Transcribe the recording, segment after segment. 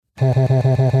What's going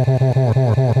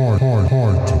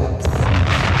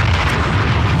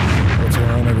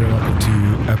on, everyone? Welcome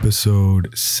to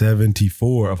episode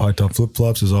 74 of High Top Flip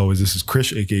Flops. As always, this is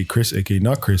Chris, aka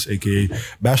not Chris, aka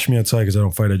Bash Me Outside because I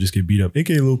don't fight, I just get beat up,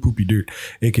 aka Little Poopy Dirt,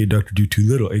 aka Dr. Do Too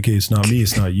Little, aka It's Not Me,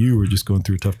 It's Not You. We're just going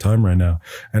through a tough time right now.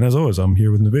 And as always, I'm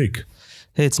here with Navik.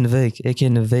 Hey, it's Navik, aka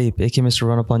Navape, aka Mr.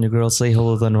 Run Up on Your Girl, Say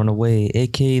Hello Then Run Away,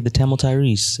 aka the Tamil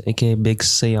Tyrese, aka Big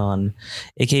Seon,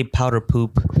 aka Powder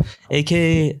Poop,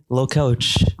 aka Low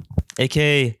Couch,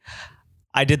 aka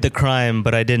I did the crime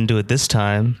but I didn't do it this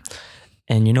time.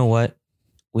 And you know what?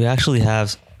 We actually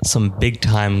have some big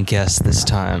time guests this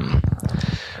time.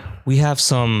 We have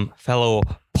some fellow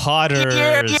Potters.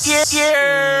 Oh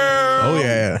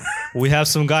yeah. We have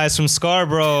some guys from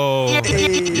Scarborough.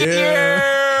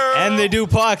 Yeah. And they do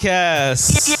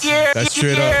podcasts. That's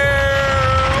straight up.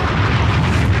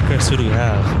 Chris, who do we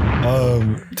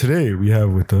have? Today we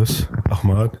have with us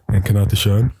Ahmad and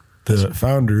Kanatashan, the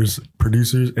founders,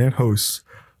 producers, and hosts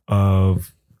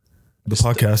of the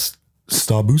podcast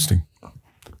Stop Boosting.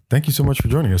 Thank you so much for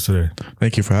joining us today.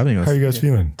 Thank you for having us. How are you guys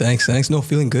feeling? Thanks. No,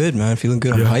 feeling good, man. Feeling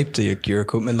good. I'm hyped. Your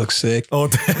equipment looks sick. Oh,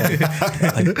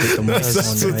 that's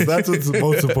what's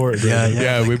most important.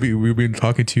 Yeah. We've been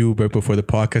talking to you right before the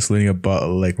podcast, learning about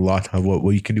like a lot of what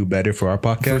you can do better for our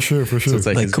podcast. For sure. So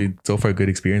it's been so far a good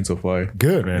experience so far.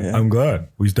 Good, man. Yeah. I'm glad.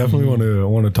 We definitely want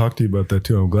to talk to you about that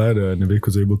too. I'm glad Navik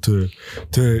was able to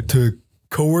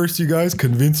coerce you guys,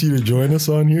 convince you to join us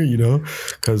on here. You know,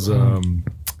 because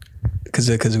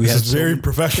we have very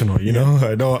professional. You know,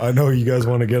 I know you guys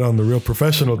want to get on the real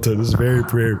professional too. This is very,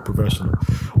 very professional,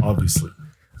 obviously.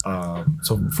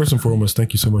 So first and foremost,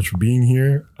 thank you so much for being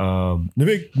here.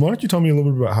 Navik, why don't you tell me a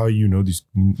little bit about how you know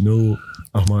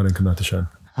Ahmad and Kanatashan?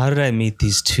 How did I meet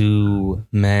these two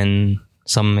men?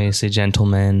 Some may say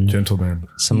gentlemen.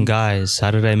 Some guys.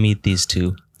 How did I meet these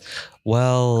two?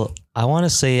 Well, I want to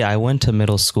say I went to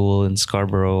middle school in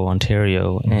Scarborough,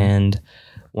 Ontario. And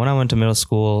when I went to middle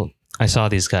school, I saw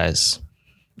these guys.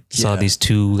 Saw these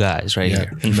two guys right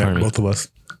here in front of me. Both of us.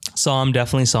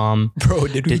 Definitely saw them. Bro,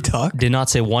 did we talk? Did not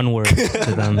say one word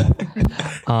to them.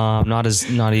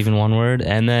 Not even one word.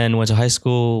 And then went to high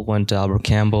school, went to Albert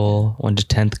Campbell, went to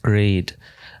 10th grade.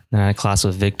 Then I had a class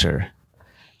with Victor.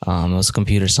 It was a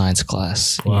computer science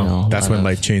class. Wow. You know, that's when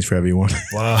life changed for everyone.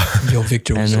 Wow. Yo,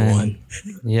 Victor was the one.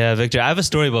 Yeah, Victor. I have a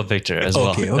story about Victor as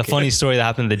well. A funny story that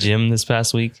happened at the gym this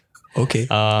past week. Okay.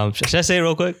 Should I say it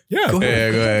real quick? Yeah. Go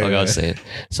ahead. Okay, I'll say it.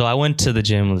 So I went to the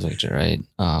gym with Victor, right?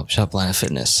 Shop Planet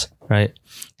Fitness, right?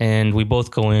 And we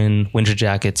both go in, winter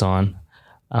jackets on.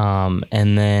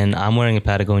 And then I'm wearing a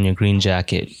Patagonia green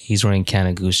jacket. He's wearing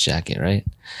Canada Goose jacket, right?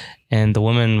 And the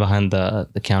woman behind the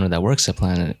counter that works at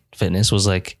Planet Fitness was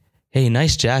like, "Hey,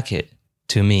 nice jacket,"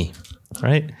 to me,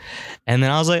 right? And then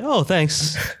I was like, "Oh,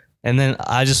 thanks." And then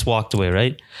I just walked away,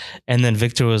 right? And then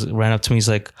Victor ran up to me. He's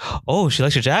like, "Oh, she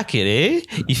likes your jacket, eh?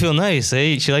 You feel nice,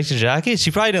 eh? She likes your jacket?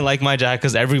 She probably didn't like my jacket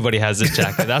because everybody has this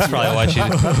jacket. That's probably why she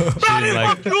didn't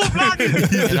like it."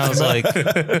 And I was like,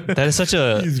 that is such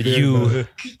a you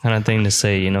kind of thing to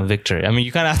say, you know, Victor. I mean,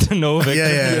 you kind of have to know Victor.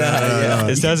 Yeah.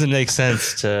 This doesn't make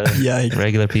sense to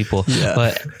regular people. Yeah,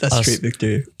 but that's straight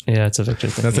Victor. Yeah, it's a Victor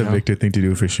thing. That's a Victor thing to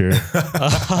do for sure.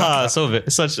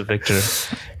 Such a Victor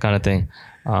kind of thing.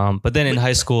 But then in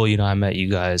high school, you know, I met you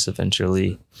guys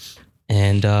eventually.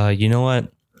 And you know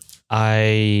what?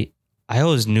 I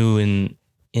always knew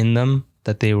in them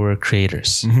that they were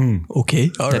creators. Mm-hmm.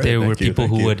 Okay. All that right. they were people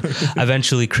who would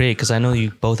eventually create, because I know you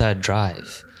both had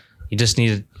drive. You just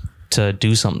needed to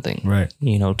do something, right?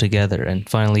 You know, together. And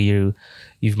finally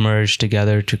you've merged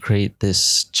together to create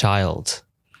this child.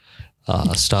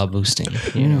 Stop Boosting,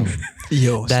 you know.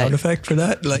 Yo, sound effect for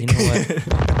that? Like, you know what?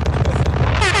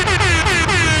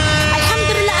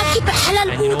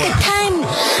 And you know what?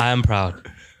 I am proud.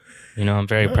 You know, I'm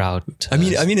very proud. I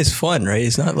mean, it's fun, right?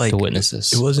 It's not like to witness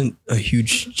this. It wasn't a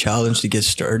huge challenge to get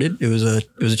started. It was a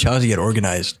challenge to get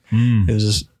organized. It was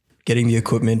just getting the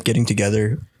equipment, getting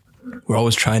together. We're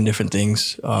always trying different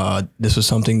things. This was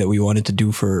something that we wanted to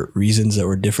do for reasons that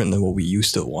were different than what we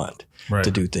used to want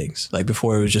to do things. Like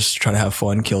before, it was just trying to have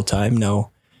fun, kill time.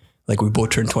 Now, like we both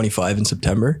turned 25 in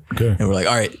September, and we're like,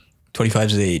 all right,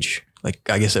 25 is the age. Like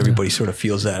I guess everybody sort of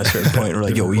feels that at a certain point. We're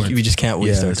like, yo, we just can't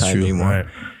waste our time anymore. Right.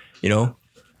 You know?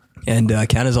 And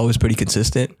Canada's always pretty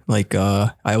consistent. Like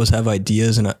I always have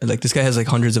ideas, and like this guy has like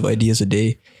hundreds of ideas a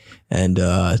day. And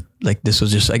like this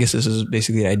was just, I guess this is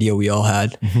basically an idea we all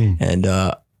had. And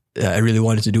I really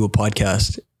wanted to do a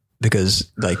podcast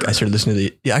because like I started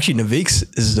listening to actually Navik's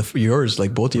is yours,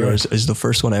 like both of yours is the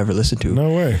first one I ever listened to.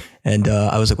 No way. And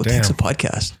I was like, well, thanks a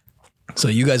podcast. So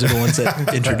you guys are the ones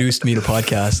that introduced me to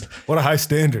podcast. What a high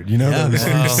standard, you know? Yeah, That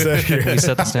man. we set here. We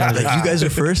set the standard. Like, you guys are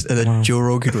first, and then Joe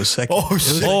Rogan was second. Oh,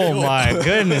 shit. Oh my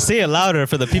goodness! Say it louder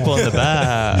for the people in the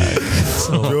back.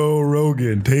 Joe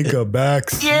Rogan, take a back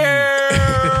seat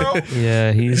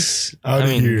Yeah, he's out of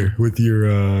here with your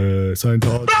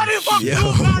Scientology.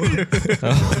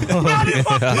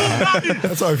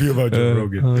 That's how I feel about Joe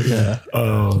Rogan. Yeah.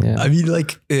 Yeah. I mean,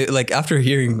 like after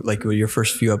hearing like your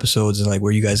first few episodes and like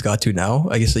where you guys got to now,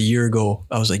 I guess a year ago,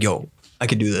 I was like, yo, I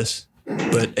could do this.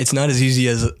 But it's not as easy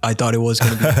as I thought it was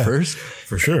going to be at first.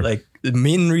 For sure. Like the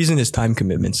main reason is time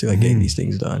commitments, to, like getting these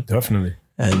things done. Definitely.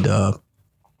 And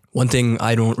one thing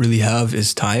I don't really have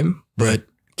is time, but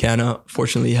Canna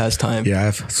fortunately has time. Yeah, I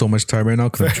have so much time right now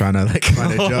because I'm trying to like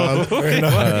find a job.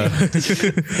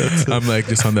 I'm like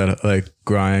just on that like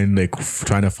grind, like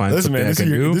trying to find Listen, something man, I can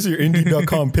do. this is your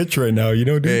Indeed.com pitch right now. You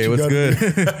know, dude. Hey, you what's gotta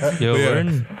good? Yo, Yeah.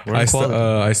 we're in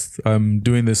quality. I'm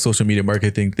doing this social media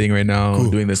marketing thing right now. Cool.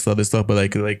 Doing this other stuff, but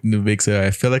like Nuvik said, I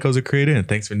feel like I was a creator, and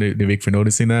thanks for Nuvik for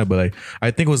noticing that. But like,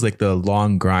 I think it was like the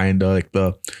long grind, like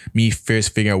the me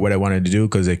first figuring out what I wanted to do,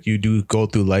 because like you do go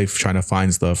through life trying to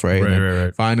find stuff, right? Right, And then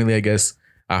right. finally, I guess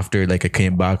after like I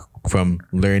came back from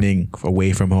learning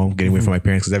away from home, getting away from my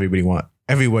parents, because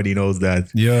everybody knows that.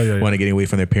 Yeah. Want to get away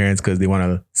from their parents because they want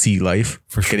to see life.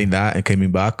 For sure. Getting that and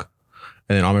coming back.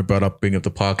 And then Amir bring up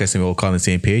the podcast, and we all call on the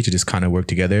same page. It just kind of worked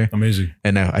together. Amazing.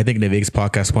 And I think Nivik's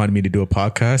podcast wanted me to do a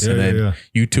podcast. Yeah, and then yeah.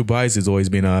 YouTube wise, it's always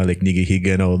been like Nigga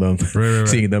Higa and all of them. Right.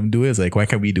 Seeing them do it, it's like, why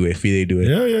can't we do it if they do it?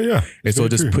 Yeah. It's all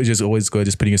very true. just always good,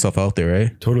 just putting yourself out there,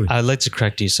 right? Totally. I'd like to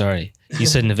correct you. Sorry, you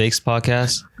said Nivik's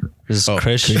podcast. This is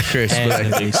Chris Chris, and but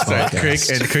like, Nivik's sorry, podcast.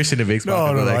 Chris and Nivik's No, podcast.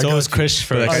 no, but like, I It's always got Chris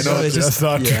first. I know it's that's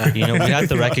not yeah. true. You know, we have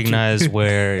to recognize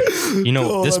where, you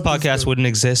know, Oh, this that's podcast wouldn't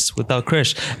exist without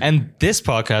Krish. And this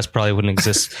podcast probably wouldn't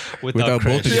exist without without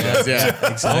both of Krish. you guys,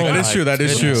 yeah. exactly. That is true. That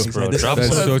is true. Bro, That's drop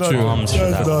That's some so true. bombs for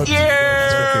That's that. not true.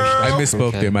 I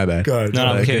misspoke there. My bad. God, No,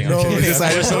 I'm Like, kidding. No, I'm kidding.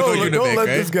 I just don't go don't Nivik, let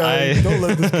right? this guy. Don't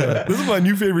let this guy. This is my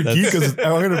new favorite key because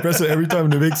I'm gonna press it every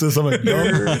time Nivik says something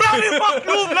dumb.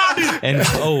 And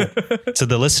to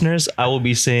the listeners, I will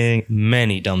be saying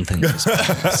many dumb things.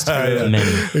 Many.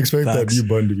 Expect that Facts. mute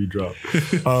button to be dropped.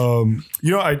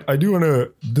 You know, I do want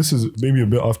to. This is maybe a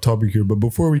bit off topic here, but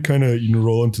before we kind of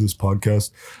roll into this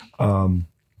podcast,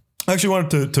 I actually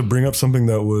wanted to bring up something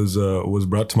that was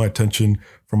brought to my attention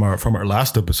from our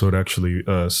last episode. Actually,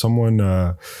 someone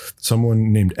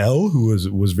named L, who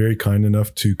was very kind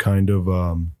enough to kind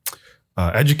of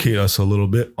educate us a little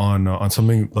bit on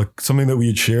something that we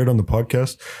had shared on the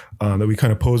podcast that we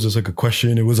kind of posed as like a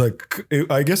question. It was like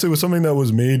I guess it was something that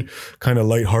was made kind of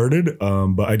lighthearted,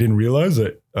 but I didn't realize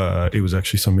that it was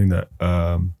actually something that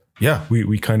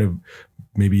we kind of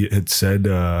maybe had said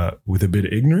with a bit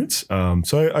of ignorance.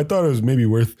 So I thought it was maybe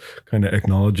worth kind of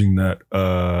acknowledging that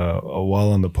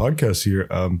while on the podcast here.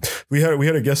 We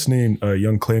had a guest named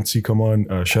Young Clancy come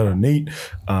on. Shout out Nate.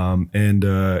 And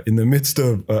in the midst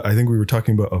of I think we were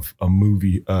talking about a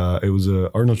movie. It was a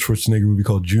Arnold Schwarzenegger movie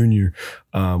called Junior.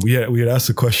 We had asked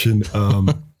the question.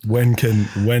 When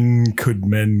could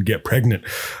men get pregnant?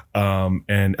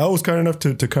 And Al was kind enough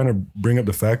to kind of bring up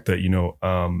the fact that,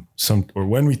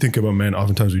 when we think about men,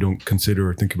 oftentimes we don't consider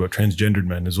or think about transgendered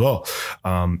men as well.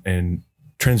 And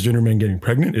transgender men getting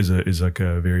pregnant is like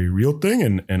a very real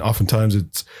thing. And oftentimes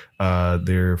it's,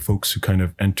 they're folks who kind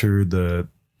of enter the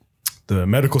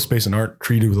medical space and aren't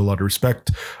treated with a lot of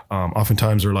respect.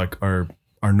 Oftentimes are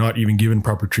not even given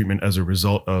proper treatment as a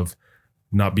result of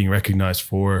not being recognized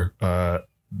for,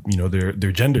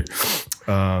 their gender.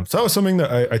 So that was something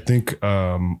that I think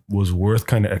was worth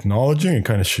kind of acknowledging and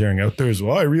kind of sharing out there as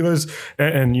well. I realized,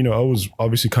 and I was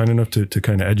obviously kind enough to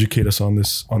kind of educate us on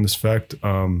this fact.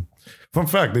 Fun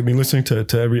fact: they've been listening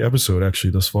to every episode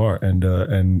actually thus far, and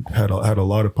had a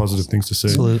lot of positive things to say.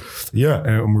 Salute. Yeah,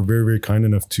 and we're very, very kind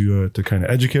enough to kind of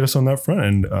educate us on that front.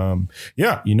 And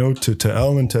to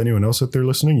Elle and to anyone else out there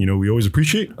listening, we always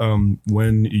appreciate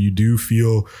when you do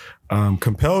feel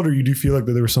compelled, or you do feel like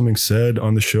that there was something said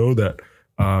on the show that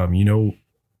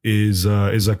is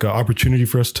like an opportunity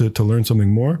for us to learn something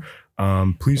more.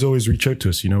 Please always reach out to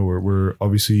us. We're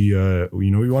obviously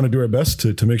we want to do our best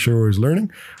to make sure we're always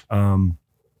learning. And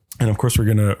of course we're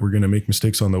gonna make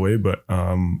mistakes on the way, but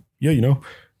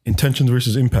intentions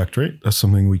versus impact, right? That's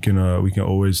something we can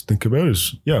always think about.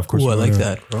 Is of course. Ooh, I like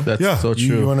that, bro. That's so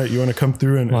true. You want to come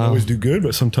through and always do good,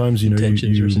 but sometimes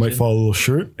Intentions you versus might fall a little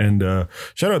short. And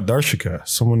shout out Darshika,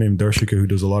 someone named Darshika who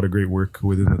does a lot of great work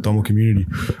within the Tamil community.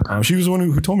 She was the one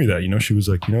who told me that. She was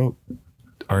like,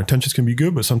 our intentions can be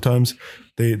good, but sometimes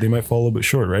they might fall a little bit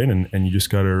short, right? And you just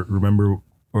got to remember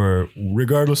or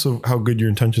regardless of how good your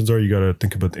intentions are, you got to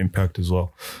think about the impact as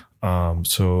well.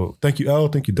 So thank you, Al.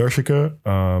 Thank you,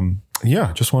 Darshika.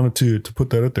 Yeah, just wanted to put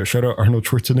that out there. Shout out Arnold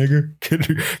Schwarzenegger,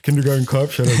 Kindergarten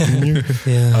Cop. Shout out Junior.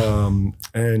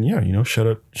 And yeah, you know, shout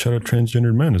out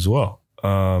transgendered men as well.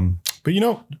 But you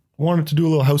know, wanted to do a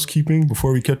little housekeeping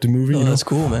before we kept it moving. You know, that's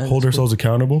cool, man. Hold ourselves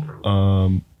accountable.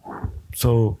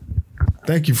 So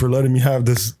thank you for letting me have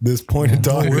this point in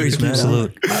time. No worries,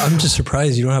 man. I'm just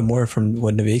surprised you don't have more from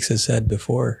what Navik has said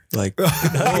before. Like, Bro,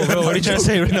 what are you trying to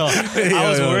say? No, I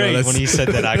was worried when he said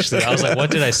that. Actually, I was like, "What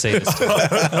did I say this to?"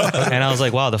 And I was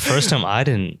like, "Wow, the first time I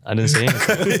didn't say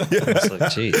anything." I was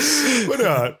like, "Jeez."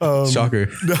 But Shocker.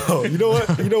 No, you know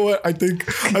what? I think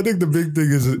the big thing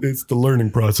is it's the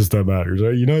learning process that matters,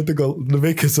 right? You know, I think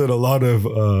Navik has said a lot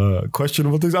of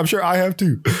questionable things. I'm sure I have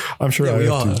too. we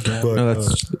all have, yeah. But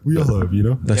No, we all have, you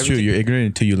know. That's true. You're ignorant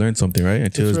until you learn something, right?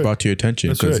 Until That's it's right. brought to your attention.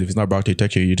 That's Because right. if it's not brought to your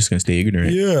attention, you're just gonna stay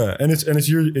ignorant. Yeah, and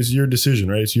it's your decision,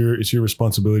 right? It's your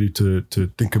responsibility to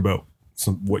think about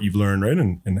what you've learned, right,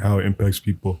 and how it impacts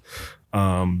people.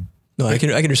 no, I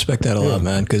can respect that a lot,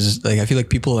 man. Because like I feel like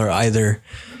people are either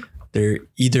they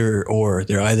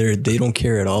don't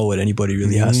care at all what anybody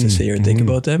really has to say or think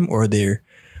about them, or they're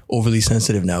overly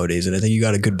sensitive nowadays. And I think you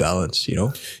got a good balance, you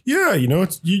know? Yeah, you know,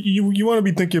 it's you want to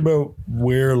be thinking about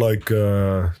where like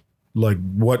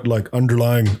what like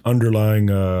underlying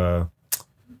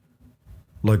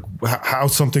like how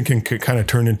something can kind of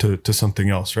turn into something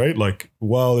else, right? Like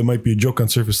while it might be a joke on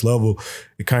surface level,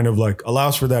 it kind of like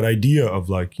allows for that idea of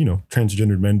like, you know,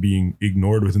 transgendered men being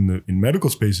ignored in medical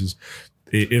spaces.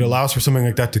 It allows for something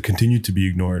like that to continue to be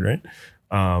ignored, right?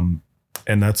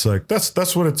 And that's like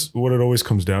that's what it always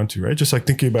comes down to, right? Just like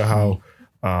thinking about how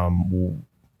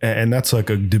and that's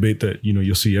like a debate that, you know,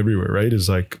 you'll see everywhere, right? Is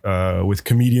like with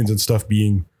comedians and stuff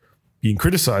being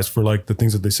criticized for like the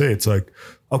things that they say. It's like,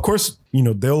 of course, you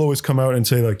know, they'll always come out and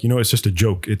say like, you know, it's just a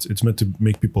joke. It's meant to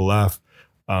make people laugh.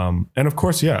 And of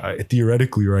course, yeah,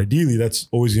 theoretically or ideally, that's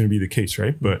always going to be the case,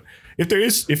 right? But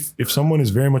if someone is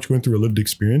very much going through a lived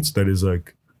experience that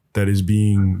is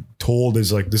being told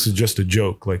as like, this is just a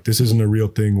joke, like this isn't a real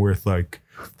thing worth like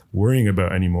worrying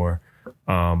about anymore.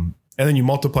 And then you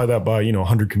multiply that by, you know,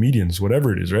 100 comedians,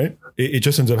 whatever it is, right? It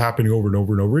just ends up happening over and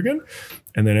over and over again.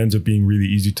 And then ends up being really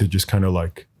easy to just kind of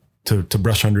like to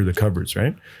brush under the covers,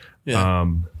 right? Yeah.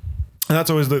 And that's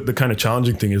always the kind of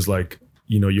challenging thing is like,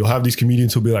 you know, you'll have these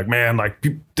comedians who'll be like, man, like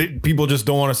people just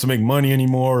don't want us to make money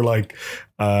anymore. Like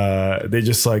they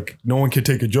just like, no one can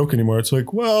take a joke anymore. It's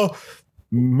like, well,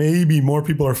 maybe more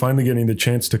people are finally getting the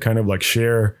chance to kind of like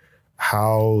share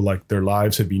how like their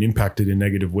lives have been impacted in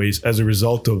negative ways as a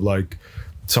result of like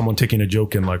someone taking a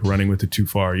joke and like running with it too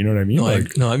far. You know what I mean?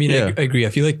 I agree. I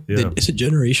feel like it's a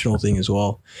generational thing as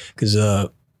well. Because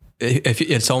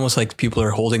it's almost like people are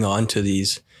holding on to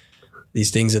these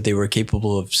things that they were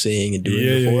capable of saying and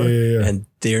doing before. And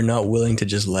they're not willing to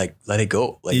just like let it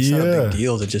go. Like it's not a big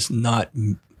deal to just not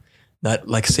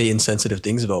like say insensitive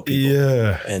things about people.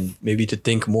 And maybe to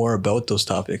think more about those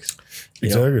topics.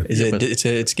 Exactly.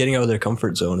 It's getting out of their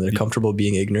comfort zone. They're comfortable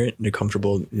being ignorant. They're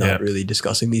comfortable not really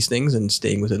discussing these things and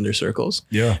staying within their circles.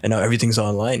 Yeah. And now everything's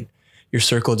online. Your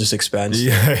circle just expands.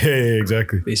 Yeah,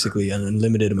 exactly. Basically an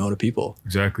unlimited amount of people.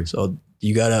 Exactly. So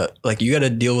you gotta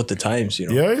deal with the times, you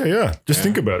know? Yeah. Just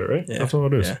think about it, right? Yeah. That's all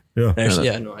it is. Yeah. I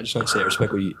just want to say I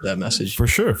respect that message. For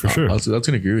sure. I was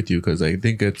gonna agree with you because I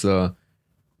think it's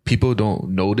people don't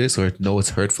notice or know it's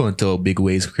hurtful until big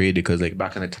waves created. Because like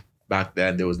back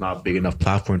then there was not a big enough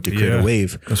platform to create a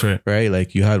wave. That's right. Right?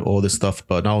 Like you had all this stuff,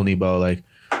 but not only about like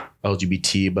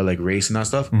LGBT, but like race and that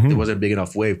stuff. There wasn't a big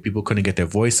enough wave. People couldn't get their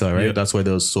voice out, right? Yeah. That's why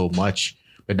there was so much.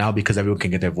 But now because everyone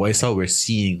can get their voice out, we're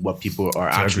seeing what people are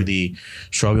actually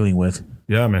struggling with.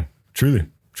 Yeah, man. Truly.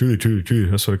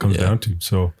 That's what it comes down to.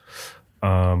 So,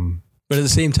 but at the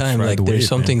same time, like there's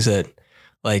some things that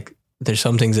like there's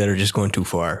some things that are just going too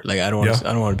far. Like I don't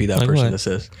want to be that like person what? that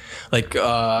says like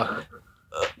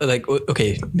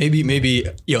okay, maybe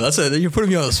you're putting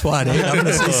me on the spot. Eh? I'm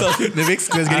gonna say something. Nivik's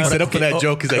getting set up for that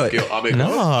joke. He's like, yo, I'm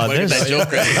there's that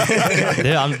joke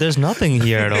right. there's nothing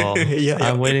here at all.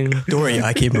 I'm waiting. Don't worry,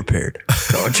 I came prepared.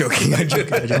 No, I'm joking.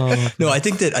 No, I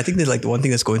think that like the one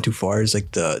thing that's going too far is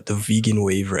like the vegan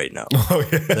wave right now. oh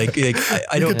yeah. Like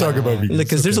I don't can talk about vegans. like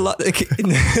because there's a lot. Like,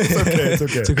 It's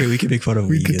okay. It's okay. We can make fun of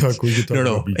We vegans. can talk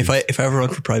No. about vegans. If I ever run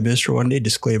for prime minister one day,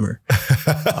 disclaimer.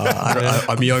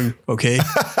 I'm young. Okay.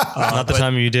 Not the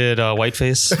time you did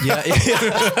whiteface. Yeah.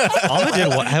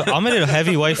 Ahmed did a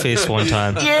heavy whiteface one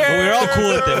time. But we were all cool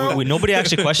with it. Nobody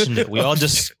actually questioned it. We all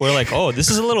just were like, "Oh, this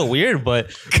is a little weird,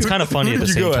 but it's kind of funny at the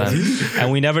same time."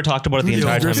 And we never talked about it the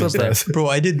entire time. Bro,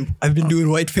 I've been doing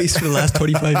whiteface for the last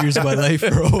 25 years of my life,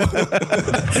 bro. I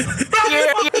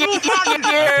have to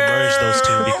merge those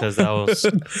two because that was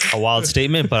a wild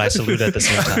statement, but I salute at the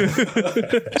same time.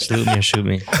 Salute me or shoot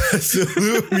me.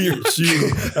 Salute me or shoot me.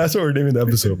 That's what we're naming the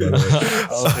episode, by the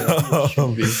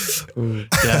way.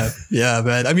 Yeah,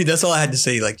 man. I mean, that's all I had to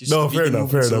say. Like, just No, fair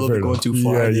enough. Going too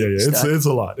far. Yeah. It's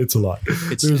a lot. There's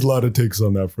a lot of takes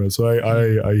on that front. So I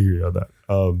hear you on that.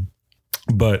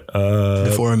 But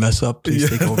before I mess up, please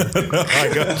take over.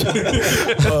 I got you.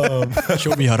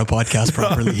 Show me how to podcast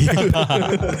properly.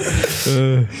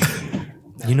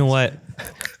 You know what?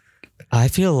 I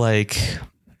feel like,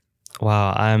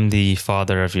 wow, I'm the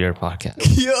father of your podcast.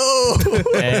 Yo.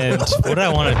 And what I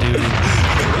want to do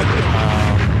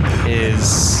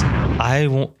is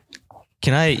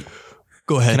can I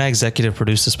Go ahead. Can I executive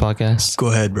produce this podcast? Go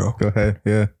ahead, bro. Go ahead.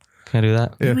 Yeah. Can I do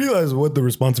that? You realize what the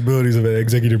responsibilities of an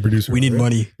executive producer We need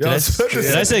money. Did I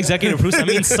say executive produce? I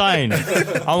mean sign.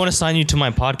 I want to sign you to my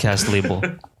podcast label.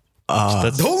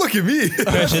 Don't look at me.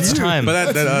 Chris, it's time.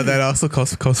 But that also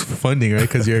costs funding, right?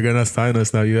 Because you're gonna sign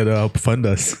us now. You gotta help fund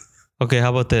us. Okay,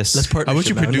 how about this? Let's partnership. How about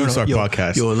you produce our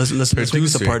podcast? Yo, let's make this a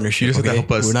Producer. partnership. You just have to Okay?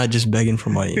 help us. We're not just begging for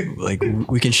money. Like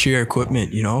we can share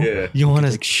equipment. You know. Yeah. You want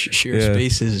to? Like share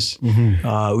spaces.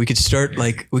 We could start.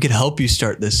 Like we could help you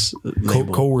start this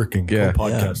label. Co-working, Yeah.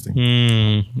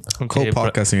 co-podcasting. Okay, but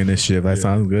Co-podcasting initiative. That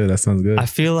sounds good. That sounds good. I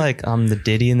feel like I'm the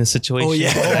Diddy in this situation. Oh,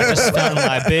 yeah. I just found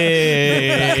my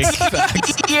big.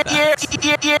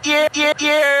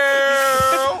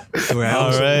 All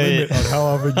right. On how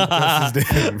often you press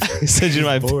his name. I said you're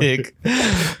my Boy. pig.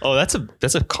 Oh, that's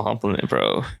a compliment,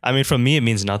 bro. I mean, from me it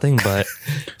means nothing, but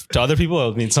to other people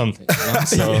it means something. You know?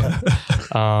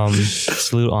 So,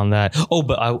 salute on that. Oh,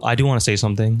 but I do want to say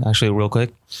something actually, real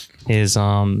quick. Is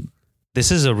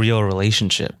this is a real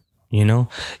relationship? You know,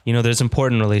 there's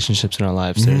important relationships in our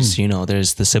lives. There's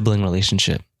there's the sibling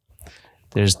relationship.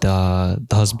 There's the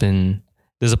husband.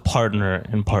 There's a partner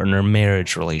and partner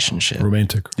marriage relationship.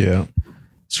 Romantic. Yeah.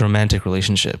 It's a romantic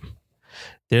relationship.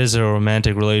 There's a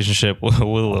romantic relationship with a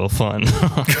little fun.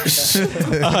 Those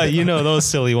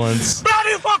silly ones.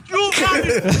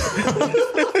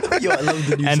 Yo, I love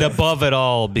the new And song. above it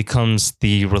all becomes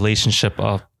the relationship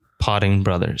of potting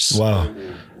brothers. Wow.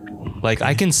 Like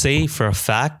I can say for a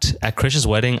fact at Krish's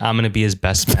wedding, I'm going to be his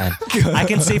best man. I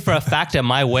can say for a fact at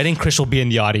my wedding, Krish will be in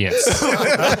the audience.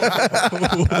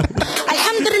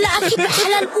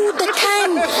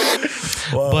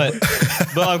 But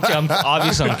I'm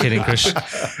obviously I'm kidding.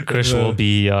 Krish will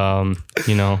be, I'll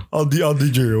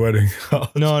DJ your wedding.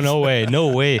 no way. You can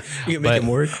make but- it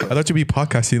work. I thought you'd be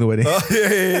podcasting the wedding.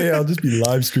 Yeah. I'll just be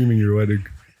live streaming your wedding.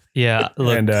 Yeah,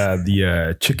 look, And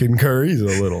the chicken curry is a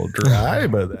little dry,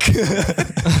 but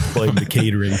blame the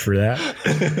catering for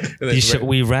that.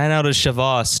 we ran out of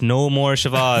shavas. No more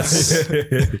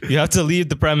shavas. You have to leave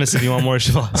the premise if you want more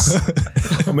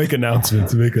shavas. I'll make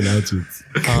announcements.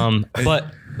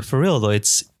 But for real though,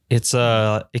 it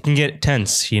can get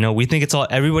tense. We think it's all,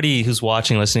 everybody who's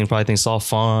watching, listening probably thinks it's all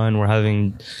fun. We're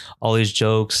having all these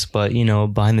jokes, but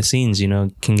behind the scenes,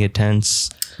 can get tense.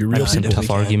 You're real Have some people.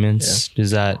 tough arguments.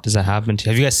 Yeah. Does that happen to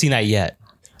you? Have you guys seen that yet?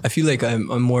 I feel like I'm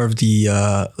more of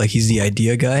the he's the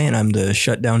idea guy and I'm the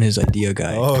shut down his idea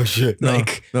guy. Oh shit!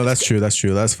 Like No, that's true.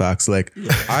 That's facts. Like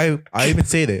I even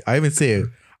say it.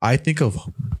 I think of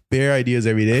bare ideas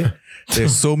every day.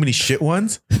 There's so many shit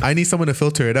ones. I need someone to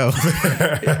filter it out.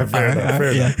 Fair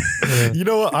enough. You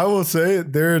know what? I will say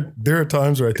there are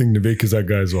times where I think Nivek is that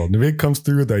guy as well. Nivek comes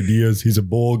through with ideas. He's a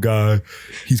bold guy.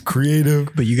 He's creative.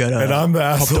 But you gotta and I'm the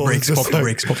pump asshole. the brakes, just pump the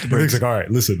brakes. Nivek's like, all right,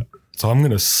 listen. So I'm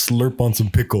gonna slurp on some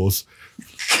pickles.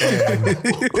 And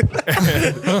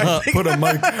put a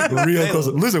mic real close.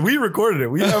 Listen, we recorded it.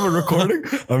 We have a recording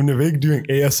of Nivek doing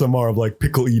ASMR of like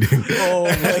pickle eating. Oh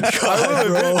my god,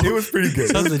 bro. It was pretty good.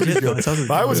 Sounds It was pretty legit, though. good. It sounds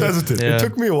legit. I was hesitant. Yeah. It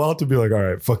took me a while to be like, all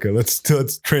right, fuck it. Let's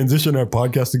transition our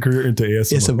podcasting career into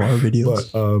ASMR. ASMR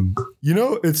videos. But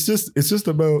it's just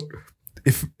about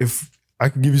if I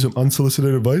can give you some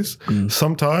unsolicited advice.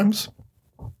 Sometimes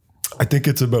I think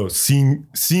it's about seeing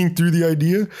through the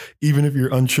idea, even if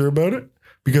you're unsure about it,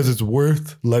 because it's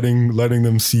worth letting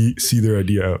them see their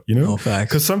idea out. No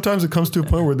facts. Because sometimes it comes to a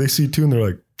point where they see too, and they're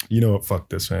like, you know what, fuck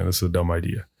this, man. This is a dumb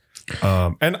idea.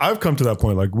 And I've come to that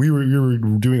point. Like we were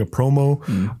doing a promo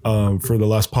for the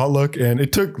last potluck, and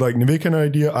it took like Nivek an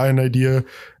idea, I an idea,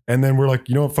 And then we're like,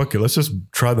 you know what, fuck it. Let's just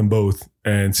try them both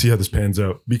and see how this pans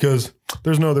out. Because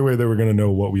there's no other way that we're going to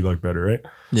know what we like better, right?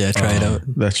 Yeah, try it out.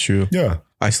 That's true. Yeah.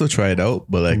 I still try it out,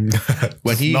 but like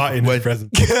when he Not in his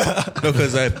presence. no,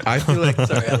 because I feel like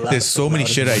there's so many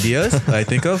shit ideas that I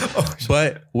think of,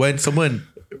 but when someone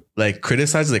like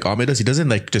criticizes like Ahmed does, he doesn't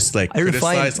like just like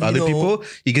criticize other people.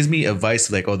 He gives me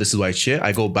advice like, oh, this is why shit.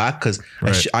 I go back because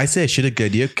I say a shit a good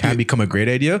idea can become a great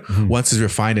idea once it's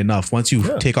refined enough. Once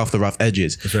you take off the rough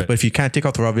edges. Right. But if you can't take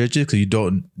off the rough edges because you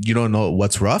don't know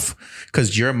what's rough,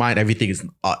 because your mind everything is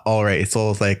all right. It's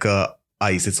all like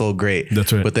ice. It's all great.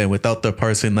 That's right. But then without the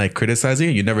person like criticizing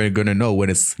it, you're never gonna know when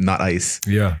it's not ice.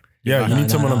 Yeah. Yeah, you need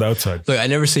someone on the outside. Look, I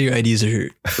never say your ideas are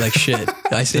like shit.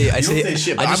 I say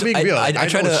shit, but I'm being real. I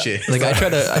try to shit. like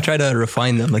I try to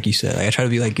refine them, like you said. Like, I try to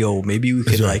be like, yo, maybe we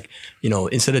could like, you know,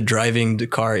 instead of driving the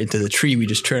car into the tree, we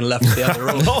just turn left, stay on the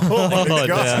road.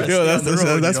 Yo,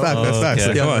 that's fact. That's fact.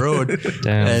 Stay on the road.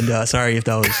 Damn. And sorry if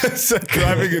that was. It's like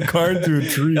driving a car into a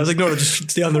tree. I was like, no,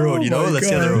 just stay on the road. You know, let's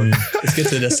stay on the road. Let's get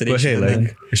to the destination. But hey,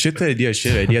 like a shit idea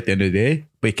at the end of the day.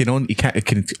 But it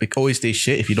can like always stay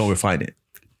shit if you don't refine it.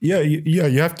 Yeah.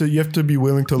 You have to be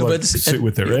willing to like sit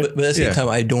with it, right? But at the same time,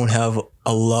 I don't have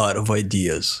a lot of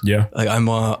ideas. Yeah. Like I'm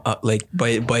like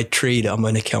by trade, I'm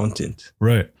an accountant.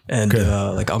 Right. And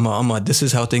like I'm a this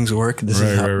is how things work. This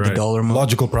is how the dollar amount.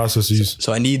 Logical processes.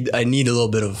 So I need a little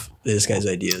bit of this guy's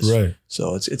ideas. Right.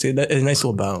 So it's a nice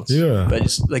little balance. Yeah. But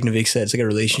just like Navik said, it's like a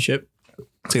relationship.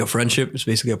 It's like a friendship. It's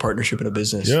basically a partnership in a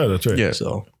business. Yeah, that's right. Yeah.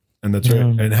 So and that's right.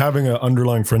 And having an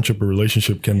underlying friendship or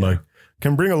relationship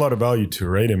can bring a lot of value to,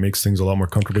 right? It makes things a lot more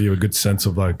comfortable. You have a good sense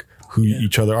of like who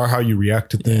each other are, how you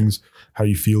react to things, how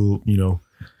you feel, you know,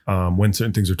 when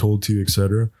certain things are told to you,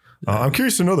 etc. I'm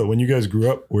curious to know that when you guys grew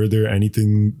up, were there any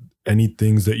things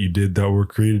that you did that were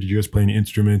creative? Did you guys play any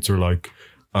instruments or like,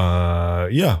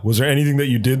 was there anything that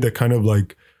you did that kind of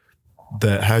like,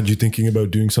 that had you thinking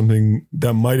about doing something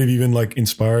that might have even like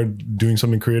inspired doing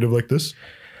something creative like this?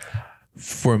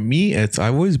 For me, I've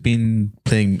always been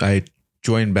playing. I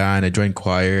joined band, I joined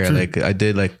choir.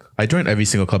 I joined every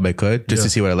single club I could just to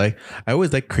see what I like. I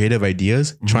always like creative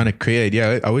ideas, trying to create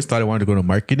idea. I always thought I wanted to go to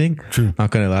marketing. True.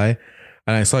 Not gonna lie.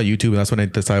 And I saw YouTube, and that's when I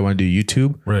decided I want to do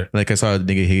YouTube. Right. Like I saw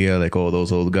nigga here, like all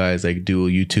those old guys like do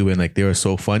YouTube, and like they were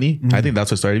so funny. I think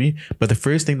that's what started me. But the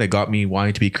first thing that got me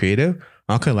wanting to be creative,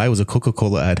 not gonna lie, was a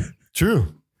Coca-Cola ad.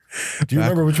 True. Do you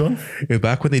remember which one? It was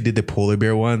back when they did the polar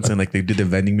bear ones and like they did the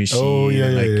vending machine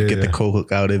and get the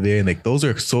Coke out of there, and like those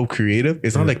are so creative.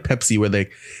 It's not like Pepsi where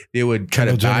like they would try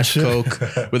to bash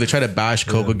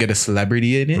Coke or get a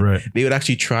celebrity in it. Right. They would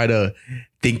actually try to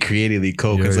think creatively.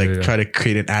 Coke is try to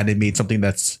create and animate something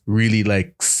that's really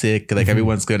like sick. Like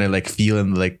everyone's gonna like feel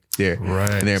in like their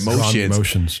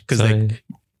emotions. Because like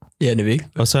yeah, Navik.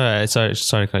 Oh, sorry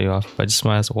to cut you off. But I just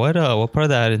want to ask, what part of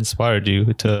that inspired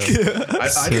you to?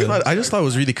 I just thought it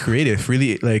was really creative,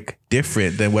 really like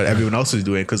different than what everyone else is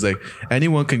doing. Because like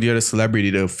anyone can get a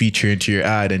celebrity to feature into your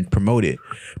ad and promote it,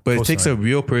 but it takes a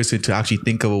real person to actually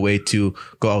think of a way to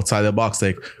go outside the box.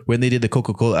 Like when they did the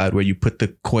Coca-Cola ad, where you put the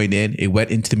coin in, it went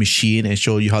into the machine and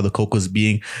showed you how the Coke was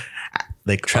being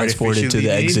like transported to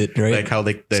the exit, right? Like how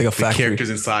like the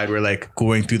characters inside were like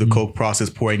going through the Coke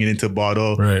process, pouring it into a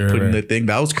bottle, putting the thing.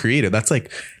 That was creative. That's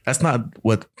not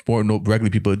what regular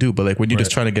people do. But like when you're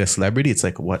just trying to get a celebrity, it's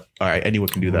like what? All right, anyone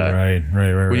can do that. Right.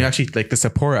 When you actually like the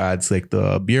Sapporo ads, like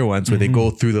the beer ones, where they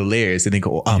go through the layers and they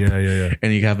go up,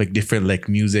 and you have like different like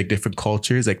music, different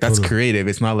cultures. Like that's creative.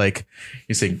 It's not like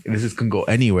you're saying this can go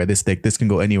anywhere. This can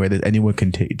go anywhere. That anyone can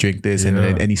drink this in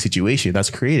any situation. That's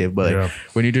creative. But like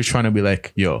when you're just trying to be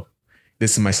like, yo,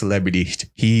 this is my celebrity.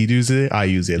 He uses it, I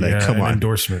use it. Like, come on,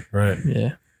 endorsement, right?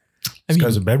 Yeah. This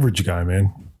guy's a beverage guy,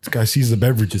 man. This guy sees the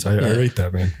beverages. I rate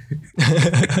that, man.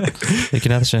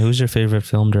 Who's your favorite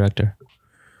film director?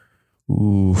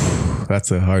 Ooh,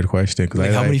 that's a hard question.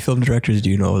 Like how many film directors do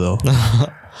you know, though?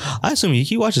 I assume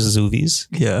he watches his movies.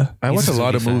 Yeah, I watch a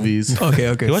lot of movies.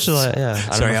 Okay. He watches a lot. Yeah.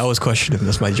 Sorry, I always question him.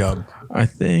 That's my job. I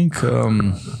think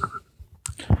a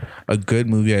good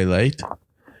movie I liked.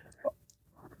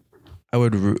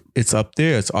 It's up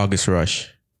there. It's August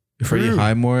Rush. Freddie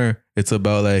Highmore. It's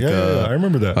about like I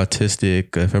remember that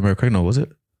autistic. If I remember correctly, no, was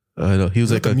it? No, he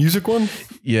was like the music one.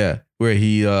 Yeah, where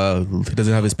he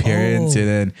doesn't have his parents, and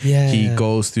then he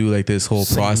goes through like this whole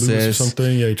process. Or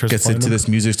something. Yeah, he tries gets to find into them. this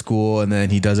music school, and then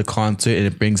he does a concert, and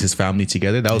it brings his family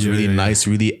together. That was really nice,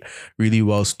 really, really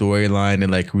well storyline,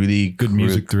 and like really good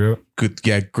music throughout.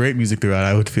 Great music throughout.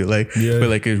 I would feel like, but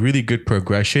like a really good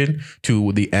progression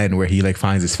to the end where he like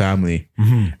finds his family.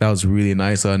 That was really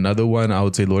nice. Another one, I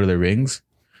would say, Lord of the Rings.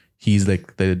 He's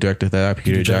like the director of that.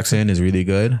 Peter Jackson is really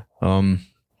good.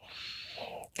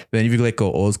 Then if you like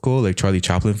go old school, like Charlie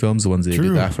Chaplin films, the ones they True.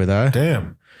 did that for that.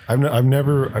 Damn. I've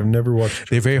never watched.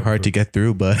 They're very hard to get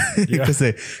through, but Yeah. because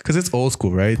it's old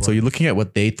school, right? So you're looking at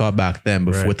what they thought back then,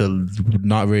 but Right. with the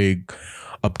not very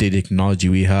updated technology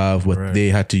we have, what Right. they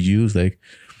had to use, like,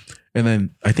 and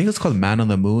then I think it's called Man on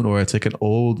the Moon, or it's like an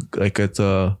old, like it's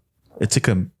like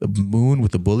a moon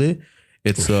with a bullet.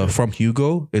 It's from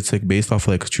Hugo. It's like based off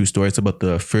like a true story. It's about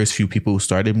the first few people who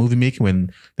started movie making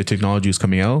when the technology was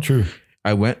coming out. True.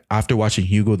 I went after watching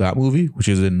Hugo, that movie, which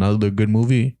is another good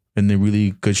movie, and then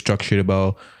really good structured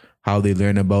about how they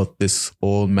learn about this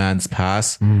old man's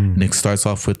past. And it starts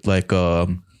off with like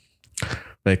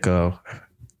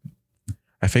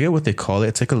I forget what they call it.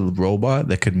 It's like a robot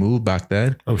that could move back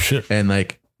then, Oh shit. and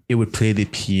like it would play the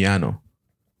piano.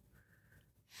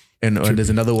 And there's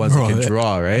another one that Bro, can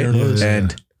draw, right? don't know this.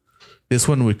 And this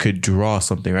one could draw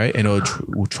something, right? And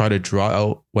will try to draw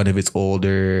out one of its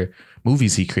older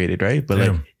movies he created, right? But like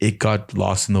Damn. it got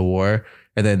lost in the war,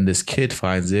 and then this kid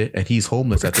finds it, and he's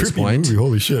homeless at this Trippy point. movie.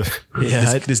 Holy shit.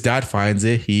 Yeah, This dad finds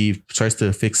it. He tries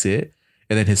to fix it,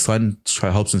 and then his son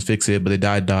helps him fix it. But the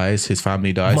dad dies. His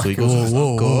family dies. My So he goes with his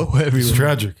uncle. It's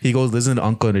tragic. He goes listen to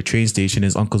uncle in the train station.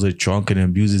 His uncle's a drunk and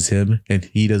abuses him, and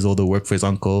he does all the work for his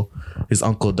uncle. His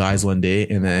uncle dies one day,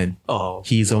 and then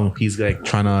he's like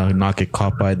trying to not get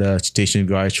caught by the station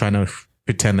guards, trying to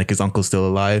pretend like his uncle's still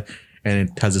alive, and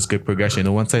it has this good progression.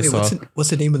 And once I Wait, saw what's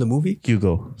the name of the movie?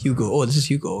 Hugo, Hugo. Oh, this is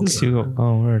Hugo. Okay. Hugo.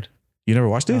 Oh, word. you never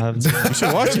watched it? I haven't seen it. You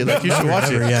should watch it. Like you should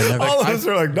watch Never, it. yeah, never. All of us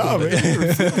are like, nah,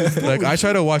 man. Like I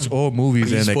try to watch old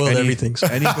movies You and like spoiled everything.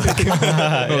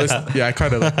 I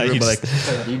kind of remember, but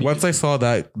like once I saw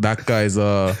that guy's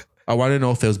I wanted to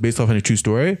know if it was based off on a true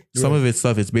story. Some of its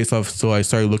stuff it's based off, so I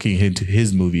started looking into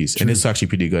his movies, and it's actually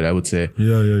pretty good, I would say.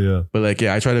 Yeah. But like,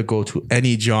 yeah, I try to go to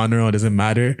any genre. It doesn't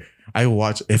matter. I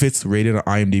watch if it's rated on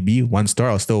IMDb 1 star,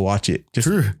 I'll still watch it just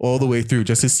True. all the way through,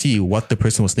 just to see what the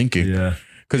person was thinking. Yeah.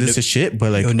 Because it's a shit,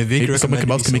 but like Yo, Navik maybe someone recommended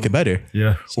else me can make it some- better,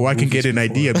 Yeah. or I can get an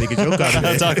idea, make a joke out of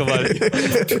I'll it. talk about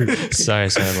it. Sorry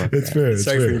about It's fair. It's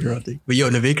Sorry for fair. interrupting. But yo,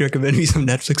 Navik recommended me some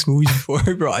Netflix movies before,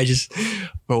 bro.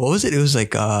 Bro, what was it? It was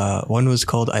like one was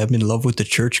called I Am in Love with the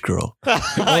Church Girl.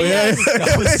 Oh yeah,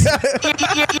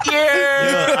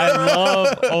 I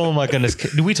love. Oh my goodness.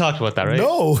 We talked about that, right?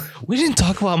 No. We didn't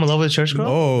talk about I'm in love with the church girl.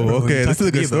 Oh, Bro, okay. you This talked is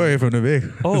a to me good story from the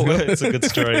big. Oh, it's a good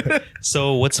story.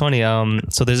 So what's funny?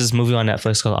 So there's this movie on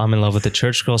Netflix called I'm in Love with the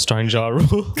Church Girl, starring Ja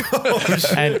Rule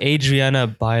and Adriana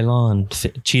Bailon,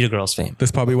 Cheetah Girls fame.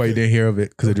 That's probably why you didn't hear of it,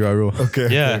 because of Ja Rule. Okay.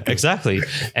 Yeah, exactly.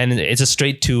 And it's a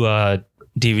straight to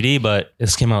DVD, but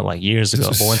this came out like years ago,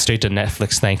 but went straight to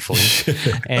Netflix, thankfully.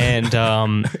 And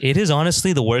it is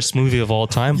honestly the worst movie of all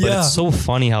time, but Yeah. it's so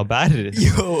funny how bad it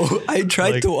is. Yo, I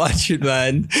tried Like- to watch it,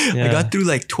 man. I Yeah. got through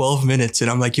like 12 minutes and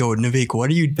I'm like, yo, Navik, what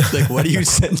do you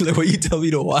send? Like, what do you tell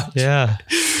me to watch? Yeah.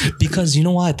 Because you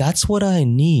know what? That's what I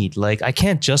need. Like, I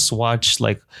can't just watch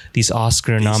like these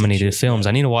Oscar nominated films.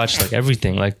 I need to watch like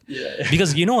everything. Like,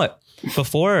 because you know what?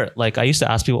 Before, like, I used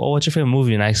to ask people, oh, what's your favorite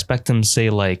movie? And I expect them to say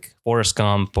like Forrest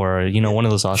Gump or, you know, one of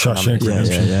those Oscar Shawshank nominated films.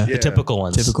 Redemption. Yeah. The typical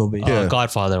ones. Typical, baby. Yeah.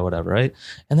 Godfather or whatever, right?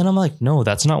 And then I'm like, no,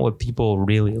 that's not what people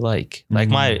really like.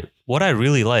 Like what I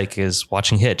really like is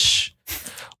watching Hitch.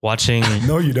 Watching,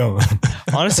 No, you don't.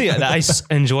 honestly,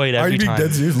 enjoy it Are every you being time.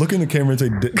 dead serious? Look in the camera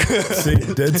and say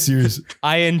dead serious.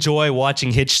 I enjoy watching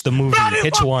Hitch the movie.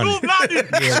 Hitch 1.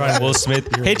 Starring Will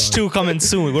Smith. Hitch 2 coming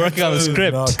soon. We're working on the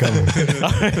script. Not coming.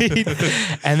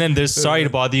 Alright. And then there's Sorry to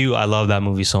Bother You. I love that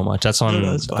movie so much. That's on.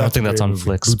 that's I don't think that's on Great movie.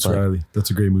 Flix. Boots But, Riley. That's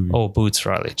a great movie. oh, Boots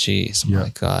Riley. Jeez,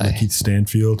 my guy. Keith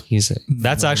Stanfield.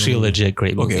 That's actually a legit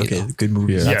great movie. Okay, good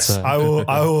movie. Yeah. That's Yes, I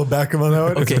will back him on that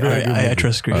one. It's Okay, a very good I movie.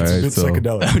 trust Chris. All right. It's So-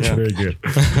 psychedelic. It's very good.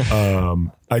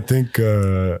 I think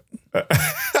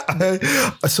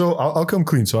so. I'll come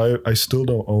clean. So I still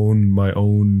don't own my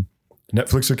own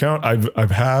Netflix account.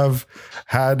 I've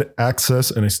had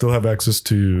access, and I still have access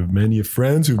to many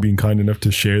friends who've been kind enough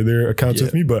to share their accounts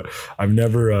with me, but I've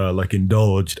never like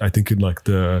indulged. I think in like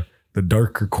the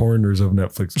darker corners of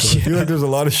Netflix. So I feel like there's a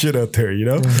lot of shit out there, you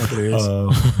know.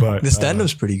 But The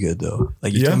stand-up's pretty good though.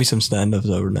 Like you yeah. told me some stand-ups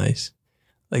that were nice.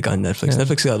 Like on Netflix.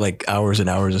 Netflix got like hours and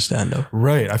hours of stand-up.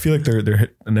 right, I feel like they're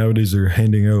nowadays they're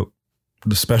handing out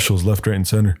the specials left, right, and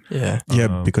center. Yeah.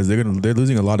 Yeah, because they're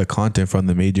losing a lot of content from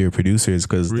the major producers,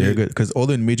 because they're Really? good, because all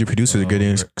the major producers are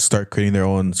going to start creating their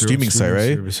own streaming site,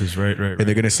 right? Services, right. And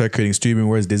they're going to start creating streaming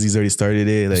wars. Disney's already started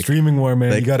it. Like Streaming war,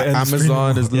 man. like You got to end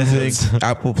Amazon is streaming war. losing.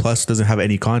 Apple Plus doesn't have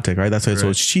any content, right? That's why it's so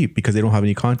Right. cheap, because they don't have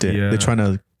any content. Yeah. They're trying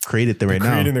to create it right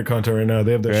now. creating their content right now.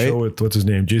 They have that Right? show with what's his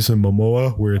name, Jason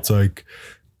Momoa, where it's like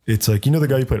It's like, you know, the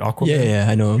guy who played Aquaman. Yeah,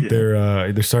 I know him.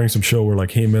 They're starting some show where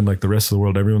like him and like the rest of the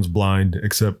world, everyone's blind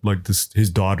except like his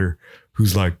daughter,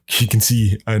 who's like she can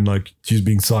see and like she's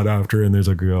being sought after, and there's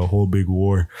like a whole big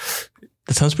war.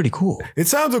 That sounds pretty cool. It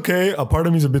sounds okay. A part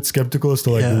of me is a bit skeptical as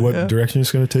to like what direction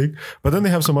it's going to take. But then they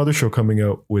have some other show coming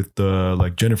out with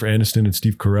like Jennifer Aniston and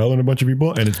Steve Carell and a bunch of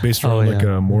people, and it's based around like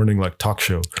a morning like talk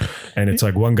show. And it's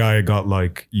like one guy got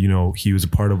like, you know, he was a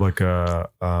part of like a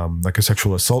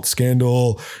sexual assault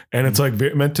scandal, and it's like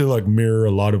meant to like mirror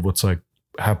a lot of what's like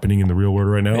happening in the real world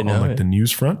right now on like the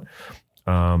news front.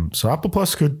 So Apple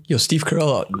Plus could. Yo, Steve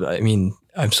Carell. I mean,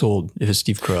 I'm sold if it's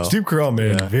Steve Carell. Steve Carell,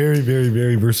 man, very, very,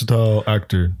 very versatile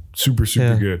actor. Super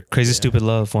good. Crazy Stupid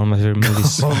Love, one of my favorite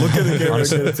movies. Oh, look at it.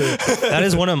 Honestly, that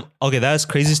is one of that is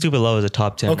Crazy Stupid Love is a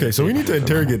top 10. Okay, so we need to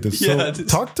interrogate this. So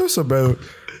talk to us about.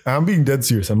 I'm being dead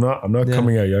serious. I'm not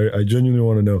coming at you. I genuinely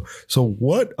want to know. So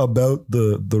what about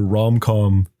the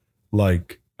rom-com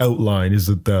like outline is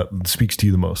it that speaks to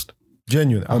you the most?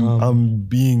 Genuine. I'm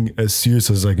being as serious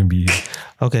as I can be.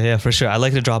 Okay, yeah, for sure. I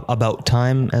like to drop About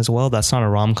Time as well. That's not a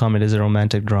rom-com. It is a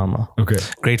romantic drama. Okay.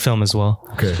 Great film as well.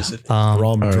 Okay.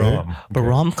 Rom-com. But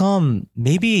rom-com,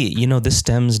 maybe, you know, this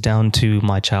stems down to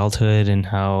my childhood and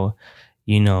how,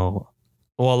 you know,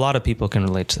 well, a lot of people can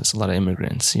relate to this. A lot of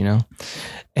immigrants, you know,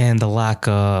 and the lack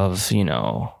of, you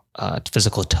know,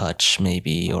 physical touch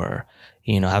maybe, or,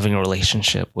 you know, having a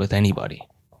relationship with anybody.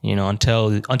 You know,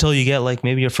 until you get like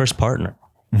maybe your first partner,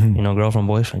 you know, girlfriend,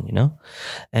 boyfriend, you know,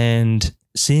 and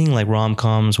seeing like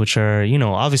rom-coms, which are, you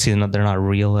know, obviously they're not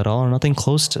real at all or nothing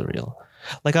close to real.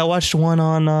 Like I watched one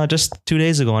on just 2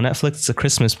 days ago on Netflix. It's a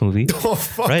Christmas movie. Oh,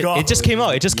 fuck right? off. It just came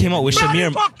out. With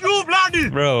Shamir. Fuck you, bloody!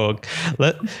 Bro,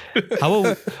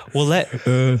 we'll let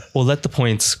the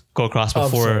points go across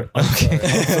before. Okay.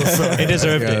 It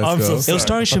deserved it. I'm so sorry. It was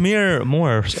starring Shamir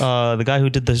Moore, the guy who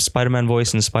did the Spider-Man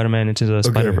voice in Spider-Man Into the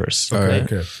Spider-Verse.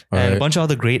 Okay. And a bunch of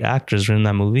other great actors were in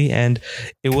that movie. And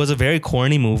it was a very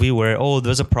corny movie where,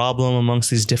 there's a problem amongst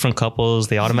these different couples.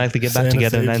 They automatically get back Santa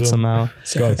together and then saves them. somehow.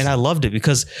 Scott. And I loved it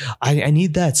because I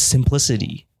need that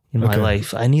simplicity in my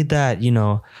life. I need that, you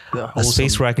know, a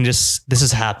space where I can just, this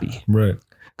is happy. Right.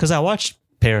 Because I watched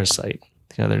Parasite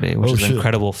the other day, which is an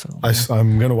incredible film.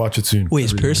 I'm going to watch it soon. Wait,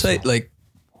 is Parasite like,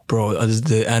 bro, is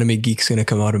the anime geek's going to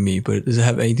come out of me, but does it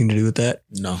have anything to do with that?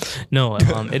 No,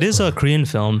 it is a Korean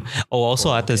film.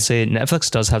 Also, I have to say,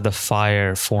 Netflix does have the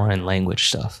fire foreign language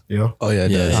stuff. Yeah. Oh yeah, it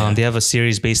does. They have a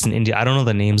series based in India. I don't know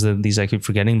the names of these. I keep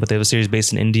forgetting, but they have a series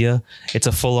based in India. It's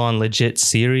a full-on legit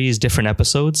series, different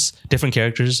episodes, different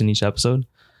characters in each episode,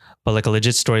 but like a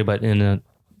legit story, but in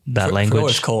that I forgot language.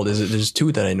 what it's called. There's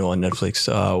two that I know on Netflix.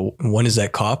 One is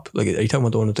that cop. Like, are you talking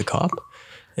about the one with the cop?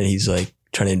 And he's like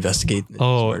trying to investigate.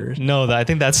 Oh murders? no, I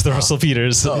think that's the Russell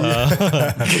Peters. So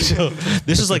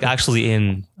this is like actually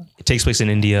it takes place in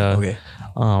India. Okay.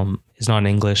 It's not in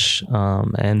English.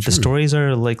 And the stories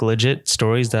are like legit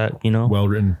stories that, you know, Well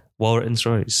written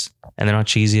stories, and they're not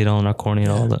cheesy at all, not corny at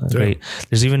all. They're great.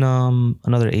 There's even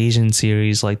another Asian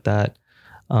series like that.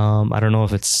 I don't know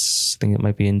if I think it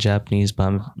might be in Japanese, but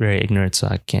I'm very ignorant, so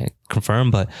I can't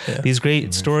confirm. But these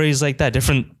great stories like that,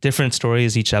 different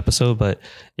stories each episode. But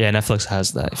yeah, Netflix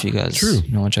has that if you guys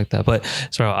want to check that. But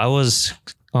sorry, I was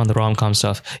on the rom-com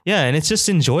stuff. Yeah, and it's just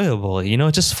enjoyable. You know,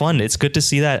 it's just fun. It's good to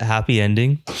see that happy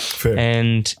ending. Fair.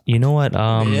 And you know what?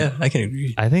 Yeah, I can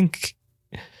agree.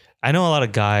 I know a lot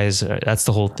of guys, that's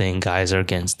the whole thing. Guys are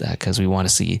against that because we want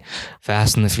to see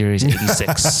Fast and the Furious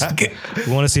 86.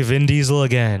 We want to see Vin Diesel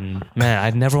again. Man,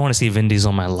 I'd never want to see Vin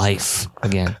Diesel in my life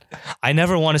again. I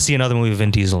never want to see another movie with Vin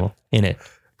Diesel in it.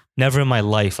 Never in my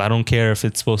life. I don't care if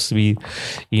it's supposed to be,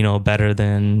 you know, better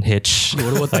than Hitch.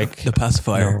 What about like the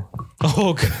pacifier?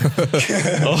 Oh,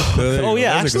 oh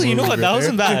yeah. Actually, you know what? That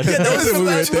wasn't bad. Yeah, that was a movie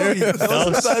right there. That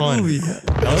was fun.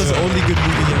 That was the only good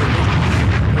movie ever.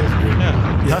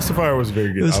 Pacifier was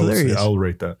very good. It was hilarious. I'll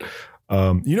rate that.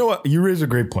 You know what? You raise a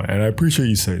great point, and I appreciate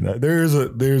you saying that.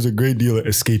 There's a great deal of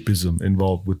escapism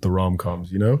involved with the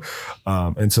rom-coms, you know?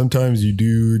 And sometimes you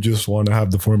do just want to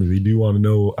have the formula. You do want to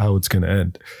know how it's going to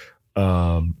end.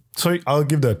 So I'll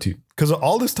give that to you. Because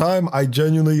all this time, I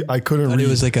couldn't read. It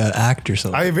was like an act or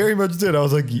something. I very much did. I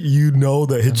was like, you know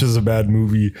that Hitch is a bad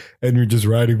movie, and you're just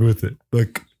riding with it.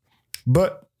 Like,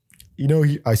 but... You know,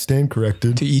 I stand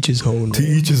corrected. To each his own. To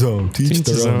each his own. To each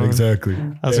their own. Exactly.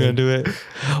 I was going to do it.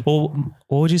 Well,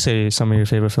 what would you say some of your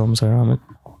favorite films are, Ahmed?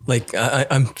 Like,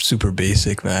 I'm super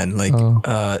basic, man. Like,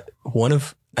 one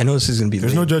of... I know this is going to be...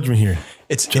 There's no judgment here.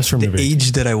 It's from the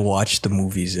age that I watched the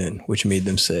movies in, which made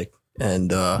them sick.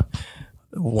 And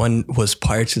One was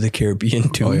Pirates of the Caribbean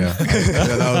 2. Oh yeah. Yeah,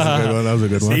 that was a good one. That was a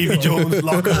good one. Davy Jones,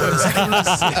 lock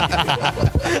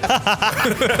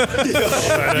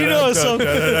You know some.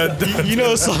 You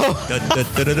know some. Come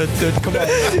on.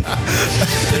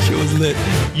 That shit was lit.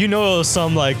 You know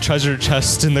some like treasure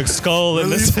chest in the skull and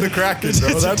Release this the Kraken,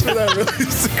 bro. That's where that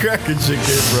release the Kraken shit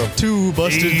came from. 2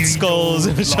 busted skulls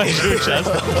in a treasure chest.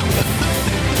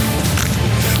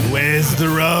 Where's the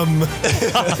rum?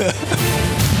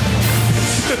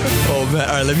 Oh man!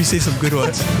 All right, let me say some good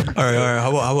ones. All right. How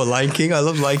about Lion King? I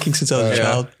love Lion King since I was a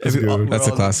child. good. We're That's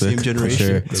a all the classic, Same for generation.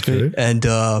 sure. That's good. And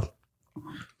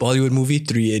Bollywood movie,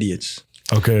 3 Idiots.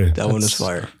 Okay. That one was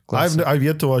fire. I've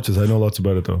yet to watch this. I know lots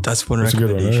about it though. That's one That's a good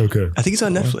one, recommendation. right? Okay. I think it's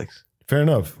on Netflix. Fair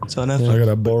enough. It's on I Netflix.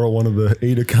 gotta borrow one of the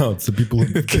 8 accounts that people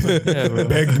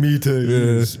begged me to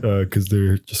use because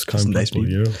they're just kind Some of nice people,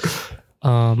 you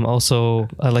know? Also,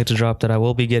 I'd like to drop that I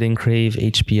will be getting Crave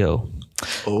HBO.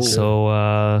 Oh,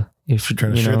 So if you're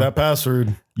Trying to share that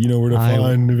password, you know where to I-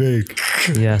 find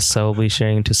Nivek. yes, I will be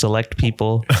sharing to select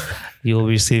people. You will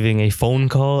be receiving a phone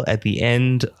call at the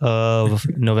end of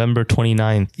November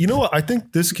 29th. You know what? I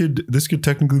think this could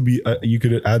technically be. You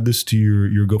could add this to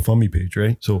your GoFundMe page,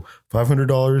 right? So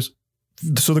 $500.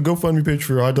 So the GoFundMe page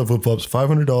for High Top Flip Flops,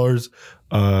 $500.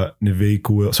 Nivek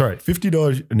will. Sorry,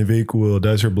 $50. Nivek will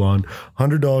dyes her blonde.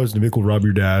 $100. Nivek will rob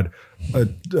your dad.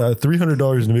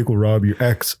 $300. Nivek will rob your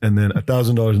ex, and then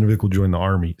 $1,000. Nivek will join the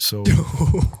army. So,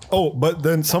 but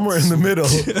then somewhere in the middle,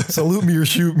 salute me or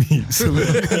shoot me.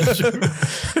 Salute me or shoot me.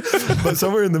 But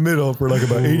somewhere in the middle, for like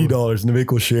about $80,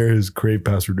 Nivek will share his Crave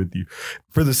password with you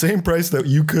for the same price that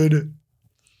you could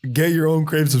get your own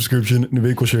Crave subscription.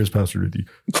 Nivek will share his password with you.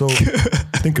 So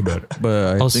think about it.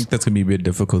 But I Also- think that's gonna be a bit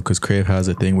difficult because Crave has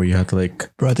a thing where you have to like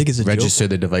bro, I think it's a register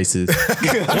the devices.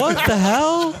 What the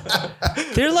hell?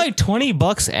 They're like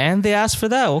 $20 and they ask for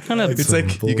that. What kind of? It's Some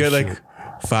like you get like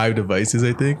 5 devices,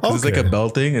 I think. 'Cause It's like Okay. a bell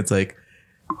thing. It's like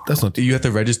That's not too. you have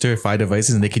to register 5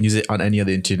 devices and they can use it on any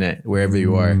other internet wherever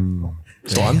you are. joke.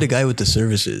 So I'm the guy with the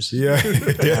services. Yeah,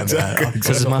 yeah, exactly.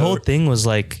 Because my whole thing was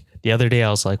like the other day I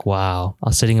was like, wow, I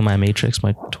was sitting in my Matrix,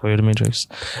 my Toyota Matrix,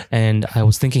 and I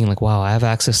was thinking like, wow, I have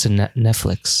access to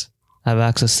Netflix. I have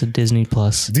access to Disney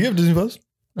Plus. Do you have Disney Plus?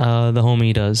 The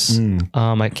homie does.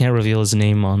 I can't reveal his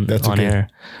name on That's okay. air,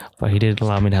 but he did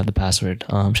allow me to have the password.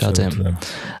 Shout out to him. them.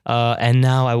 And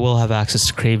now I will have access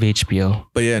to Crave HBO.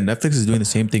 But yeah, Netflix is doing the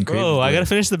same thing. Crave is Bro, I doing. gotta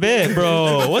finish the bit,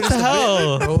 bro. What the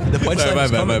hell? Bro, the punchline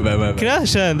is coming.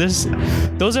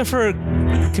 Kinashan, those are for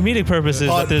comedic purposes.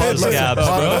 That there's those gaps,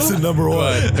 bro. Lesson number 1.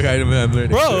 But, okay, I'm learning.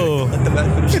 Bro, The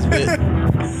man finished his bit.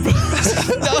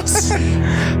 that was,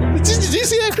 did you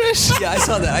see that, Chris? Yeah, I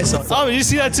saw that. Oh, did you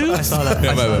see that too? I saw that.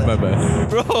 Yeah, my bad.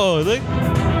 Bro, like,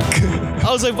 I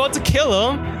was like about to kill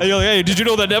him. And you're like, hey, did you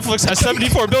know that Netflix has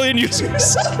 74 billion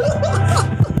users?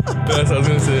 That's what I was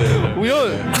gonna say. We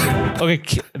don't.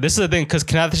 Okay, this is the thing, because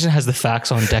Canathan has the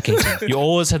facts on decades. You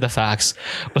always had the facts,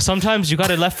 but sometimes you got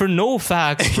it left for no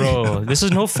facts, bro. This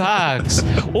is no facts.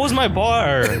 What was my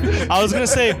bar? I was gonna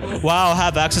say, wow,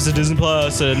 have access to Disney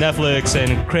Plus, Netflix,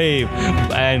 and Crave,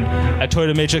 and a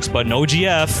Toyota Matrix, but no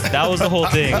GF. That was the whole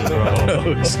thing, bro.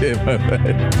 Oh shit, my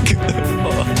bad.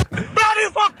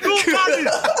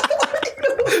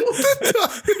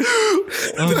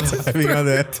 Having on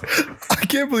that I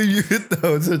can't believe you hit that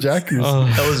with such accuracy.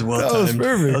 That was well That was timed.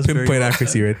 perfect. That was very pinpoint well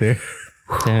accuracy right there.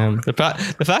 Damn. The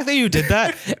fact that you did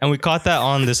that and we caught that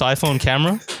on this iPhone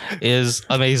camera is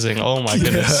amazing. Oh my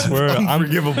goodness. I'm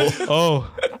Unforgivable.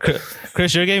 Oh,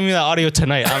 Chris, you're giving me that audio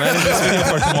tonight. I'm editing this video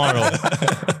for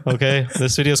tomorrow. Okay?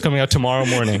 This video is coming out tomorrow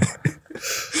morning.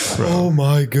 Oh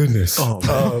my goodness. Oh,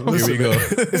 Here we go.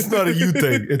 It's not a you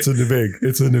thing. It's a Nivek.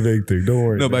 It's a Nivek thing. Don't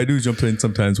worry. No, but I do jump in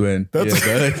sometimes when. That's-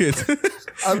 Yeah, but like it's.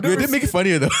 I've It never, did make it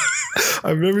funnier though.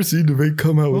 I've never seen Nivek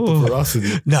come out with the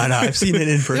ferocity. no, I've seen it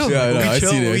in person. Yeah, I know, When we I've chill,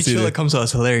 seen it, when I've we seen chill, it. it comes out.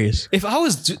 It's hilarious. If I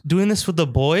was doing this with the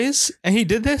boys and he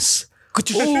did this,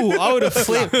 oh, I would have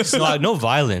flamed. No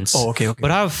violence. Oh, okay.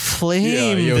 But I would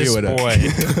flame Yeah, this he would've. boy.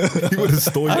 He would have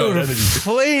stolen I your would have identity.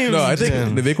 flamed No, I think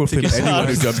him. Nivek will flip anyone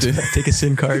who jumped in. Take a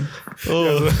SIM card.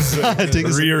 Oh, take a-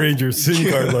 Rearrange your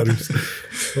SIM card letters.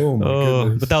 Oh my Oh,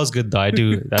 goodness. but that was good though. I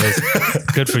do. That was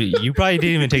good for you. You probably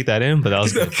didn't even take that in, but that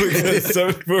was good.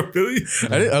 74 billion.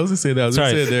 I was gonna say that. I was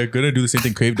gonna Sorry. say they're gonna do the same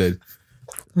thing Crave did.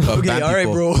 Okay, all right,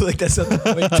 bro. Like that's not the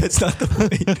point. That's not the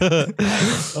point.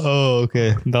 Oh,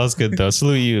 okay. That was good though.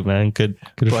 Salute you, man. Good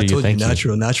Bro, for I you. told you, Thank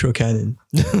you. natural canon.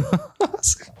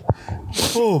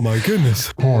 Oh my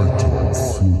goodness.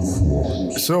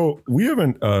 So we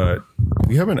haven't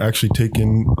actually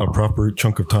taken a proper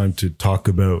chunk of time to talk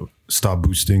about Stop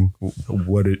Boosting,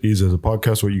 what it is as a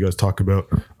podcast, what you guys talk about.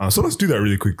 So let's do that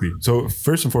really quickly. So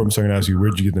first and foremost, I'm going to ask you,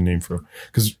 where'd you get the name from?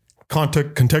 Because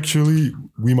contextually,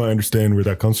 we might understand where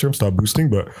that comes from, Stop Boosting,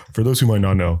 but for those who might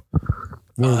not know,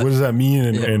 what does that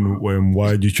mean, and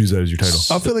why did you choose that as your title?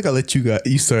 I feel like I'll let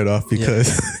you start off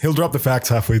because He'll drop the facts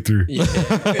halfway through.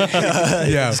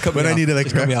 But I need to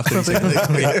cut me off. 30 seconds.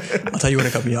 I'll tell you when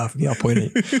it cut me off. Yeah, I'll point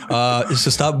it. So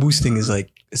Stop Boosting is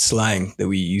like slang that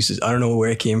we use. I don't know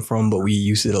where it came from, but we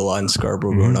used it a lot in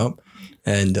Scarborough growing up.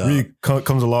 And really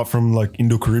comes a lot from like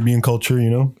Indo-Caribbean culture,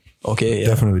 you know? Okay, yeah.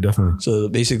 Definitely. So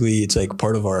basically, it's like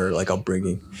part of our like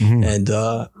upbringing, and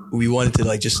we wanted to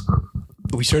like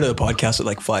we started a podcast with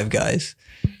like 5 guys,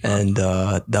 and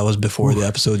that was before the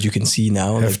episodes you can see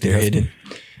now, like they're hidden.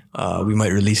 We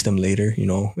might release them later, you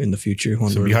know, in the future.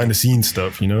 When so behind the scenes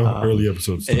stuff, you know, early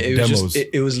episodes, stuff, it demos.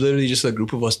 It was literally just a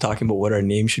group of us talking about what our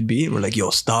name should be, and we're like,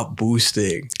 "Yo, Stop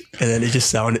Boosting," and then it just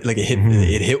sounded like it hit.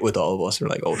 It hit with all of us. We're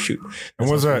like, "Oh shoot!" And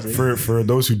what's that for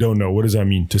those who don't know? What does that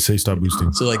mean to say Stop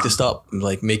Boosting? So like to stop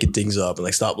like making things up and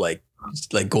like stop like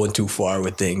going too far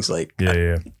with things. Like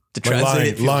to translate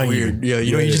it feels weird. Yeah,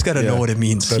 you know, you just gotta know what it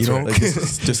means. That's you know, right. like,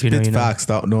 just spit facts.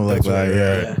 Don't know like that. Right,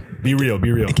 yeah. Be real.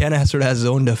 It kind of sort of has its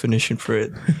own definition for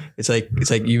it. It's like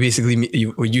you basically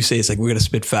what you say is like we're gonna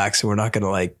spit facts and we're not gonna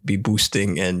like be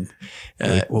boosting and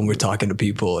when we're talking to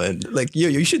people and like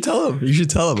you should tell them. You should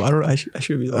tell them. I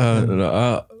should be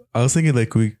like I was thinking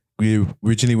like we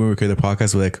originally when we created the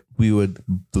podcast, we would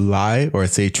lie or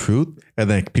say truth, and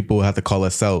then people would have to call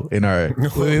us out in our.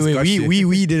 Wait,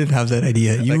 we didn't have that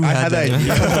idea. You I had that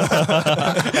idea.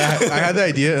 I had the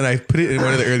idea, and I put it in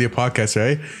one of the earlier podcasts,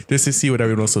 right, just to see what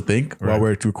everyone else will think while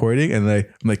we're recording. And I'm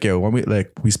like, yo, when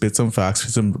we spit some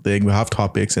facts, something, we'll have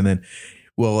topics, and then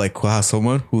we'll have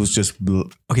someone who's just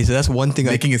okay. So that's one thing,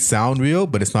 making it sound real,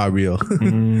 but it's not real.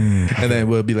 And then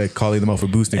we'll be like calling them out for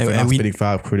boosting, for not spitting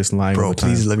facts, for just lying. Bro,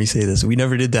 please let me say this: we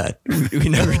never did that. We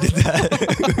never did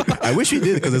that. I wish we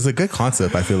did because it's a good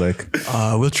concept. I feel like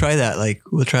we'll try that.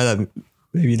 We'll try that.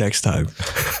 Maybe next time.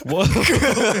 We'll try.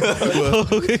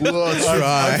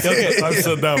 I've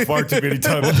said that far too many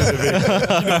times. Yeah,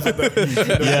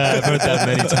 I've heard that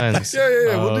many times.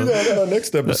 Yeah. We'll do that on our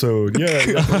next episode.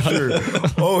 Yeah, for sure.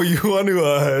 Oh, you want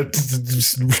to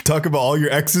talk about all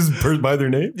your exes by their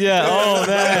name? Yeah. Oh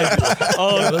man.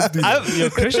 Oh,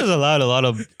 Christian's allowed a lot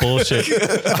of bullshit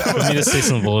for me to say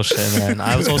some bullshit, man. I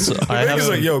have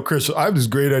like, yo, Chris, I have this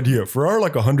great idea for our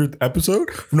like 100th episode.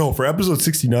 No, for episode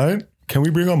 69. Can we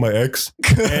bring on my ex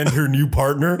and her new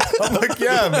partner? I'm like,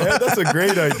 yeah, man, that's a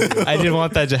great idea. I didn't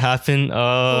want that to happen.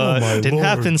 Didn't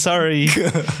happen. Sorry.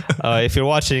 If you're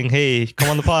watching, hey,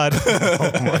 come on the pod.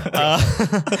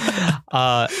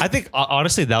 I think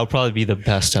honestly that would probably be the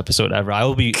best episode ever.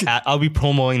 I'll be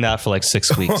promoting that for like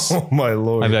 6 weeks. Oh my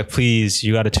Lord. I'd be like, please,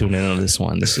 you got to tune in on this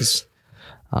one. This is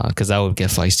because that would get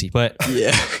feisty. But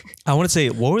yeah, I want to say,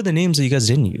 what were the names that you guys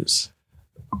didn't use?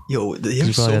 Yo,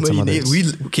 there's so many names.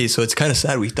 So it's kind of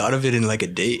sad. We thought of it in like a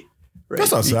date. Right?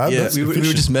 That's not sad. Yeah, we were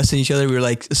just messing each other. We were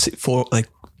like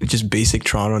just basic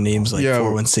Toronto names like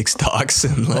 416 Talks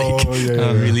and like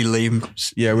really lame.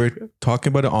 Yeah, we were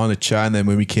talking about it on the chat, and then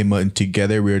when we came out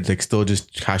together, we were like still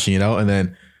just hashing it out. And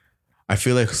then I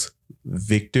feel like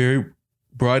Victor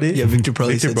brought it. Yeah, Victor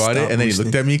brought it, and then he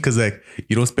looked at me because like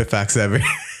you don't spit facts ever.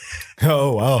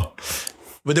 Oh wow.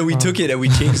 But then we took it and we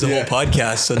changed the whole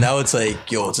podcast. So now it's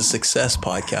like, yo, it's a success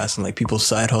podcast and like people's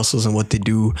side hustles and what they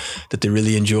do that they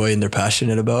really enjoy and they're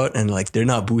passionate about. And like, they're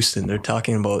not boosting. They're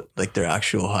talking about like their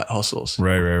actual hustles.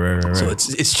 Right. So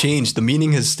it's changed. The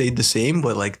meaning has stayed the same,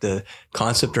 but like the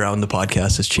concept around the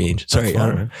podcast has changed. Sorry.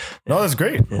 No, that's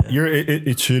great. Yeah.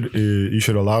 You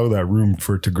should allow that room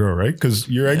for it to grow, right? Because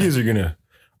your ideas are gonna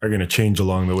change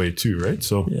along the way too, right?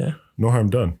 So no harm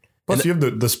done. Plus, you have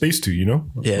the space to, you know?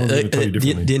 Yeah.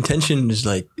 The intention is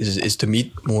like is to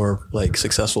meet more like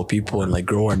successful people and like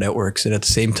grow our networks, and at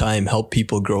the same time help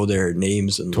people grow their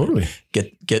names and totally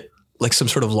like, get like some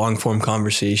sort of long form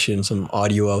conversation, some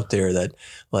audio out there that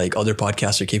like other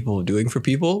podcasts are capable of doing for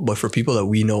people, but for people that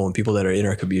we know and people that are in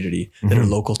our community that are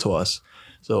local to us.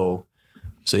 So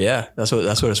yeah, that's what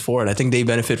it's for, and I think they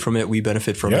benefit from it. We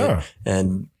benefit from it,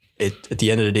 and. At the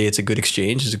end of the day, it's a good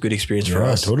exchange. It's a good experience for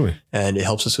us. Totally. And it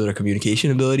helps us with our communication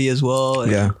ability as well.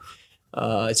 And,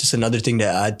 it's just another thing to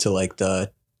add to like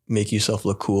the make yourself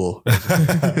look cool.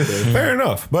 Fair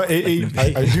enough. But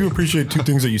I do appreciate two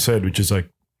things that you said, which is like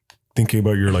thinking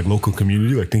about your like local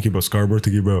community, like thinking about Scarborough,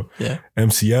 thinking about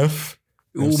MCF.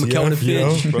 Ooh, McKellar and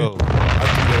Finch. Bro.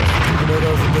 I think about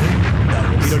that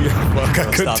steps. Fuck,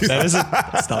 I couldn't Stop. do That that. is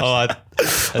a stop. Oh,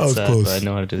 that's was sad, close. but I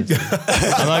know how to do this.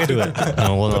 I'm not gonna do it.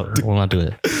 No, we'll not do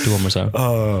it. Do one more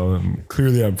time.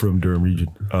 Clearly I'm from Durham region.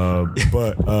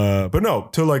 But no,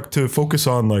 to focus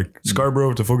on like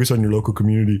Scarborough, to focus on your local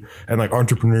community and like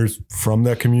entrepreneurs from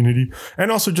that community,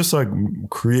 and also just like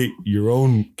create your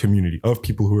own community of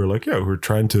people who are like, who are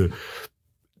trying to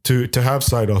have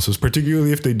side hustles,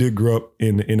 particularly if they did grow up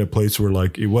in a place where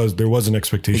like there was an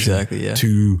expectation Exactly, yeah.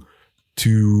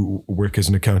 to work as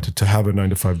an accountant, to have a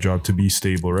 9-to-5 job, to be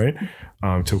stable, right?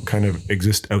 To kind of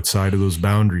exist outside of those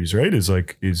boundaries, right? It's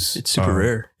super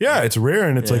rare. Yeah, it's rare,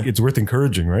 and it's like it's worth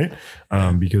encouraging, right?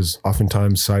 Because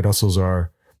oftentimes side hustles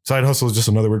is just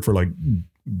another word for like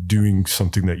doing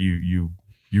something that you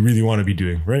really want to be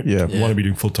doing, right? Yeah. You want to be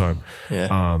doing full time.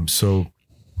 Yeah. So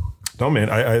no, man,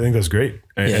 I think that's great.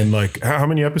 And, Yeah. and like, how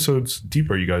many episodes deep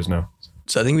are you guys now?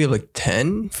 So I think we have like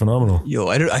 10. Phenomenal. Yo,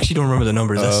 actually don't remember the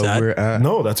numbers. That's sad. We're at,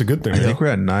 No, that's a good thing. I think we're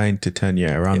at 9 to 10.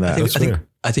 Yeah, around that.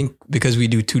 I think because we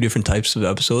do 2 different types of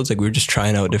episodes, like we're just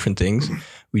trying out different things.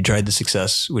 We tried the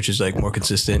success, which is like more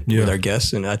consistent with our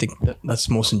guests, and I think that's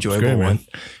the most enjoyable great, man. one.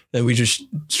 Then we just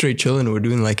straight chilling. We're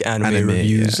doing like anime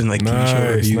reviews and like TV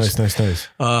show reviews. Nice.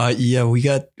 Yeah, we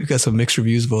got some mixed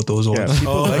reviews about those Yeah,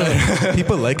 ones.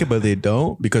 people like it, but they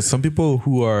don't, because some people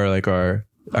who are like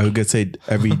I would say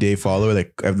everyday follower,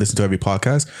 like I've listened to every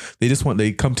podcast,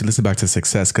 they come to listen back to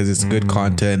success because it's good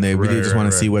content. And they really just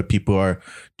want to see what people are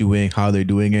doing, how they're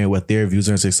doing it, what their views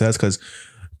are on success. Because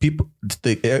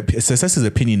success is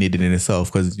opinionated in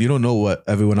itself, because you don't know what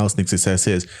everyone else thinks success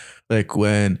is. Like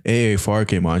when AAFR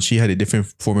came on, she had a different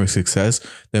form of success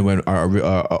than when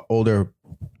our older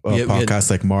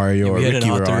podcasts like Mario or we had Ricky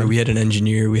an were author, on. we had an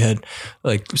engineer, we had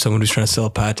like someone who's trying to sell a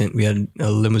patent, we had a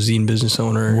limousine business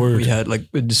owner, Word. we had like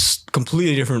just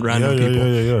completely different random Yeah, people.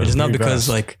 yeah. It's not Very because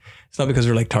vast. it's not because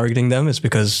we're like targeting them, it's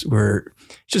because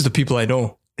it's just the people I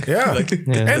know. Yeah. Like- And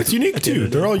it's unique too.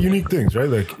 They're all unique things, right?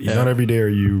 Like not every day are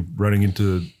you running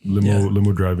into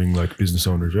limo driving like business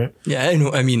owners, right? Yeah, I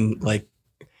know. I mean, like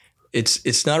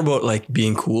it's not about like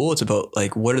being cool. It's about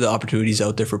like what are the opportunities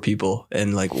out there for people,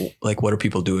 and like what are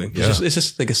people doing? Yeah. It's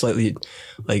just like a slightly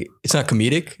like it's not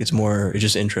comedic. It's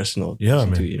just interesting. To Yeah, listen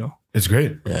man. to, you know. It's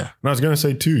great. Yeah. And I was gonna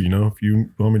say too, if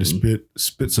you want me to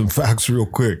spit some facts real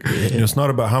quick, it's not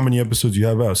about how many episodes you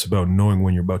have out. It's about knowing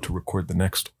when you're about to record the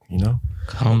next one.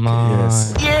 Come on.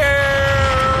 Yes.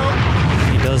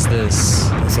 He does this.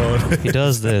 So, He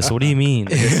does this. What do you mean?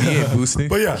 Boosting.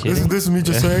 but yeah, this is me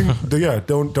just saying.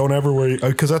 Don't ever worry,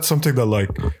 because that's something that like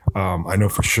I know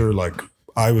for sure. Like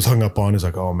I was hung up on is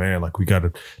like, oh man, like we got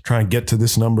to try and get to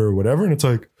this number or whatever, and it's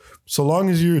like, so long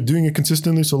as you're doing it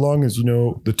consistently, so long as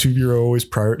the two of you are always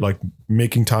like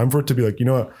making time for it, to be like, you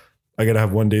know what, I gotta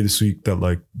have one day this week that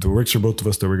like the works for both of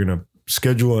us, that we're gonna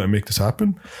schedule and make this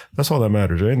happen. That's all that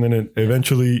matters, right? And then it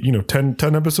eventually, 10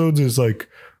 episodes is like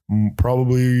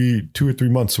probably 2 or 3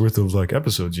 months worth of like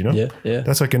episodes, Yeah.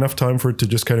 that's like enough time for it to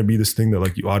just kind of be this thing that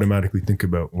like you automatically think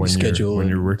about when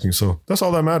you're working. So that's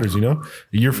all that matters. A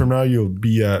year from now you'll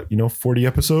be at 40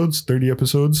 episodes, 30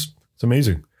 episodes. It's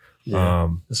amazing. Yeah.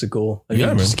 That's a goal. I mean,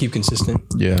 yeah, just man. keep consistent.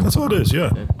 Yeah. That's all it is.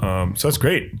 Yeah. So that's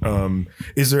great.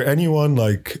 Is there anyone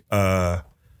like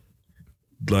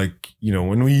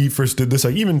when we first did this,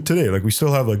 like even today, like we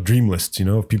still have like dream lists,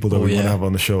 of people that we want to have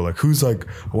on the show. Like who's like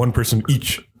one person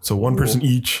each. So one person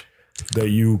each that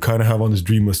you kind of have on this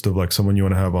dream list of like someone you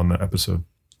want to have on the episode.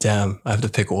 Damn, I have to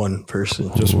pick one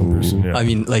person. Just one person. Yeah. I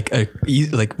mean, like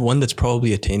one that's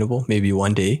probably attainable, maybe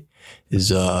one day,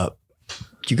 is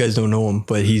you guys don't know him,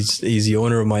 but he's the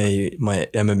owner of my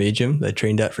MMA gym that I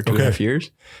trained at for 2.5 years,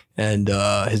 and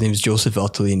his name is Joseph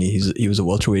Valtellini. He was a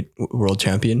welterweight world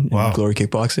champion in Glory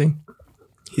Kickboxing.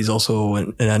 He's also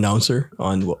an announcer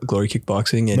on Glory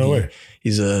Kickboxing, and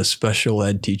he's a special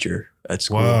ed teacher at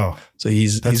school. Wow. So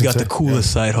he's got insane. the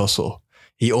coolest side hustle.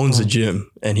 He owns a gym,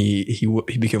 and he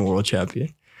became a world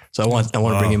champion. So I want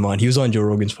to bring him on. He was on Joe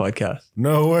Rogan's podcast.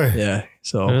 No way. Yeah.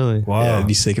 So Really? Wow. yeah, it'd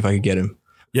be sick if I could get him.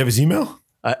 You have his email?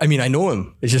 I mean, I know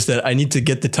him. It's just that I need to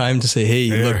get the time to say,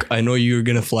 hey, look, I know you're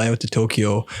going to fly out to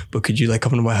Tokyo, but could you like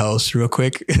come to my house real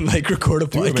quick and like record a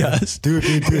podcast? Do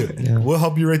it. Yeah. We'll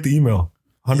help you write the email.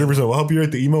 100%. We'll help you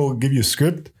write the email. We'll give you a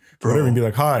script. Whatever, and be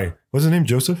like, hi, what's his name?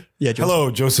 Joseph? Yeah, Joseph. Hello,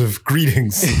 Joseph.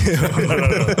 Greetings. No.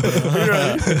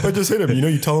 But just hit him.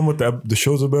 You tell him what the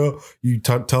show's about. You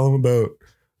tell him about,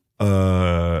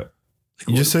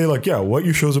 you just say like, what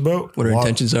your show's about. What our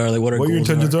intentions are, like what your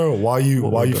intentions are, why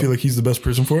you feel like he's the best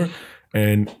person for it.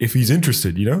 And if he's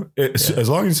interested, as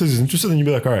long as he says he's interested, then you'll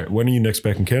be like, all right, when are you next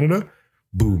back in Canada?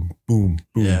 Boom, boom,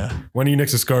 boom. Yeah. When are you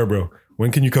next to Scarborough?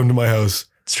 When can you come to my house?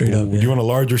 Straight up. Do you want a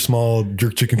large or small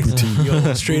jerk chicken poutine?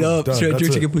 Yo, straight up. Done. Straight up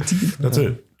That's jerk it. chicken poutine. That's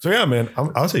it. So yeah, man,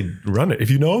 I'll say run it. If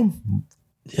you know him,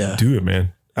 Yeah. do it,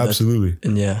 man. Absolutely.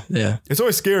 And yeah. It's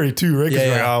always scary too, right? Because Yeah,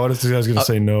 you're like, yeah. oh, what if this guy's gonna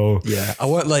say no? Yeah. I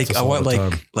want It's all the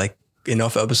time. like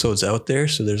enough episodes out there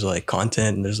so there's like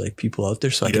content and there's like people out there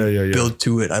so I can Yeah. build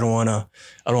to it. I don't wanna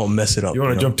mess it up. You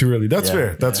want to know? jump too early. That's Yeah,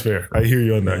 fair. That's fair. I hear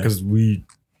you on that because we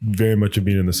very much have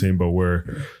been in the same boat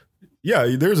where,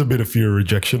 yeah, there's a bit of fear of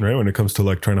rejection, right? When it comes to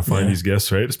like trying to find Yeah. these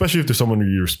guests, right? Especially if there's someone who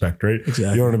you respect, right? Exactly.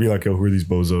 You don't want to be like, oh, who are these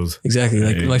bozos? Exactly.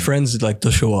 Like Yeah. my friends, like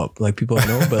they'll show up, like people I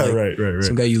know, but like right.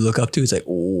 some guy you look up to, it's like,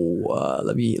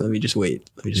 let me just wait.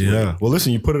 Let me just wait. Yeah. Well,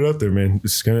 listen, you put it out there, man.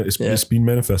 It's being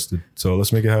manifested. So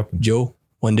let's make it happen. Joe,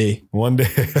 one day, One day.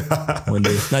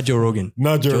 not Joe Rogan,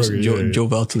 Not Joe Rogan. Joe, Yeah. Joe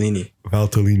Valtellini,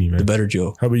 Valtellini, man. the better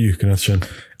Joe. How about you, Kenneth Chen?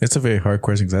 It's a very hard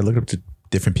question because I look up to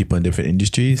different people in different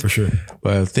industries. For sure.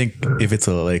 But I think if it's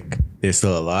they're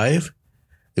still alive,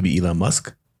 it'd be Elon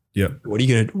Musk. Yeah. What are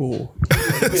you gonna do?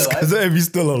 Because if he's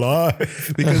still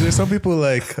alive. Because there's some people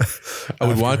like I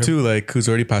would want to like who's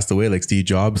already passed away, like Steve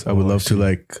Jobs. I would love to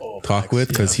like talk with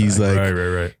because he's like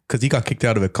Right. because he got kicked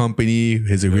out of a company.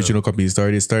 His original company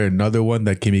started another one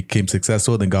that became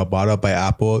successful, then got bought up by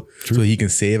Apple, so he can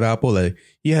save Apple. Like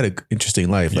he had an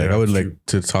interesting life. Like Yeah, I would true. like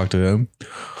to talk to him.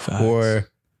 Or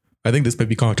I think this might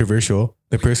be controversial.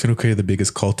 The person who created the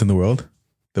biggest cult in the world,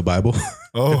 the Bible.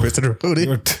 Oh. The person who wrote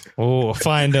it. Oh,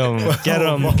 find him. Get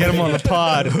him on the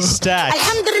pod. Stat.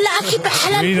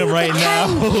 Read him right now.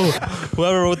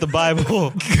 Whoever wrote the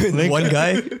Bible. Link One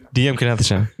guy. DM Kenneth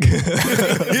Chen.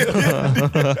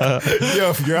 Yo,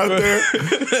 if you're out there,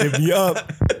 hit me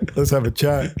up. Let's have a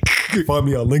chat. Find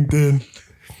me on LinkedIn.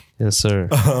 Yes, sir.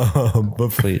 But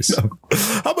Please.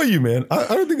 How about you, man? I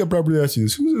don't think I properly asked you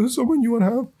this. Who's someone you want to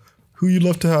have? Who you'd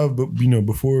love to have, but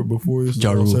before this is Ja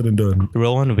all Rule. said and done. The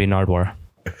real one would be Nardwar.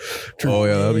 Oh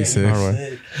yeah, that'd be sick.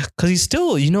 Because he's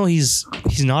still, he's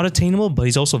not attainable, but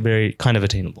he's also very kind of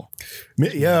attainable.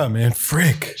 Yeah, man.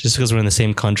 Frick. Just because we're in the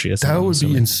same country. That's That all I'm would be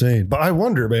assuming. insane. But I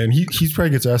wonder, man, he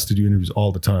probably gets asked to do interviews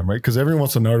all the time, right? Because everyone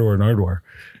wants to Nardwar.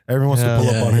 Everyone wants to pull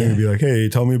up Yeah, on him yeah. and be like, hey,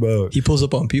 tell me about... He pulls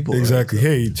up on people. Exactly.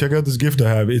 Hey, check out this gift I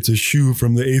have. It's a shoe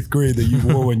from the 8th grade that you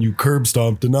wore when you curb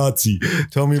stomped a Nazi.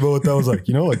 Tell me about what that was like.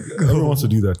 Like everyone wants to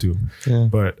do that too. Yeah.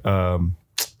 But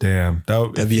damn,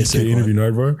 That'd be a if you sick could interview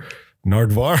Nardwar.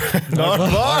 Nardwar.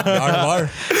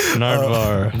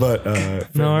 Nardwar. But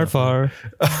Nardwar.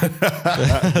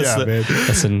 yeah, man.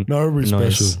 That's a Nardwar's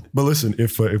noise. special. But listen,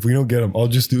 if we don't get him, I'll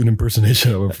just do an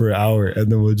impersonation of him for an hour,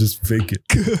 and then we'll just fake it.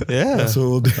 Yeah. That's what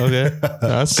we'll do. Okay.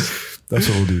 That's That's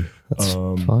what we'll do.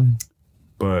 fine.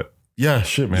 But yeah,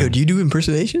 shit, man. Yo, do you do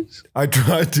impersonations? I I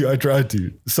try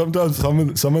to. Sometimes some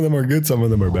of them are good, some of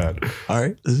them are bad. All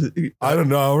right. I don't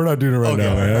know. We're not doing it right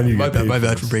now, man. I need to My get bad. paid My for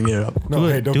bad this. for bringing it up. No,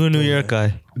 hey, Do a New York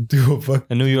guy. Do a fuck.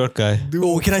 A New York guy. Do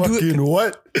Oh, a can I do it? fucking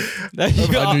what? A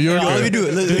New York Let me do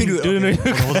it. Let me do it. Do a New Okay.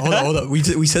 York. Hold on.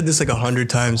 We said this like 100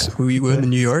 times. We went to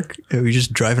New York and we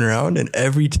just driving around, and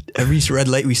every red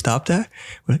light we stopped at,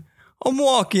 we're like, I'm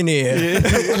walking here.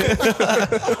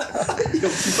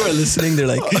 People are listening. They're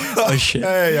like, oh shit.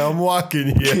 Hey, I'm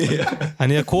walking here. I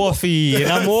need a coffee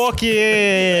and I'm walking.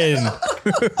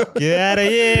 Get out of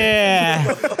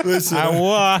here. Listen, I'm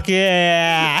walking.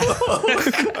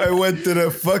 I went to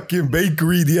the fucking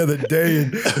bakery the other day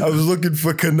and I was looking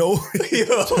for cannoli.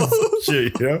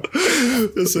 Shit,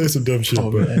 Let's say some dumb shit,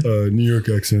 but New York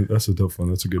accent, that's a tough one.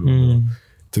 That's a good one. though,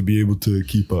 to be able to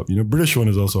keep up. British one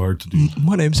is also hard to do.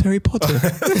 My name's Harry Potter. You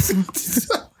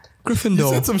Gryffindor.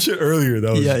 said some shit earlier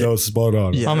that was spot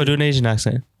on. Yeah. I'm gonna do an Asian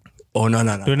accent. Oh no.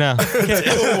 Do it now.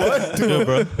 What? Do it,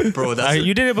 bro. Bro, that's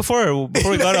You did it before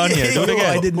we got on here. Do it No,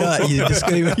 again. I did not. You just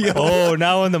couldn't even. Oh,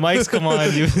 now when the mics come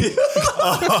on, you.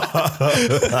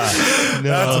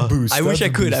 That's a boost. I wish That's I a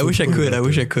could. boost. I wish I Let's put could. it I out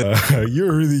wish I there. could.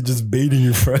 You're really just baiting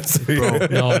your friends.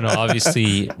 No,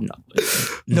 obviously, no.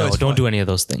 it's Don't fine. do any of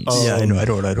those things. Yeah, I know. I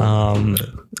don't. I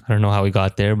don't know how we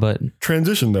got there, but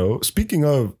Transition though. Speaking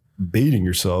of baiting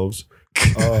yourselves,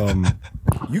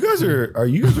 you guys are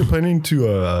planning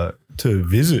to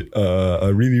visit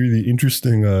a really, really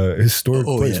interesting historic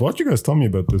Oh, place. yeah. Why don't you guys tell me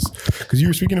about this? Because you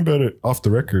were speaking about it off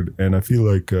the record, and I feel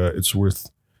like it's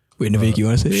worth Wait, Navik, you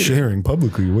want to say it? sharing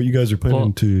publicly what you guys are planning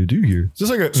Well- to do here. It's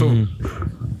just like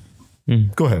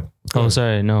go ahead. oh,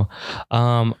 sorry, no.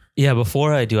 Yeah,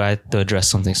 before I do, I have to address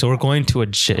something. So we're going to a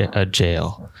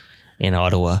jail in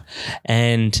Ottawa,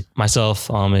 and myself,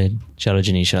 Ahmed, shout out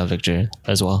Janisha, shout out Victor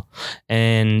as well,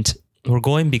 and we're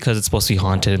going because it's supposed to be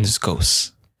haunted and there's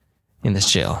ghosts in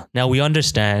this jail. Now we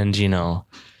understand,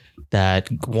 that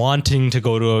wanting to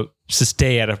go to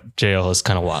stay at a jail is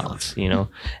kind of wild, and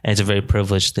it's a very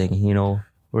privileged thing,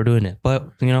 we're doing it. But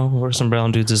we're some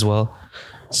brown dudes as well,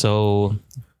 so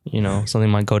something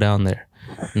might go down there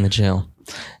in the jail.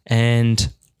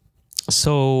 And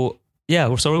so we're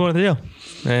going to the jail,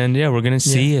 and we're gonna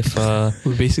see if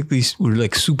we're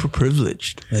like super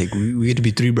privileged. Like we get to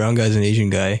be 3 brown guys and an Asian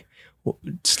guy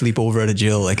sleep over at a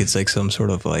jail like it's like some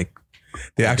sort of like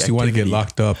they actually want to get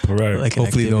locked up, right? Like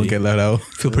hopefully they don't get let out.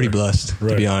 Feel pretty blessed,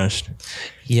 to be honest.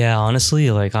 Yeah, honestly,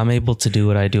 like I'm able to do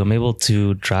what I do. I'm able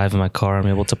to drive in my car. I'm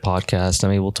able to podcast.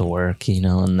 I'm able to work,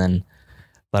 and then,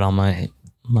 but on my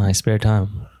spare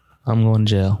time, I'm going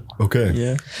to jail. Okay.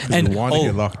 Yeah. And want to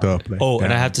get locked up. Like,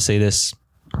 and I have to say this: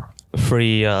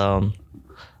 free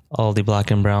all the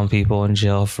black and brown people in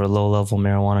jail for low-level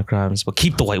marijuana crimes, but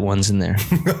keep the white ones in there.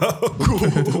 What?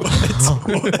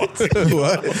 Chill.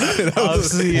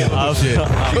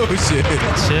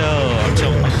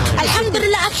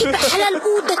 Alhamdulillah, I keep it halal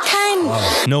all the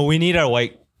time. No, we need our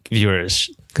white viewers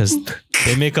because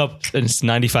they make up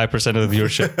 95% of the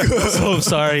viewership. So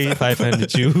sorry if I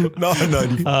offended you. No,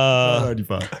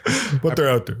 95. But they're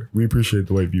out there. We appreciate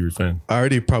the white viewers, man. I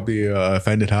already probably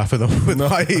offended half of them with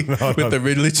the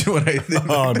religion when I did.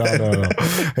 No.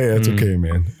 Hey, that's okay,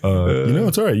 man.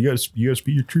 It's all right. You guys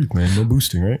speak your truth, man. No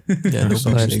boosting, right? Yeah, no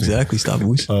boosting. Exactly. Stop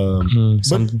boosting.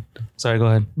 Sorry, go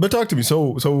ahead. But talk to me.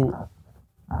 So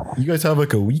you guys have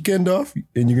like a weekend off,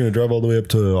 and you're gonna drive all the way up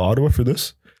to Ottawa for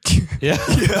this? Yeah.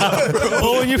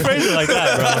 Well, when you phrase it like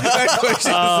that, bro. That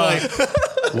question is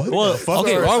like, what the fuck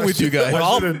is wrong with you guys?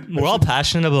 We're all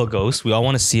passionate about ghosts. We all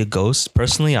want to see a ghost.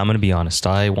 Personally, I'm going to be honest.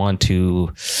 I want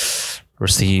to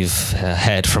receive a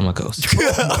head from a ghost.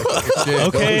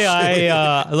 Okay,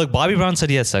 look, Bobby Brown said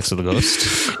he had sex with a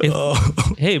ghost.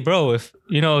 Hey, bro, if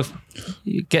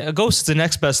you get a ghost is the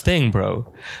next best thing,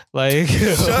 bro. Like,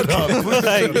 shut up.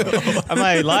 Like, am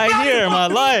I lying here? Am I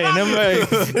lying?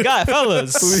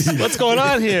 Fellas, what's going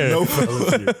on here? No,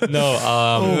 fellas here. No,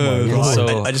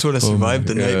 so I just want to survive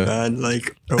the night, man.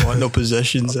 Like, I don't want no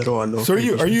possessions. I don't want no. So are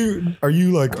you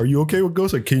okay with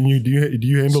ghosts? Like, do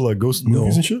you handle like ghost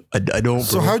movies and shit? I don't.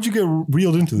 So bro. how'd you get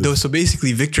reeled into this? No, so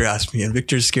basically, Victor asked me, and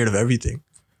Victor's scared of everything.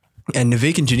 And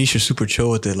Nivek and Janish are super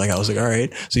chill with it. Like, I was like, all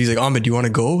right. So he's like, Ahmed, do you want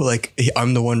to go? Like,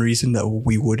 I'm the one reason that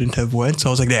we wouldn't have went. So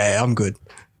I was like, yeah, I'm good.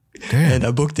 Damn. And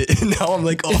I booked it. And now I'm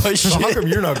like, oh, shit. So how come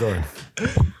you're not going?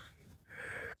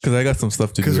 Because I got some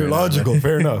stuff to do. Because you're logical.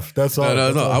 Fair enough. That's all.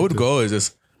 No. I would go. It's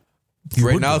just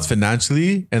right now it's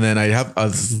financially, and then I have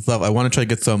other stuff. I want to try to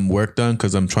get some work done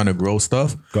because I'm trying to grow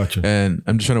stuff. Gotcha. And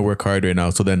I'm just trying to work hard right now.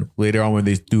 So then later on when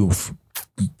they do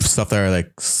stuff that are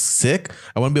like sick,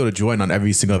 I want to be able to join on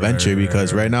every single venture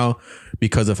because right now,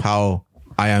 because of how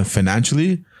I am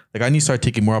financially, like I need to start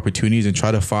taking more opportunities and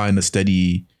try to find a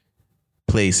steady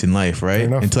place in life,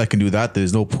 right? Until I can do that,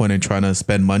 there's no point in trying to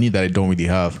spend money that I don't really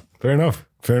have. Fair enough.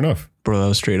 Bro, that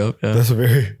was straight up. Yeah. That's a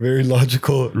very, very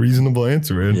logical, reasonable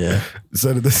answer, man. Yeah.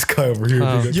 Instead of this guy over here.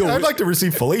 I'd like to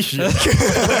receive fellatio.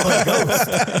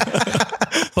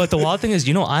 but the wild thing is,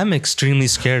 I'm extremely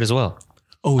scared as well.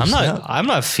 Oh, I'm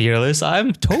not fearless.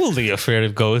 I'm totally afraid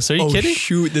of ghosts. Are you kidding?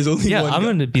 Shoot, there's only one. I'm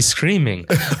going to be screaming,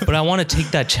 but I want to take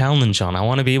that challenge on. I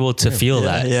want to be able to feel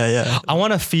that. Yeah. I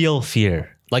want to feel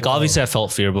fear. Like obviously I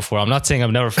felt fear before. I'm not saying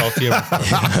I've never felt fear before,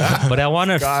 but I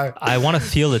want to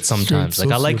feel it sometimes.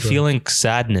 Like I like feeling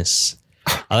sadness.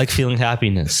 I like feeling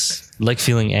happiness. I like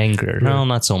feeling anger. No,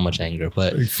 not so much anger,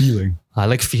 but feeling. I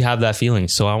like to have that feeling.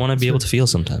 So I want to be able to feel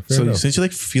sometimes. So since you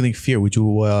like feeling fear, would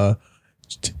you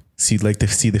see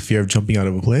the fear of jumping out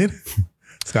of a plane?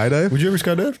 Skydive? Would you ever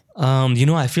skydive?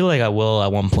 I feel like I will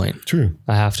at one point. True.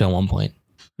 I have to at one point.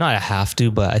 Not I have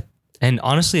to, but and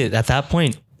honestly, at that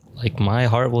point, like my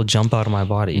heart will jump out of my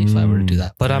body if I were to do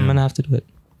that. But I'm gonna have to do it.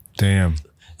 Damn.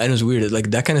 And it's weird.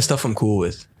 Like that kind of stuff I'm cool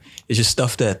with. It's just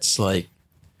stuff that's like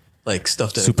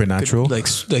stuff that supernatural, like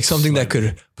something that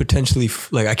could potentially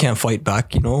like I can't fight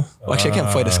back. Well, actually, I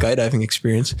can't fight a skydiving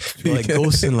experience. But like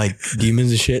ghosts and like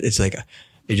demons and shit. It's like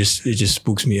it just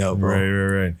spooks me out, bro.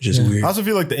 Right. It's just weird. I also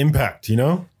feel like the impact,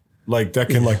 like that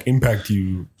can like impact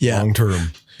you long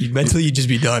term. Mentally, you'd just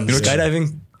be done.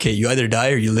 Skydiving. Okay, you either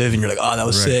die or you live, and you're like, oh, that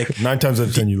was sick. 9 times out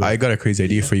of 10, you live. I got a crazy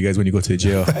idea for you guys when you go to the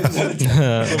jail.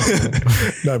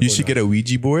 You should get a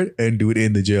Ouija board and do it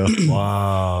in the jail.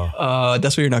 Wow.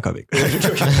 That's where you're not coming. That's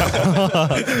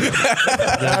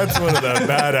one of the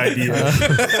bad ideas.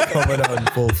 Coming out in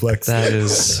full flex. That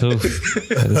is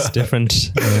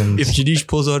different. And if Jadish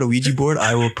pulls out a Ouija board,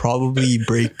 I will probably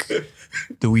break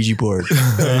the Ouija board.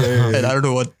 And I don't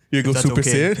know what. You go Super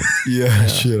Saiyan? Yeah,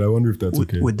 shit. I wonder if that's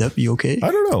okay. Would that be okay?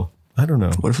 I don't know.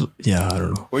 What if? Yeah, I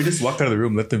don't know. Or you just walk out of the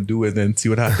room, let them do it, and then see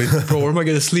what happens. Bro, where am I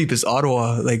gonna sleep? It's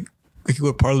Ottawa. Like we could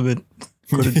go to Parliament,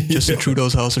 go to Justin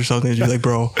Trudeau's house or something. And you're like,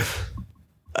 bro,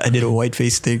 I did a white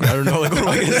face thing. I don't know. Like, what am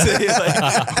I gonna say?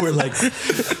 Like, we're like,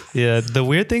 Yeah, the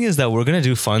weird thing is that we're gonna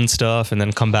do fun stuff and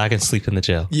then come back and sleep in the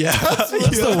jail. yeah. That's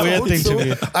the weird thing to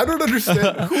me. I don't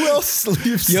understand who else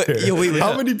sleeps there. wait,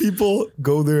 How many people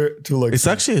go there to like? It's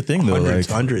actually a thing though. Hundreds,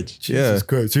 Like, hundreds. Jesus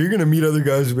Christ. So you're gonna meet other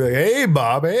guys who be like, "Hey,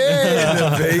 Bob. Hey,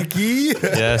 Navaki.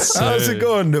 Yes, How's sir. it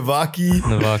going, Navaki?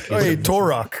 Navaki. Hey,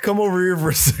 Torok, come over here for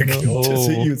a second. Oh. Just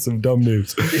hit you with some dumb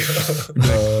names.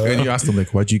 and you ask them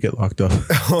like, why'd you get locked up?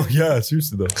 Oh yeah,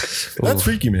 seriously though. That's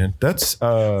freaky, man. That's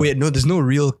Wait, no, there's no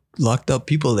real locked up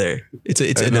people there. It's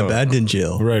an know. abandoned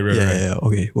jail. Right, right, yeah, right. Yeah.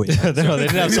 Okay, wait. No, they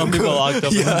didn't have some people locked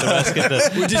up and then the rest get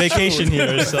the vacation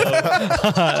here. So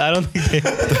I don't think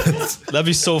that'd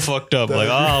be so fucked up. Like,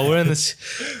 oh, we're in this,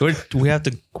 we have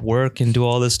to work and do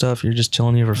all this stuff. You're just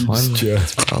chilling here for fun. yeah,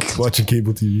 watching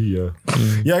cable TV. Yeah,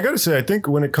 yeah. I gotta say, I think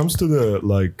when it comes to the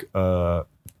like,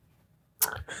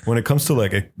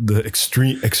 the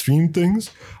extreme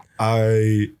things,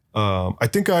 I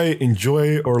think I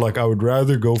enjoy, or like I would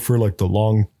rather go for like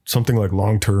something like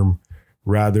long term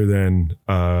rather than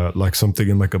like something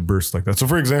in like a burst like that. So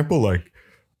for example, like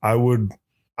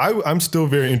I'm still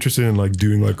very interested in like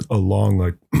doing like a long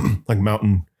like like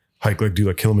mountain hike, like do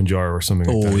like Kilimanjaro or something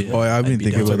like that. Yeah. Oh, I've been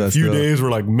thinking about Like a that. few Still. days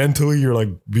where like mentally you're like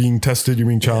being tested, you're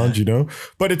being challenged, you know,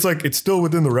 but it's like, it's still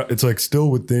within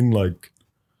like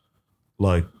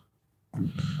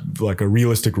a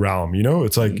realistic realm, you know.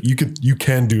 It's like you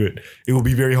can do it. It will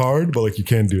be very hard, but like you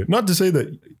can do it. Not to say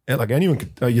that like anyone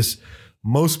can, I guess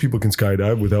most people can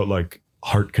skydive without like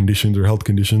heart conditions or health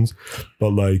conditions,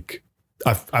 but like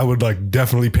I would like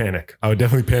definitely panic. I would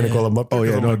definitely panic while I'm up there. Oh, yeah,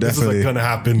 'cause I'm no, like, this is definitely. like gonna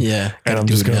happen. Yeah, And gotta I'm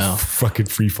do just it gonna now. fucking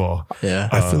free fall. Yeah.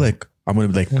 I feel like I'm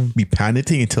gonna like be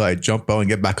panicking until I jump out and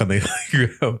get back on the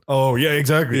ground. Oh yeah,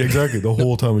 exactly. The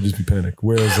whole time would just be panic.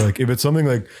 Whereas like if it's something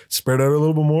like spread out a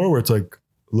little bit more, where it's like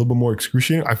a little bit more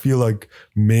excruciating, I feel like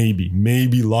maybe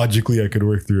logically I could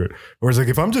work through it. Whereas like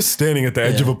if I'm just standing at the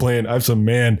edge of a plane, I have some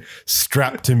man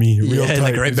strapped to me real tight,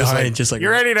 like right and just behind, just like you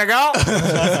ready to go?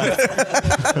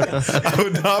 I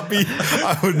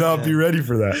would not be ready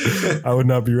for that. I would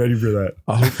not be ready for that.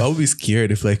 I would be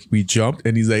scared if like we jumped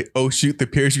and he's like, oh shoot, the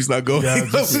parachute's not going. Yeah,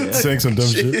 just saying some dumb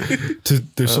shit.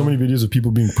 There's so many videos of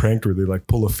people being pranked where they like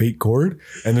pull a fake cord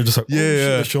and they're just like, oh, shit,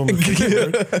 they're showing the fake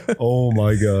cord. Oh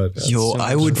my god. Yo,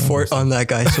 I would fart on that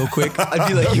guy so quick. I'd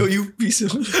be like, yo, you piece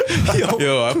of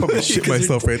Yo, I probably shit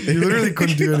myself right there. You literally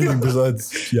couldn't do anything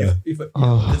besides, yeah.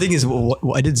 The thing is,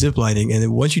 I did zip lining, and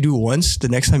then once you do it once, the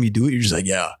next time you do it, you're just like,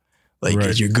 yeah, like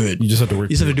Right. you're good. You just have to work.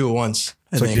 You just have to do it once.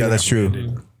 I think. Yeah, that's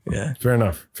true. Yeah. Fair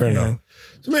enough. So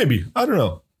maybe, I don't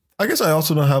know. I guess I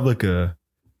also don't have like a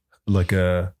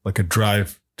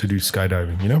drive to do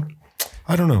skydiving, you know?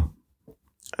 I don't know.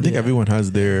 I think everyone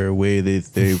has their way they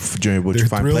find Their thrills?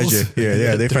 pleasure.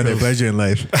 Yeah, they find their pleasure in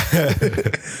life. Yo,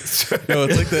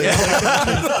 it's like the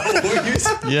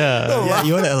Yeah.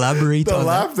 You want to elaborate The on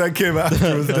laugh that came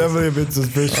after was definitely a bit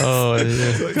suspicious. Oh,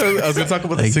 yeah. I was gonna talk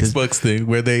about the Like $6 thing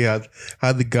where they had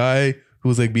the guy who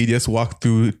was like BDS walk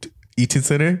through Eaton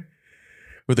Center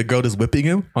where the girl is whipping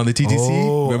him on the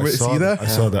TTC. Remember? I saw See that? I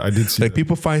saw that. I did see Like that.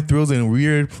 people find thrills in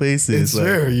weird places. It's like,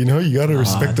 fair, you know, you got to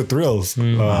respect the thrills.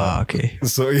 okay.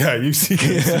 So yeah, you've seen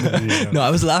it. No, I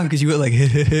was laughing because you went like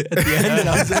at the end, and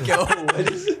I was like, yo,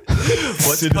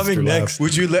 what's Sinister coming laugh. next?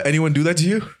 Would you let anyone do that to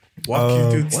you? Walk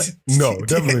you through? No,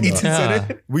 definitely not. Eaton Center?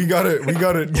 Yeah. We got it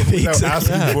without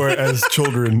asking for it as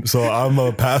children. So I'm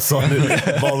gonna pass on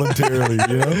it voluntarily.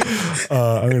 You know,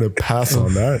 I'm gonna pass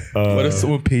on that. What if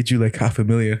someone paid you like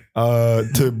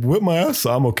 $500,000 To whip my ass?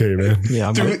 I'm okay, man. Yeah,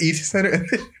 I'm through like, Eaton Center?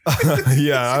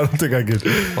 Yeah, I don't think I could.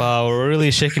 Wow, we're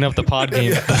really shaking up the pod game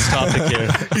with this topic here.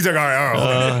 He's like, all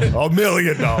right, $1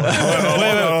 million.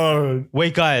 Wait.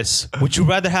 Wait, guys, would you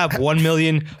rather have 1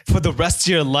 million for the rest of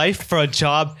your life for a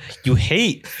job you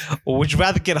hate, or would you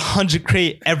rather get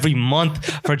 100K every month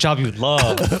for a job you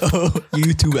love?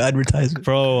 YouTube advertisement.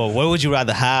 Bro, what would you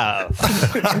rather have?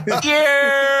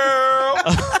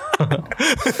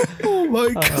 Oh my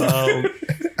god.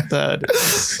 That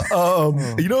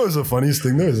You know what's the funniest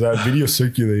thing though is that video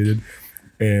circulated,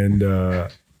 and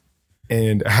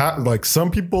like some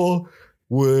people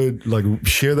would like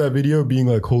share that video being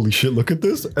like, holy shit, look at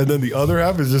this, and then the other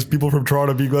half is just people from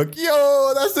Toronto being like,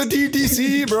 yo, that's the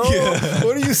TTC, bro.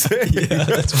 What are you saying? Yeah,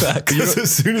 that's facts. Because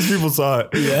as soon as people saw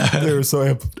it, they were so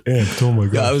amped. Oh my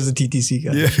god. Yeah, I was the TTC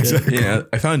guy. Yeah, exactly. Yeah,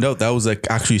 I found out that was like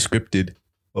actually scripted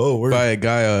Oh, word. by a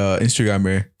guy,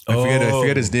 Instagrammer. I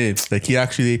forget his name. Like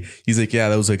he's like, yeah,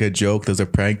 that was like a joke. That was a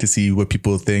prank to see what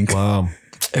people think. Wow.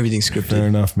 Everything's Fair scripted.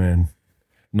 enough, man.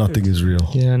 Nothing is real.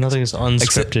 Yeah, nothing is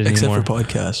unscripted except anymore. for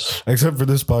podcasts. Except for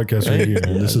this podcast right here.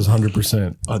 Man. This is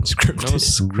 100% Unscripted. No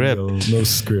script. no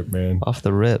script, man. Off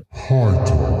the rip.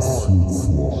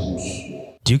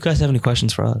 Do you guys have any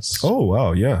questions for us? Oh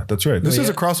wow, yeah, that's right. This is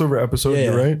a crossover episode, Yeah,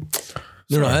 you're yeah. right?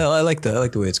 No, I like that. I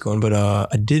like the way it's going, but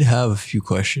I did have a few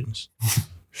questions.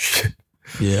 Shit.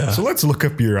 Yeah. So let's look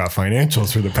up your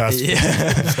financials for the past. yeah.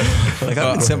 Like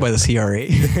I've been sent by the CRA.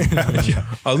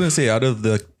 I was gonna say, out of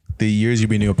the years you've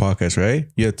been doing a podcast, right?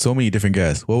 You had so many different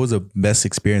guests. What was the best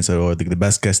experience or the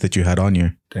best guest that you had on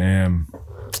here? Damn.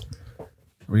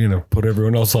 We're gonna put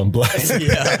everyone else on blast.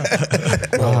 yeah.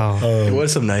 Wow. There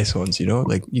was some nice ones, you know?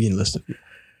 Like you can list a few.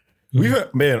 We've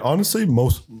had, man, honestly,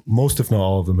 most if not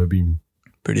all of them have been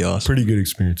Pretty awesome. pretty good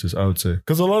experiences, I would say.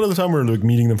 Because a lot of the time we're like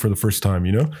meeting them for the first time,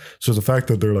 you know? So the fact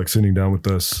that they're like sitting down with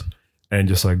us and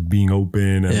just like being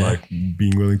open and like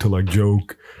being willing to like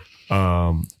joke.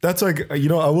 That's like, you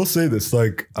know, I will say this,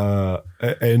 like,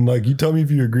 and like you tell me if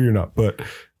you agree or not, but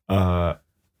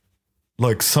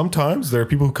like sometimes there are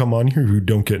people who come on here who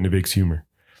don't get Nivik's humor.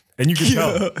 And you can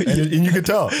tell. And you can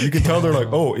tell. You can tell they're like,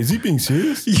 oh, is he being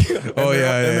serious? And there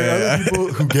are other people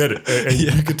who get it. And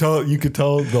you could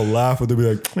tell they'll laugh or they'll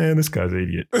be like, man, this guy's an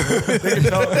idiot. They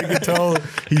can tell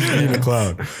he's being a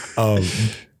clown.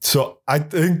 So I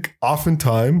think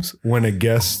oftentimes when a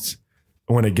guest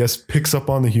picks up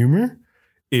on the humor,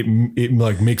 it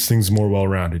like makes things more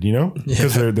well-rounded, you know?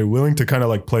 Because they're willing to kind of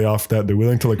like play off that. They're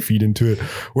willing to like feed into it.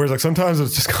 Whereas like sometimes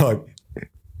it's just kind of like,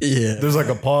 there's like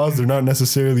a pause. They're not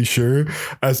necessarily sure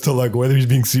as to like whether he's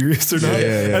being serious or not.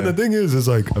 And the thing is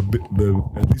like at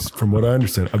least from what I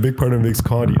understand, a big part of Nivik's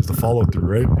comedy is the follow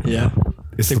through, right? Yeah.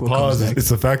 It's the pause. It's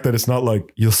the fact that it's not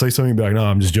like you'll say something and be like, no,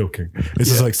 I'm just joking. It's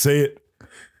just like say it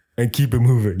and keep it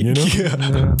moving, you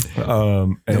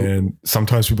know? And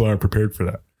sometimes people aren't prepared for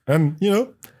that. And you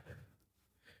know,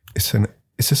 it's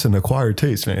just an acquired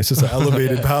taste, man. It's just an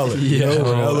elevated palate. You know?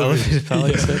 We're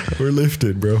elevated. We're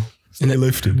lifted, bro. Stay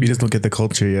lifted. We just don't get the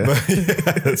culture yet.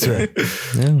 That's right.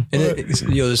 Yeah. And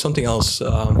there's something else.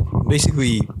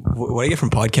 Basically, what I get from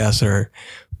podcasts are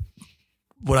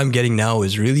what I'm getting now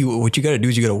is really what you got to do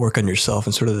is you got to work on yourself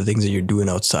and sort of the things that you're doing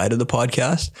outside of the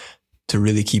podcast to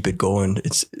really keep it going.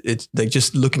 It's like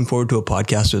just looking forward to a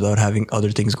podcast without having other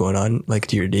things going on, like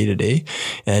to your day to day.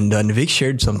 And Nivik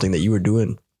shared something that you were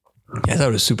doing. I thought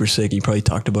it was super sick. You probably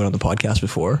talked about it on the podcast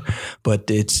before, but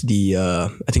it's I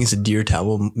think it's the Dear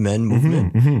Tamil Men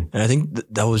movement. And I think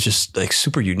that was just like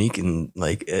super unique. And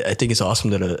like, I think it's awesome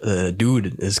that a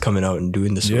dude is coming out and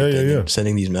doing this sort of thing and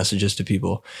sending these messages to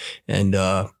people. And,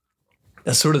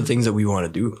 that's sort of the things that we want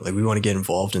to do. Like we want to get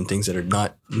involved in things that are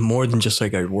not more than just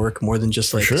like our work, more than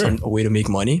just like a way to make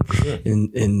money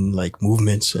in like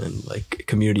movements and like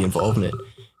community involvement.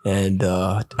 And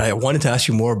I wanted to ask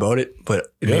you more about it,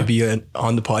 but maybe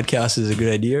on the podcast is a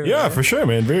good idea. Yeah, for sure,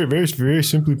 man. Very, very, very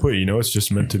simply put, you know, it's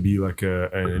just meant to be like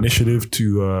an initiative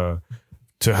to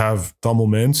have Tamil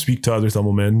men speak to other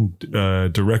Tamil men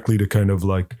directly to kind of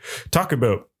like talk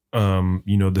about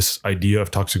you know, this idea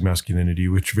of toxic masculinity,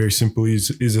 which very simply is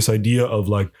this idea of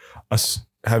like us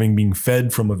having been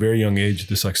fed from a very young age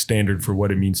this like standard for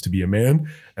what it means to be a man,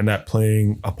 and that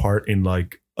playing a part in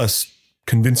like us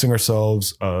convincing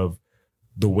ourselves of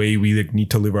the way we like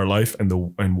need to live our life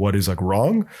and what is like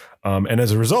wrong, and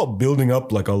as a result building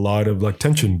up like a lot of like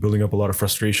tension, building up a lot of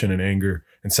frustration and anger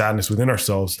and sadness within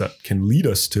ourselves that can lead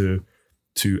us to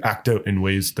act out in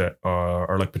ways that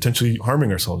are like potentially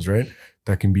harming ourselves, right?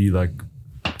 That can be like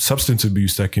substance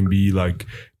abuse, that can be like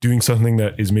doing something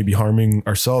that is maybe harming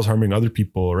ourselves, harming other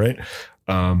people, right?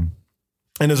 And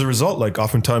as a result, like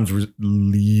oftentimes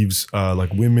leaves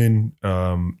like women,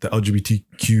 the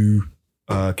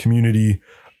LGBTQ community,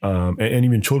 and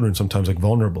even children sometimes like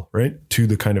vulnerable, right? To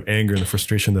the kind of anger and the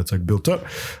frustration that's like built up.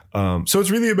 So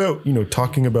it's really about, you know,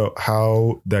 talking about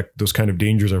how that those kind of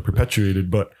dangers are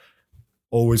perpetuated, but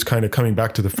always kind of coming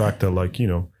back to the fact that like, you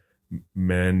know,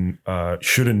 men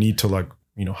shouldn't need to like,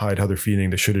 you know, hide how they're feeling.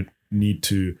 They shouldn't need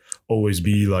to always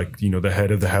be like, you know, the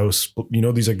head of the house, you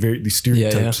know, these like these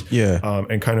stereotypes,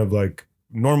 and kind of like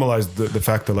normalize the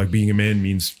fact that like being a man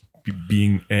means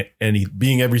being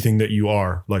everything that you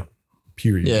are, like,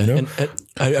 period. Yeah. You know? And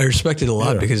I respect it a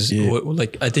lot because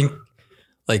like, I think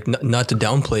like not to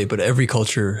downplay, but every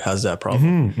culture has that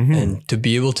problem. And to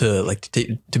be able to like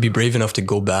to be brave enough to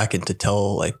go back and to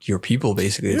tell like your people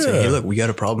basically and say, hey, look, we got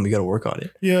a problem. We got to work on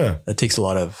it. Yeah. That takes a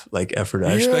lot of like effort.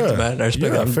 I respect it, man. I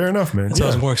respect it. Fair enough, man. So I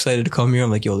was more excited to come here.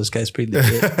 I'm like, yo, this guy's pretty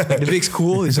legit. Like Nivik's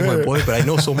cool. He's my boy, but I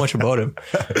know so much about him.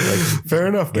 Like, fair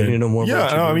enough, man. Getting to know more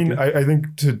about I mean, I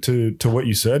think to what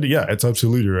you said, it's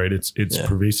absolutely right. It's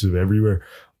pervasive everywhere.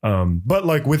 But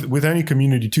like with any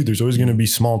community too, there's always going to be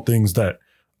small things that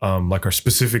like are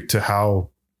specific to how,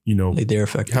 you know, Like they're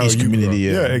affected. how Each you community,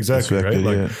 grew up. yeah, Yeah, exactly. it's Right. affected,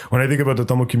 Like yeah. when I think about the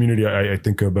Tamil community, I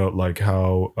think about like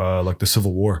how like the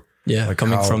Civil War, Yeah, like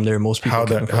coming how- from there, most people how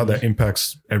coming that how from that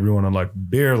impacts everyone on like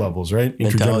bare levels, right?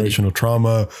 Mentality. Intergenerational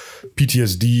trauma,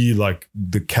 PTSD, like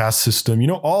the caste system, you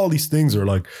know, all these things are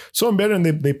like so embedded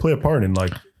and they play a part in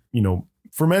like, you know,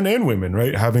 for men and women,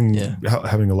 right? Having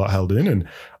having a lot held in. And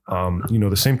you know,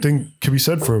 the same thing can be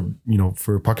said for, you know,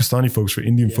 for Pakistani folks, for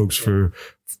Indian folks, for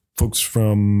folks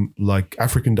from like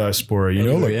African diaspora, you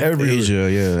know, like everywhere.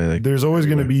 Asia, yeah. Like, There's always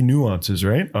going to be nuances,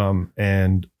 right?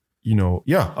 And you know,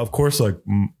 yeah, of course, like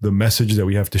the message that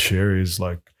we have to share is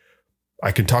like,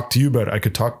 I can talk to you about it. I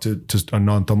could talk to a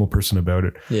non-Tamil person about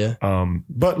it. Yeah.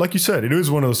 But like you said, it is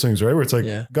one of those things, right? Where it's like,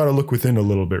 got to look within a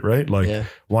little bit, right? Like,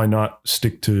 why not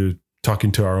stick to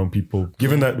talking to our own people,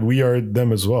 given that we are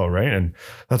them as well, right? And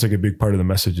that's like a big part of the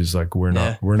message is like, we're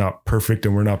not perfect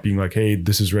and we're not being like, hey,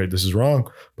 this is right, this is wrong,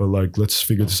 but like, let's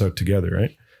figure this out together,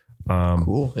 right?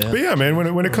 Cool. Yeah. But yeah, man,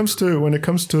 when it comes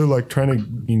to like trying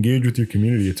to engage with your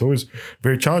community, it's always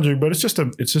very challenging. But it's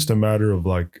just a matter of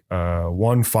like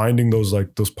one, finding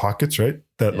those pockets, right,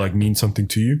 that like mean something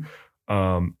to you,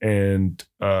 and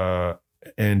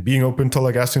being open to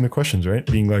like asking the questions, right?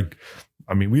 Being like,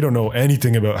 I mean, we don't know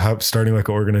anything about how starting like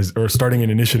starting an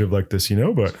initiative like this, you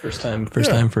know, but First time for it.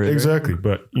 Right? Exactly.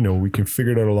 But you know, we can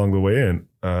figure it out along the way.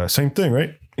 And same thing,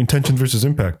 right? Intention versus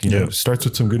impact. You know, it starts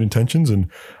with some good intentions, and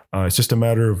it's just a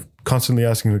matter of constantly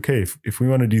asking, okay, if we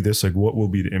want to do this, like, what will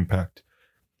be the impact?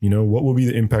 You know, what will be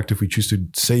the impact if we choose to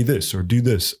say this or do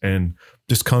this, and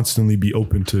just constantly be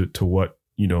open to what,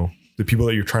 you know, the people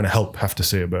that you're trying to help have to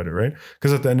say about it, right?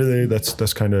 Because at the end of the day,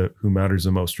 that's kind of who matters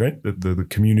the most, right? The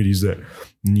communities that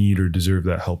need or deserve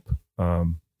that help.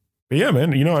 But yeah,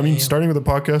 man, you know, I mean, starting with a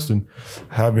podcast and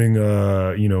having,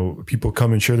 you know, people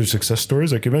come and share their success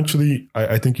stories, like eventually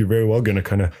I think you're very well going to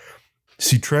kind of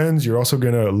see trends. You're also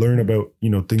going to learn about, you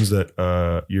know, things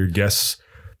that your guests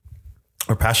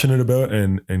are passionate about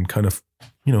and kind of,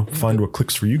 you know, find what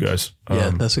clicks for you guys.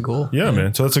 That's a goal. Yeah,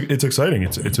 man. So it's exciting.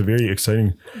 It's a very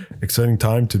exciting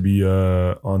time to be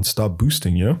on Stop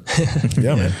Boosting, you know?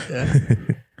 Yeah, man. Yeah.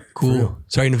 Cool.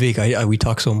 Sorry, Navik. We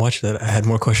talked so much that I had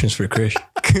more questions for Krish.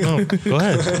 Oh, go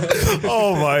ahead.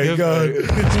 Oh my God.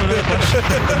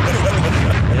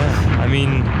 Yeah, I mean,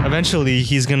 eventually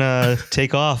he's gonna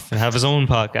take off and have his own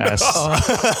podcast,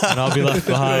 and I'll be left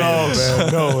behind. Oh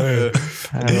man, no way.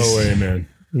 No way, man.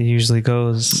 He usually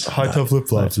goes. High top flip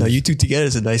flops. No, you two together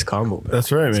is a nice combo. Bro.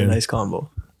 That's right, It's a man. nice combo.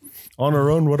 On our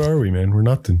own, what are we, man? We're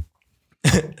nothing.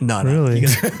 No. Really? You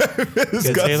guys-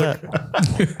 Say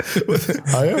that.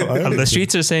 I am. The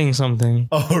streets are saying something.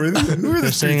 Oh, really? Who are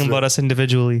They're saying about us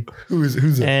individually, Who's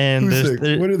that? and Who's there's-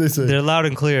 saying? What do they say? they're loud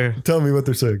and clear. Tell me what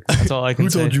they're saying. That's all I can Who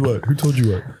say. told you what? Who told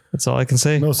you what? That's all I can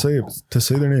say. No, say it. To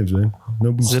say their names, man.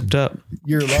 No boosting. Zipped up.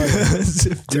 You're a liar.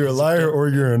 You're a liar or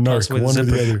you're a narc. with One or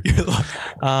the zipper.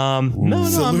 other. No,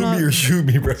 Salute I'm not. me or shoot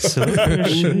me, bro. Salute or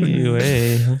shoot you.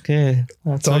 Hey, okay.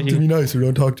 That's Talk how to me you. nice or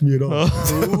don't talk to me at all.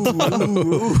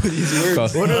 Ooh, these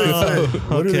words. What are they saying?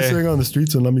 What are they okay. saying on the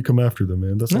streets, and let me come after them,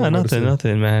 man? That's all No, I gotta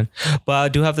nothing, say. man. But I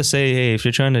do have to say, hey, if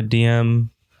you're trying to DM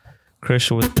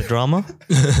Krish with the drama,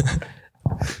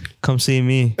 come see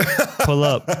me. Pull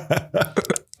up.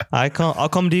 I'll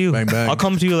come to you. Bang, bang. I'll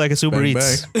come to you like it's Uber Bang,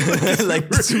 Eats. bang.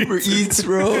 Like Super Eats,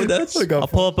 bro. That's Like I'll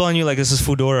pull up on you like this is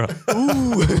Foodora.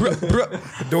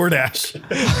 DoorDash.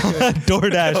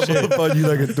 DoorDash shit. Up on you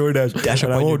like a DoorDash. Dash up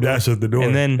and I on won't your dash at the door.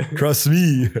 And then trust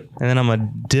me. I'm a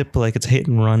dip like it's hit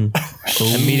and run.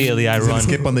 Immediately I He's gonna run.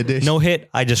 skip on the dish. No hit,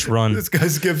 I just run. This guy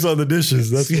skips on the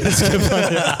dishes. That's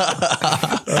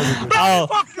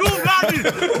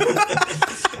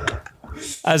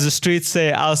As the streets say,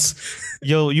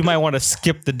 you might want to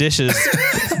skip the dishes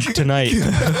tonight.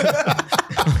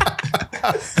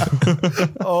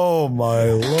 oh my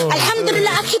lord. Alhamdulillah,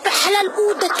 I keep it halal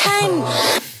all the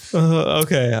time.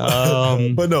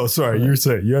 Okay. But no, sorry, you were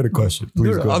saying you had a question.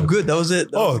 Please go I'm ahead. good. That was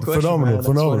it. That Oh, was the question, phenomenal, man. I just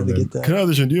phenomenal. wanted to Man. get that. Can I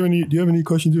audition? Do you have any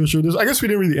questions you want to share this? I guess we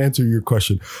didn't really answer your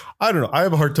question. I don't know. I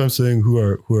have a hard time saying who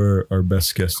our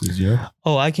best guest is, you know?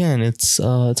 Oh, I can. It's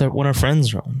when our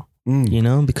friends run. You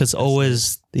know, because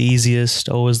always the easiest,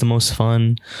 always the most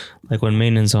fun. Like when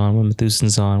Mainen's on, when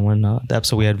Methusen's on, when the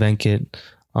episode we had Venkat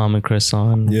and Chris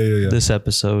on. Yeah. This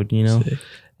episode, you know, Sick.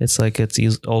 it's like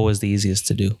always the easiest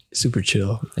to do. Super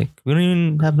chill. Like we don't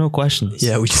even have no questions.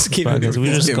 Yeah, we just keep Podcast. We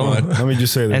just go on. Let me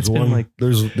just say It's there's been one like-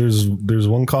 there's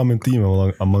one common theme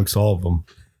amongst all of them.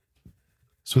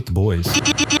 It's with the boys.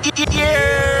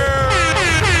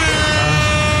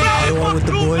 I want with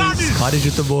the boys. Cottage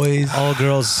with the boys. All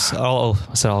girls. I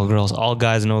said all girls. All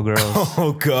guys, no girls.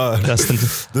 Oh God, Dustin.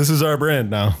 this is our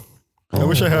brand now. I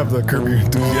wish I have the Curb Your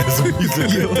Enthusiasm music.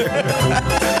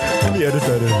 Let me edit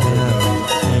that in.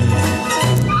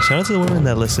 Shout out to the women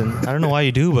that listen. I don't know why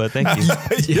you do, but thank you.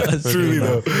 Yeah, truly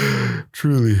though.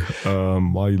 Truly.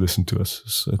 While you listen to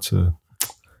us, it's a.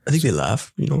 I think they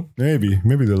laugh, you know. Maybe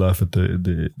they laugh at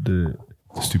the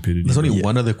stupidity. There's only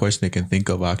one other question I can think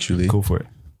of, actually. Go for it.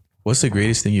 What's the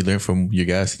greatest thing you learned from your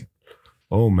guest?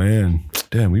 Oh man,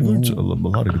 damn, we learned a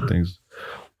lot of good things.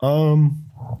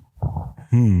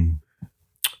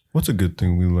 What's a good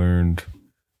thing we learned?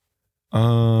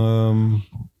 Damn,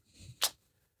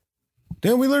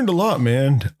 we learned a lot,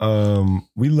 man.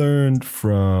 We learned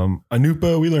from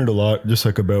Anupa. We learned a lot, just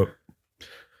like about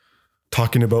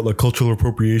talking about like cultural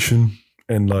appropriation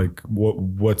and like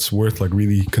what's worth like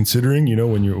really considering, you know,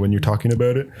 when you're talking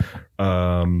about it.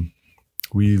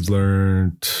 We've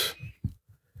learned.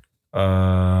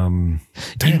 Damn,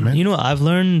 man. You know, I've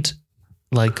learned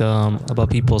like about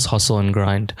people's hustle and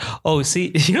grind. Oh,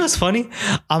 see, you know what's funny?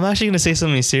 I'm actually gonna say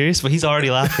something serious, but he's already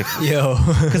laughing. Yo.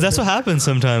 Because that's what happens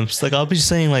sometimes. Like I'll be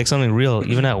saying like something real,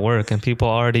 even at work, and people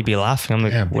already be laughing. I'm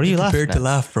like, what are you laughing Prepared to at?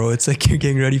 laugh, bro. It's like you're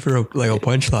getting ready for a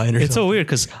punchline or It's so something. weird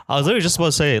because I was literally just about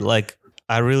to say like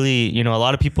I really, you know, a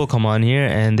lot of people come on here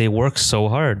and they work so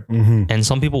hard, and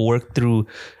some people work through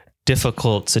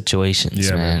difficult situations,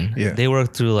 Yeah, man. Yeah. They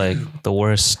work through like the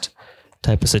worst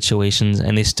type of situations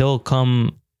and they still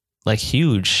come like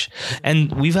huge.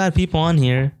 And we've had people on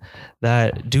here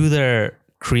that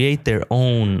create their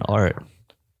own art.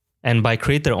 And by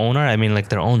create their own art, I mean like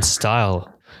their own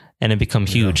style, and it become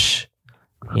huge,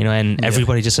 you know, and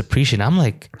everybody just appreciate it. I'm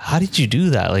like, how did you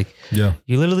do that? Like, Yeah.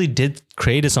 you literally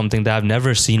created something that I've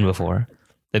never seen before,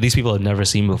 that these people have never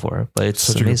seen before, but it's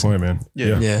Such amazing. a good point,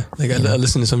 man. Yeah, like I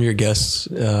listened to some of your guests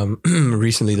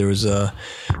recently. There was what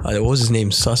was his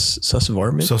name? Sus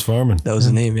Varman. Sus Farman. That was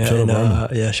his name. Yeah, Shout out and,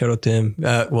 Varman. yeah. Shout out to him.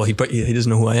 Well, he doesn't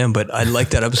know who I am, but I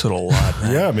liked that episode a lot.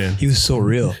 Man. Yeah, man. He was so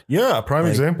real. Yeah, a prime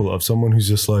example of someone who's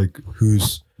just like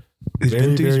who's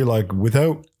very, very like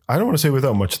without. I don't want to say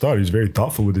without much thought. He's very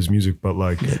thoughtful with his music, but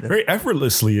like very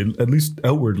effortlessly, at least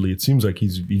outwardly, it seems like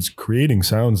he's creating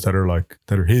sounds that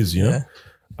are his. You know,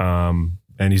 and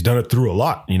he's done it through a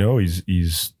lot. You know, he's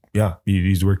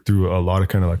worked through a lot of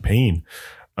kind of like pain.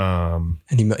 And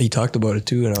he talked about it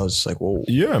too, and I was just like, whoa.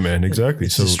 Yeah, man, exactly.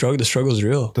 So the struggle is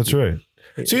real. That's right.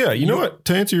 So yeah, you know what?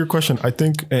 To answer your question, I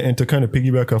think, and to kind of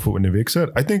piggyback off what Nivek said,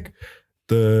 I think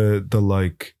the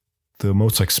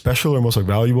most like special or most like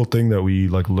valuable thing that we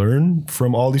like learn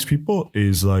from all these people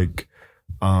is like,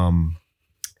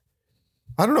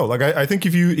 I don't know. Like I think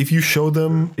if you show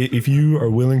them, if you are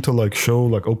willing to like show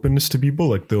like openness to people,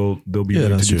 like they'll be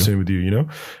willing to do the same with you. You know,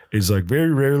 it's like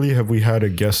very rarely have we had a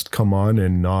guest come on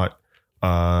and not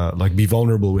like be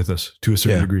vulnerable with us to a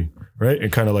certain degree, right?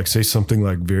 And kind of like say something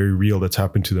like very real that's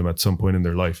happened to them at some point in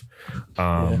their life.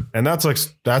 And that's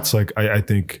like I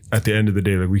think at the end of the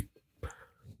day, like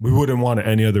we wouldn't want it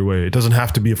any other way. It doesn't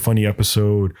have to be a funny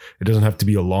episode. It doesn't have to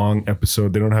be a long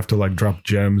episode. They don't have to like drop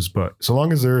gems, but so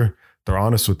long as they're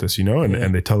honest with us, you know,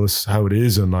 and they tell us how it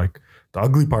is and like the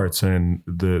ugly parts and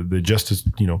the justice,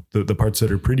 you know, the parts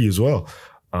that are pretty as well.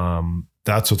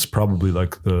 That's what's probably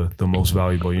like the most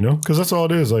valuable, you know, because that's all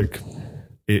it is. Like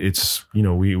it's, you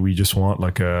know, we just want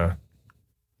like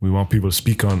we want people to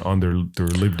speak on their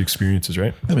lived experiences,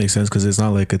 right? That makes sense because it's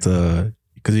not like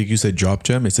because you said drop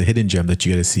gem, it's a hidden gem that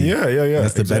you got to see. Yeah.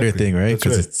 That's the better thing, right?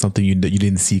 Because it's something you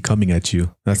didn't see coming at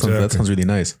you. That sounds really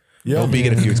nice. Yeah, I hope we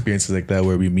get a few experiences like that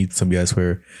where we meet some guys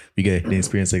where we get an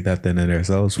experience like that then and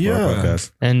ourselves for our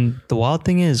podcast. And the wild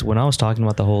thing is, when I was talking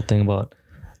about the whole thing about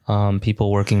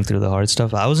people working through the hard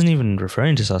stuff, I wasn't even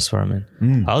referring to Sus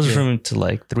Farman. I was referring to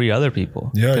like 3 other people.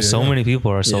 Because so many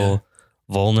people are so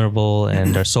vulnerable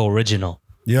and are so original.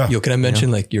 Yeah. Yo, can I mention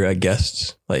like your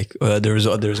guests? Like there was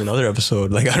another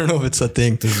episode. Like I don't know if it's a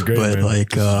thing, This is great, but man.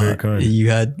 like very kind. you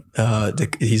had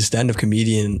he's a stand-up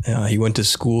comedian. He went to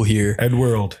school here.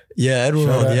 Edworld. Yeah, Edworld.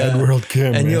 Shout out Yeah, Edworld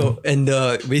Kim. And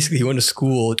man. Basically he went to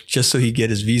school just so he could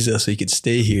get his visa so he could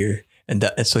stay here. And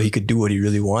so he could do what he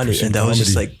really wanted. Pursue and that was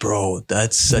just comedy. like, bro,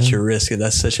 that's such a risk. And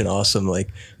that's such an awesome like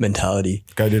mentality.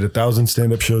 Guy did 1,000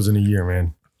 stand-up shows in a year,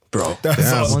 man. Bro. That's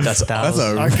awesome. That's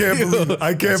I can't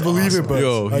believe it, but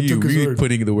Yo, I he took his really word.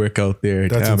 putting the work out there.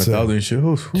 That's Damn, insane. 1,000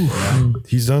 shows.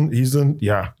 He's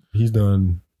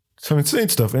done some insane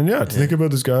stuff. And to think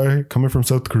about this guy coming from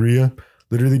South Korea,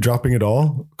 literally dropping it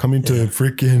all, coming to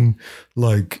freaking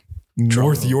like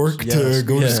North York to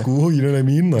go to school. You know what I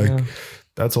mean? Like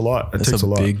That's a lot. That That's takes a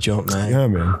lot. big jump, man. Yeah,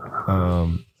 man.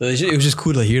 So it was just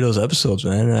cool to hear those episodes,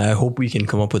 man. And I hope we can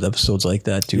come up with episodes like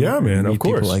that too. Yeah, man, And of meet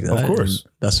people course, like of that, course.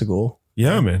 and that's the goal.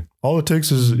 Yeah, man. All it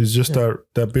takes is just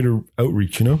that bit of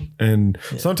outreach, you know. And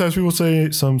sometimes people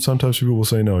say sometimes people will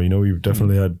say no. You know, we've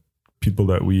definitely had people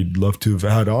that we'd love to have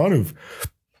had on who've,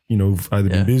 you know, either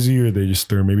been busy or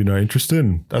they're maybe not interested,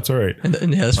 and that's all right.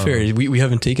 And yeah, that's fair. We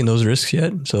haven't taken those risks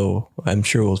yet, so I'm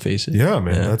sure we'll face it. Yeah,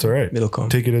 man, that's all right. It'll come.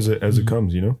 Take it as it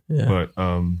comes, you know. Yeah.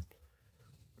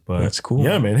 But That's cool.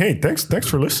 Yeah, man. Hey, thanks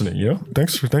for listening. You know,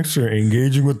 thanks for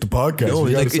engaging with the podcast. No,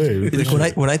 we like, gotta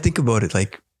say, when I think about it,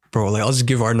 like, bro, like I'll just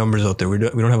give our numbers out there. We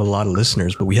don't have a lot of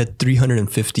listeners, but we had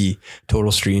 350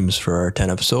 total streams for our 10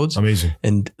 episodes. Amazing.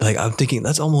 And like I'm thinking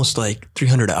that's almost like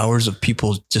 300 hours of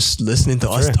people just listening to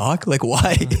us talk. Like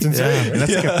why? And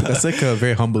that's like a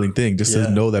very humbling thing, just to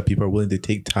know that people are willing to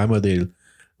take time out of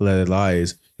their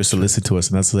lives just to listen to us,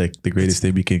 and that's like the greatest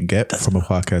thing we can get from a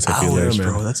podcast. I feel Hours, like,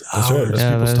 bro. That's That's hours. right. That's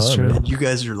Yeah, people's that's time, true. man. And you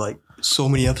guys are like so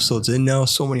many episodes in now,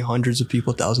 so many hundreds of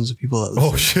people, thousands of people that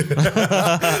listen. Oh shit!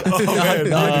 Oh,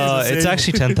 man. It's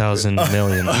actually 10,000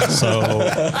 million. So,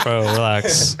 bro,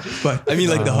 relax. But I mean,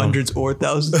 like the hundreds or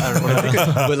thousands. I don't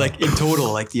know. But like in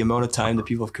total, like the amount of time that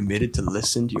people have committed to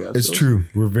listen to your episodes. It's true.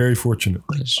 We're very fortunate.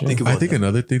 Think about I think that.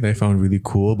 another thing that I found really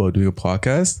cool about doing a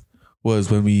podcast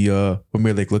was when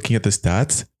we're like looking at the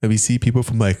stats and we see people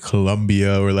from like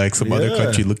Colombia or like some other Yeah.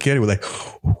 country looking at it, we're like,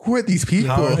 who are these people?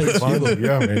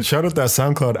 Yeah, man. Shout out that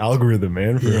SoundCloud algorithm,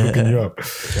 man, for hooking you up.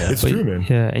 It's true, man.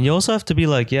 Yeah, and you also have to be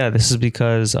like, yeah, this is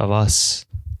because of us.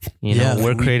 You know, like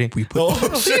we're creating. We put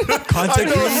Oh shit!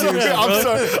 content creators. I'm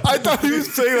sorry. I thought he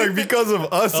was saying like because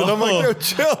of us, and I'm like, yo,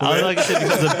 chill, I was man. like I said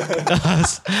because of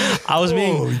us. I was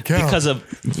being Holy cow. because of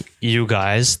you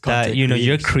guys that Content you're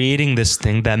creators. creating this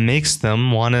thing that makes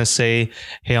them want to say,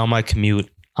 hey, on my commute,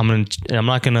 I'm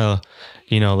not gonna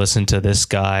listen to this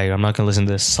guy. I'm not gonna listen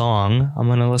to this song. I'm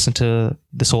gonna listen to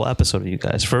this whole episode of you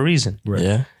guys for a reason.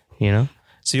 Yeah. You know.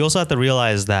 So you also have to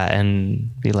realize that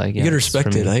and be like, You gotta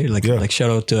respect it, right? Like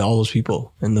shout out to all those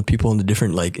people and the people in the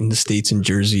different, like in the States in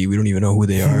Jersey. We don't even know who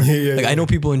they are. I know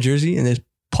people in Jersey and there's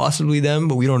possibly them,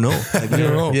 but we don't know. Like, we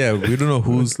don't know. Yeah, we don't know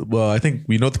who's. Well, I think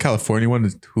we know the California one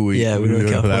is who we. Yeah, we know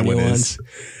the don't who that California one ones.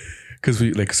 Because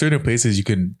we like certain places you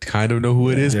can kind of know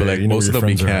who it is, but like you know most of where them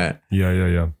you your friends are can't. at. Yeah.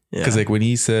 Yeah. Because like when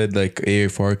he said like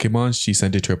AFR came on, she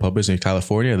sent it to her publisher in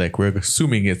California. Like we're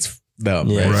assuming it's them,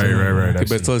 Yeah. right? Right.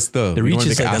 But so it's still the we reach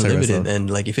wanna is take like ask ourselves. unlimited, and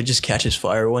like if it just catches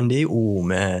fire one day, oh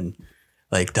man,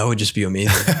 like that would just be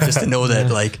amazing. Just to know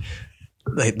that like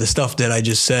the stuff that I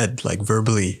just said like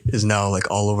verbally is now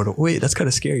like all over the. Wait, that's kind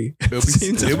of scary. It'll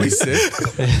be sick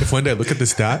if one day I look at the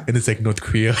stat and it's like North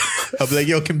Korea. I'll be like,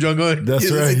 yo, Kim Jong Un. That's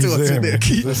right. He's there, man.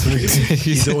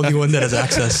 He's the only one that has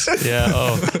access. Yeah.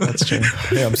 Oh, that's true.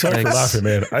 Hey, I'm sorry for laughing,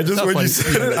 man. I just when you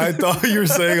said it, I thought you were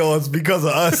saying, "Oh, it's because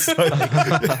of us." Like,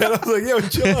 and I was like, "Yo,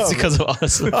 chill out." It's because of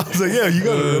us. I was like, "Yeah, you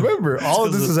gotta remember, all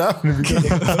of this is happening because."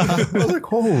 I was like,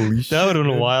 "Holy shit!" That would have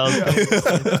been wild.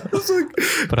 I was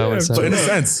like, But I would But say, in a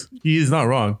sense, he is not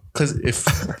wrong. Because if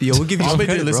Yo, we'll give you some Ahmed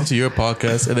credit, didn't listen bro. to your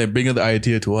podcast and then bring the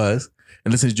idea to us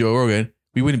and listen to Joe Rogan,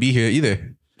 we wouldn't be here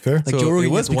either. fair, Like So Joe Rogan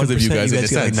it was gets because of you 1%, guys in a get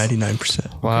sense. like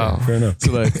 99%. wow. fair enough.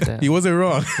 So like he wasn't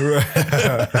wrong.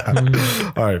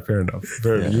 All right, fair enough.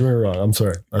 You were wrong. I'm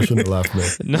sorry. I shouldn't have laughed, man.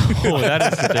 No,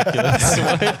 that is ridiculous.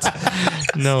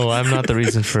 What? No, I'm not the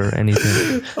reason for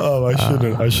anything. Oh, I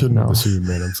shouldn't have assumed,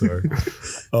 man. I'm sorry.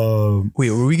 Wait,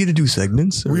 were we gonna do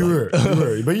segments? or We like-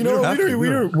 were, but you know, don't have to, we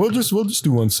were. We'll just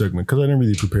do one segment because I didn't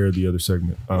really prepare the other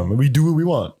segment. And we do what we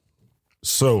want.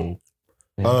 So,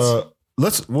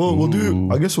 we'll do.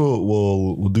 I guess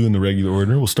we'll do in the regular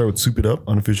order. We'll start with Soup It Up,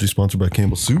 unofficially sponsored by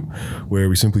Campbell Soup, where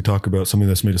we simply talk about something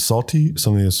that's made us salty,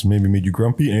 something that's maybe made you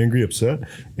grumpy, angry, upset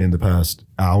in the past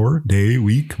hour, day,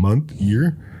 week, month,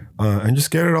 year, and just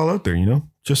get it all out there. You know,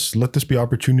 just let this be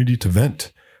opportunity to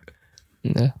vent.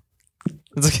 Yeah.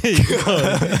 It's okay. You can go.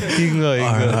 You can go.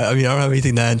 I mean, I don't have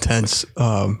anything that intense.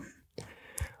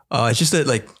 It's just that,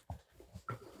 like,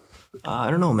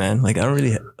 I don't know, man. Like, I don't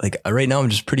really like. Right now, I'm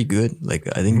just pretty good. Like,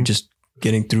 I think just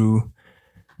getting through,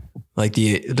 like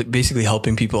basically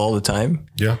helping people all the time.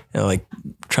 Yeah. You know, like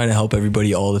trying to help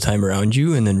everybody all the time around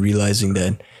you, and then realizing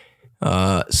that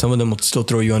some of them will still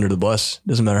throw you under the bus.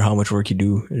 Doesn't matter how much work you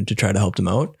do to try to help them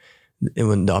out. And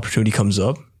when the opportunity comes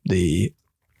up, you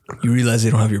realize they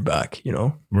don't have your back, you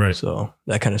know? Right. So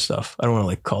that kind of stuff. I don't want to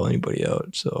like call anybody out.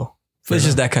 So but it's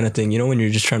just that kind of thing, you know, when you're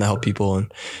just trying to help people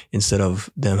and instead of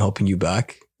them helping you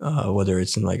back, whether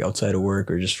it's in like outside of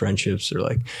work or just friendships or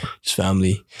like just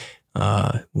family,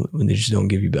 when they just don't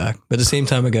give you back. But at the same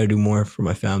time, I got to do more for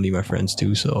my family, my friends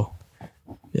too. So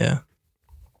yeah.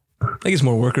 I think it's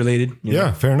more work related.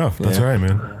 Yeah, fair enough. That's Yeah. right,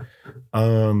 man.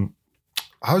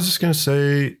 I was just gonna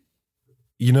say,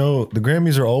 you know, the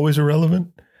Grammys are always irrelevant.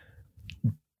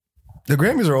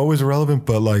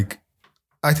 But like,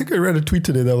 I think I read a tweet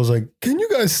today that was like, "Can you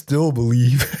guys still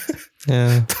believe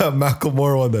Yeah. that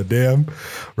Macklemore won the damn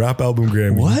rap album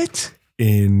Grammy What?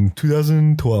 in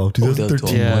 2012,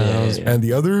 2013?" Yeah. And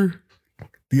the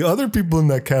other people in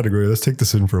that category, let's take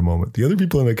this in for a moment. The other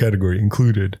people in that category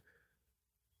included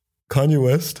Kanye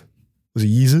West, was it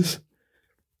Yeezus?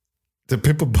 Good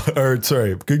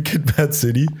Kid, Mad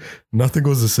City, Nothing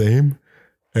Was the Same,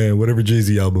 and whatever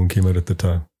Jay-Z album came out at the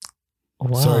time.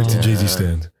 Wow. Sorry to Jay-Z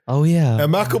stands. Oh yeah.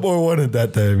 And Macklemore won it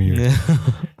that time year. Yeah.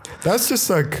 That's just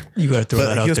like, You gotta throw that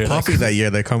But out he was there. popping that year.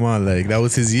 Like, come on, like that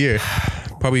was his year.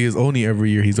 Probably his only every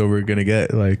year he's over gonna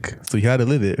get. Like, so he had to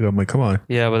live it. I'm like, come on.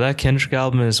 Yeah, but that Kendrick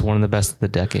album is one of the best of the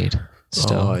decade.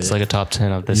 Still, Oh, it's yeah. like a top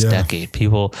 10 of this Yeah. decade.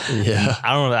 People, Yeah.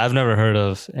 I don't know. I've never heard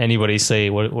of anybody say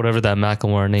whatever that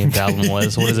Macklemore named album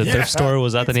was. What is it? Thrift Store?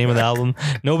 Was that the name of the album?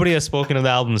 Nobody has spoken of the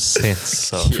album since.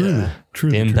 So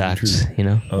truly, the impact, you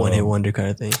know. One hit wonder kind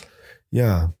of thing.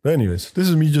 Yeah. But anyways, this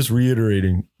is me just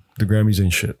reiterating the Grammys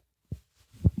ain't shit.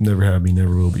 Never have been,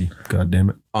 never will be. God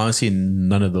damn it. Honestly,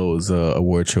 none of those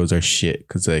award shows are shit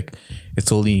because like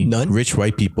it's only None? rich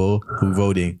white people who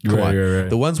voting. Come Right, on, right.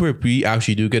 the ones where we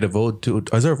actually do get a vote.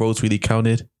 Is our votes really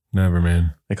counted? Never,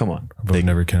 man. Like, come on. Vote Like,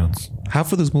 never counts.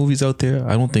 half of those movies out there,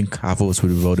 I don't think half of us would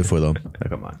have voted for them. Like,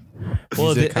 come on.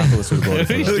 Well, Music, half of us would have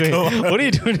voted for them. What are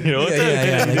you doing here? What's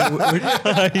that?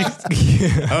 I don't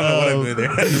know what I'm doing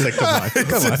there. I'm just like, come on.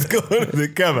 Come on. Let's go to the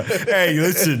cover. Hey,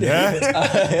 listen,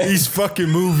 huh? These fucking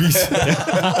movies.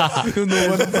 You know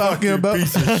what I'm talking about?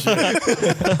 Piece of shit.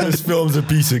 This film's a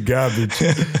piece of garbage.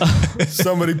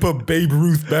 Somebody put Babe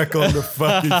Ruth back on the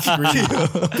fucking screen.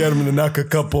 Get him to knock a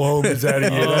couple homies out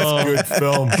of here. That's good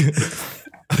film.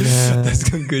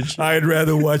 That's some good shit. I'd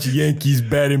rather watch Yankees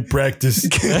batting practice.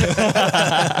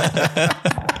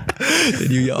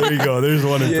 There you go. There's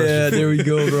one impression. Yeah, there we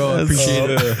go, bro. I appreciate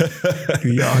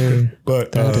it.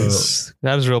 But That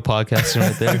is real podcasting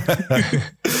right there.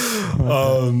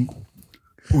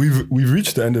 we've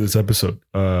reached the end of this episode.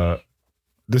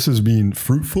 This has been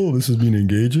fruitful. This has been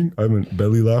engaging. I haven't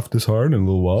belly laughed this hard in a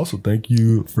little while. So thank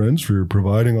you, friends, for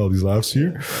providing all these laughs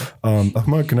here.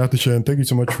 Ahmad Kanatishan, thank you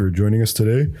so much for joining us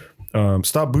today.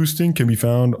 Stop Boosting can be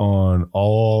found on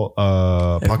all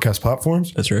podcast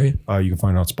platforms. That's right. You can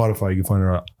find it on Spotify. You can find it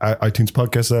on iTunes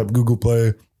Podcast app, Google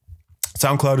Play,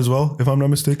 SoundCloud as well, if I'm not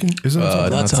mistaken. Isn't it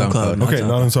SoundCloud? Not SoundCloud. not Okay, SoundCloud.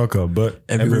 not on SoundCloud, but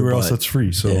everywhere else but- that's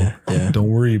free. So Yeah. don't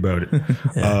worry about it.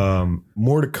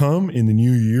 More to come in the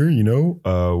new year. You know,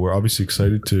 we're obviously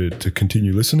excited to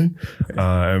continue listening.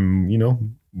 And you know,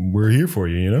 we're here for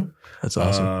you. You know, That's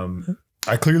awesome.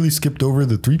 I clearly skipped over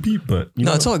the 3-peat, but you No,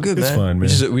 know, it's all good, man. It's fine, man.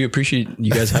 We appreciate you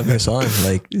guys having us on.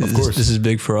 Like, course. this is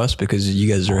big for us because you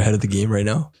guys are ahead of the game right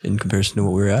now in comparison to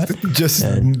what we're at. Just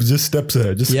steps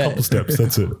ahead, just a Yeah. couple steps.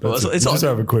 That's it. Well, That's it's it. You all just good.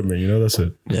 have equipment, you know. That's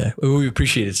it. Yeah, we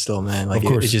appreciate it still, man. Like, Of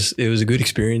course. it was a good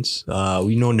experience.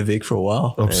 We know Navik for a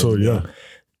while. Oh, so and, yeah.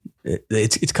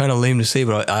 It's kind of lame to say,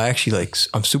 but I actually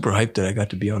I'm super hyped that I got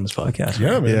to be on this podcast.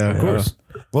 Yeah, man. Yeah. Of course.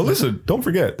 Well, listen, don't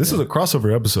forget, this is a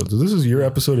crossover episode. So this is your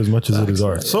episode as much as it is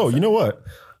ours. So you know what?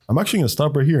 I'm actually going to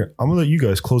stop right here. I'm going to let you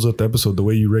guys close out the episode the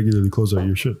way you regularly close out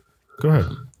your shit. Go ahead.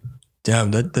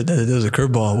 Damn, that was a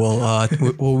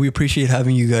curveball. Well, we appreciate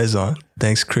having you guys on.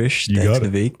 Thanks, Krish. You Thanks, got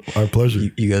it. Navik. Our pleasure.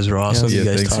 You guys are awesome. Yeah, you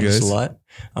guys thanks, taught you us guys.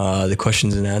 a lot. The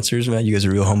questions and answers, man. You guys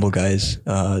are real humble guys.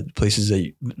 Places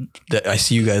that I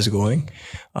see you guys going.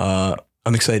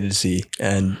 I'm excited to see.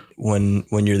 And when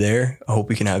you're there, I hope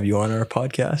we can have you on our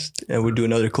podcast and we'll do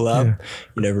another collab.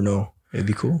 You never know. It'd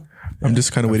be cool. I'm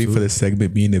just kind of waiting for the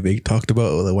segment me and Navik talked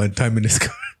about like one time in his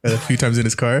car, a few times in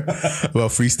his car about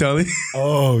freestyling.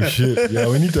 Oh shit! Yeah,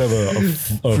 we need to have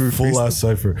a full ass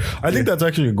cipher. I think that's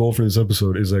actually a goal for this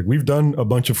episode. Is like we've done a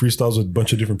bunch of freestyles with a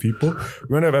bunch of different people. We're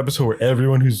gonna have an episode where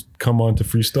everyone who's come on to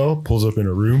freestyle pulls up in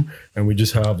a room, and we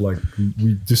just have like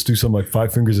we just do some like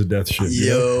 5 Fingers of Death shit. you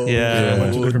know? Yeah. A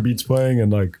bunch of different beats playing,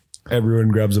 and like everyone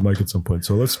grabs a mic at some point.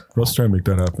 So let's try and make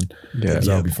that happen.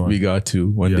 That'll be fun. We got to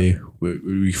one day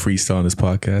we freestyle on this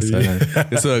podcast. And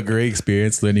it's a great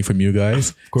experience learning from you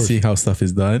guys, course. seeing how stuff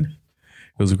is done.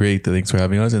 It was great. Thanks for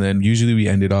having us. And then usually we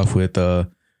end it off with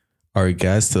our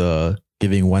guests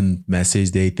giving one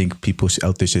message they think people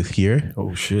out there should hear.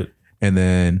 Oh shit! And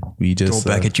then we Throw just it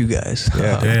back at you guys.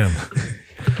 Damn.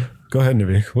 Go ahead,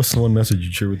 Navik. What's the one message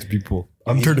you'd share with the people?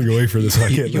 I'm turning away for this. I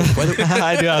can't.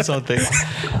 I do have something.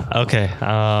 Okay.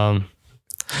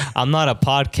 I'm not a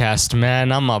podcast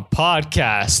man. I'm a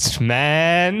podcast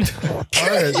man. All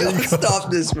right, there you go.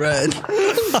 Stop this, Red.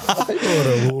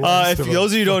 If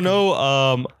those of you who don't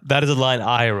know, that is a line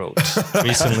I wrote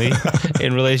recently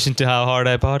in relation to how hard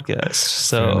I podcast.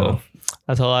 So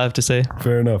that's all I have to say.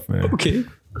 Fair enough, man. Okay.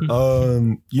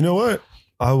 You know what?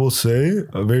 I will say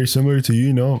very similar to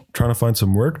you, trying to find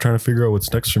some work, trying to figure out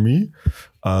what's next for me.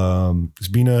 It's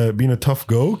been a tough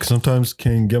go because sometimes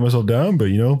can get myself down, but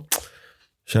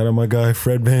shout out my guy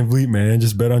Fred Van Vliet, man.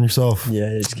 Just bet on yourself.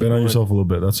 Yeah, just bet on yourself a little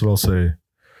bit. That's what I'll say.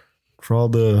 For all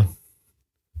the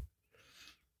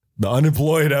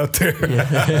unemployed out there,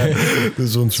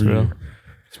 this one's for you.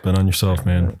 Just bet on yourself,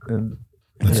 man.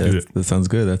 Let's do it. That sounds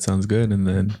good. And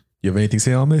then you have anything to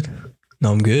say, Ahmed?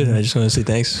 No, I'm good. I just want to say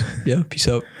thanks. Yeah, peace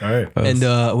out. All right.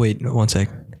 And wait, 1 sec.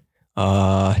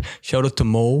 Shout out to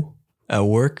Mo at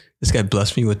work. This guy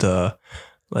blessed me with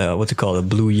what's it called? A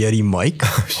Blue Yeti mic.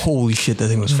 Holy shit, that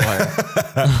thing was fire.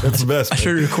 That's the best. I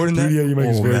started recording that. Blue Yeti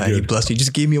mic is very man, he good. blessed me. He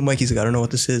just gave me a mic. He's like, I don't know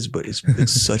what this is, but it's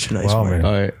such a nice Wow, one. man.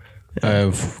 All right. I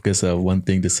have, one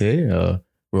thing to say.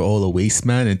 We're all a waste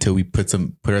man until we put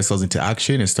ourselves into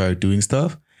action and start doing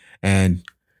stuff. And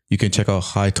you can check out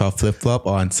High Top Flip Flop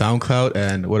on SoundCloud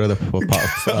and what other iTunes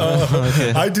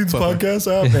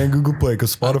podcast app and Google Play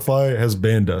because Spotify has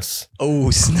banned us. Oh,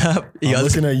 snap. I'm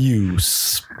looking at you,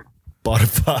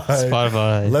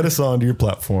 Spotify. Let us onto your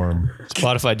platform.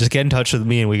 Spotify, just get in touch with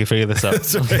me and we can figure this out.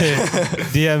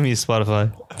 DM me,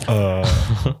 Spotify.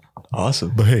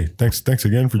 Awesome. But hey, thanks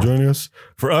again for joining us.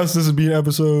 For us, this has been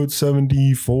episode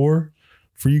 74.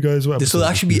 For you guys, what This will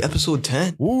episode? actually be episode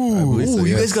 10. Ooh,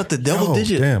 You guys got the double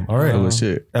digit. Damn. All right. Oh,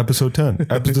 shit. Episode 10.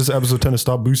 This is episode 10 of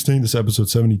Stop Boosting. This is episode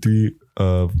 74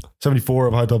 of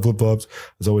High Top Flip Flops.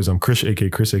 As always, I'm Chris,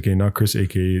 aka Chris, aka not Chris,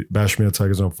 aka Bashman.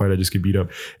 Tigers don't fight. I just get beat up.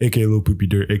 Aka Lil Poopy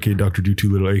Dirt. Aka Dr. Do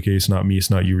Too Little. Aka it's not me.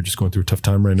 It's not you. We're just going through a tough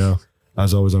time right now.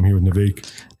 As always, I'm here with Navek.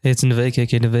 Hey, it's Navek,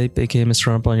 aka Navek, aka Mr.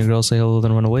 Rump on your girl, say hello,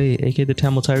 then run away, aka the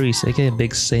Tamil Tyrese, aka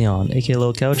Big Seon, aka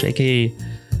Little Couch, aka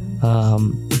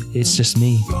it's just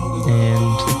me.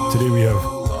 And Today we have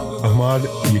Ahmad,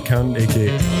 the accountant, aka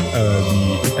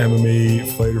the MMA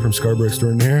fighter from Scarborough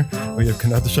Extraordinaire. We have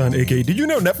Kanata Shan, aka did you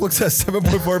know Netflix has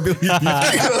 7.4 billion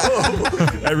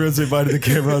views? Everyone say bye to the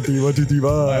camera on 3, 1, 2, 3,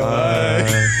 bye.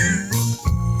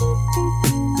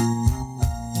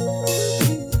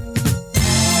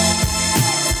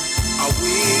 Are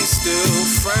we still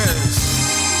friends?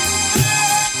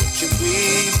 Can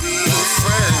we be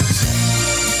friends?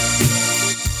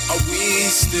 Are we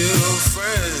still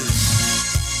friends?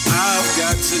 I've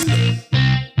got to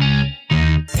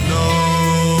know.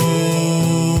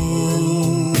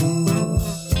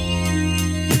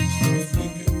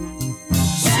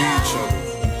 See each other.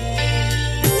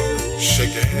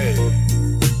 Shake your head.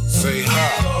 Say hi.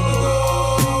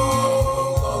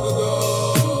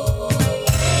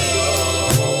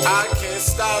 I can't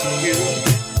stop you.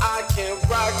 I can't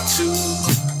rock to.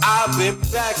 I've been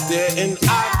back there and I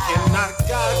cannot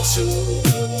got to,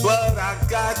 but I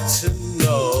got to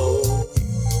know.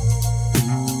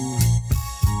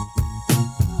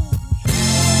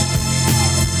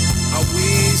 Are we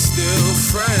still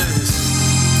friends?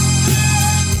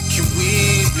 Can we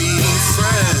be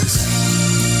friends?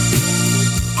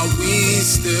 Are we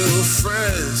still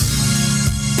friends?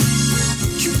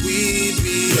 Can we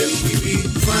be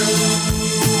friends?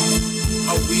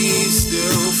 Are we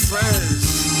still friends?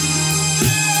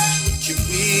 Can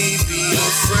we be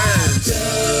friends?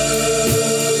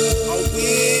 Are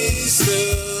we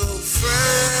still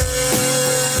friends?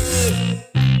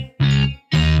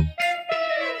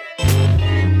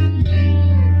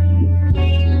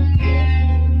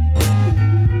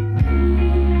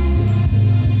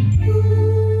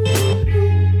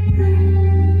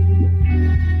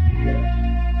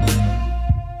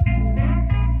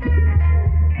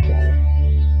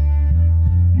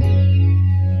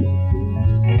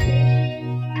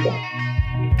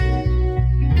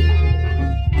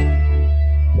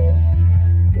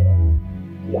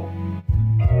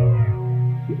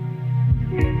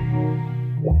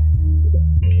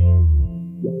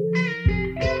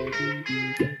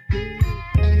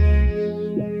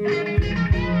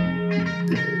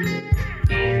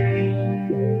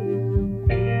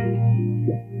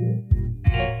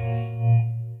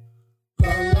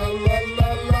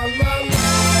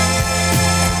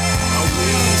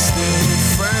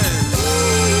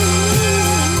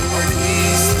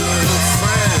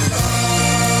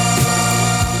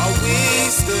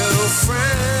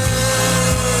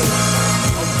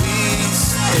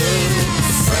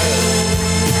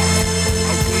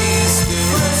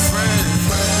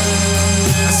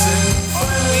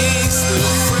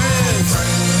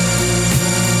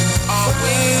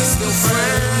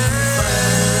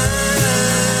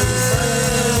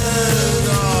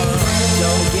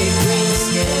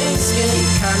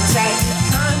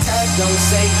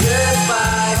 say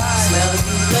goodbye. Smell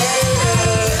you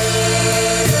later.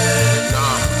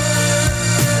 Nah,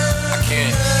 I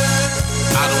can't.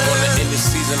 I don't wanna end the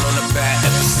season on a bad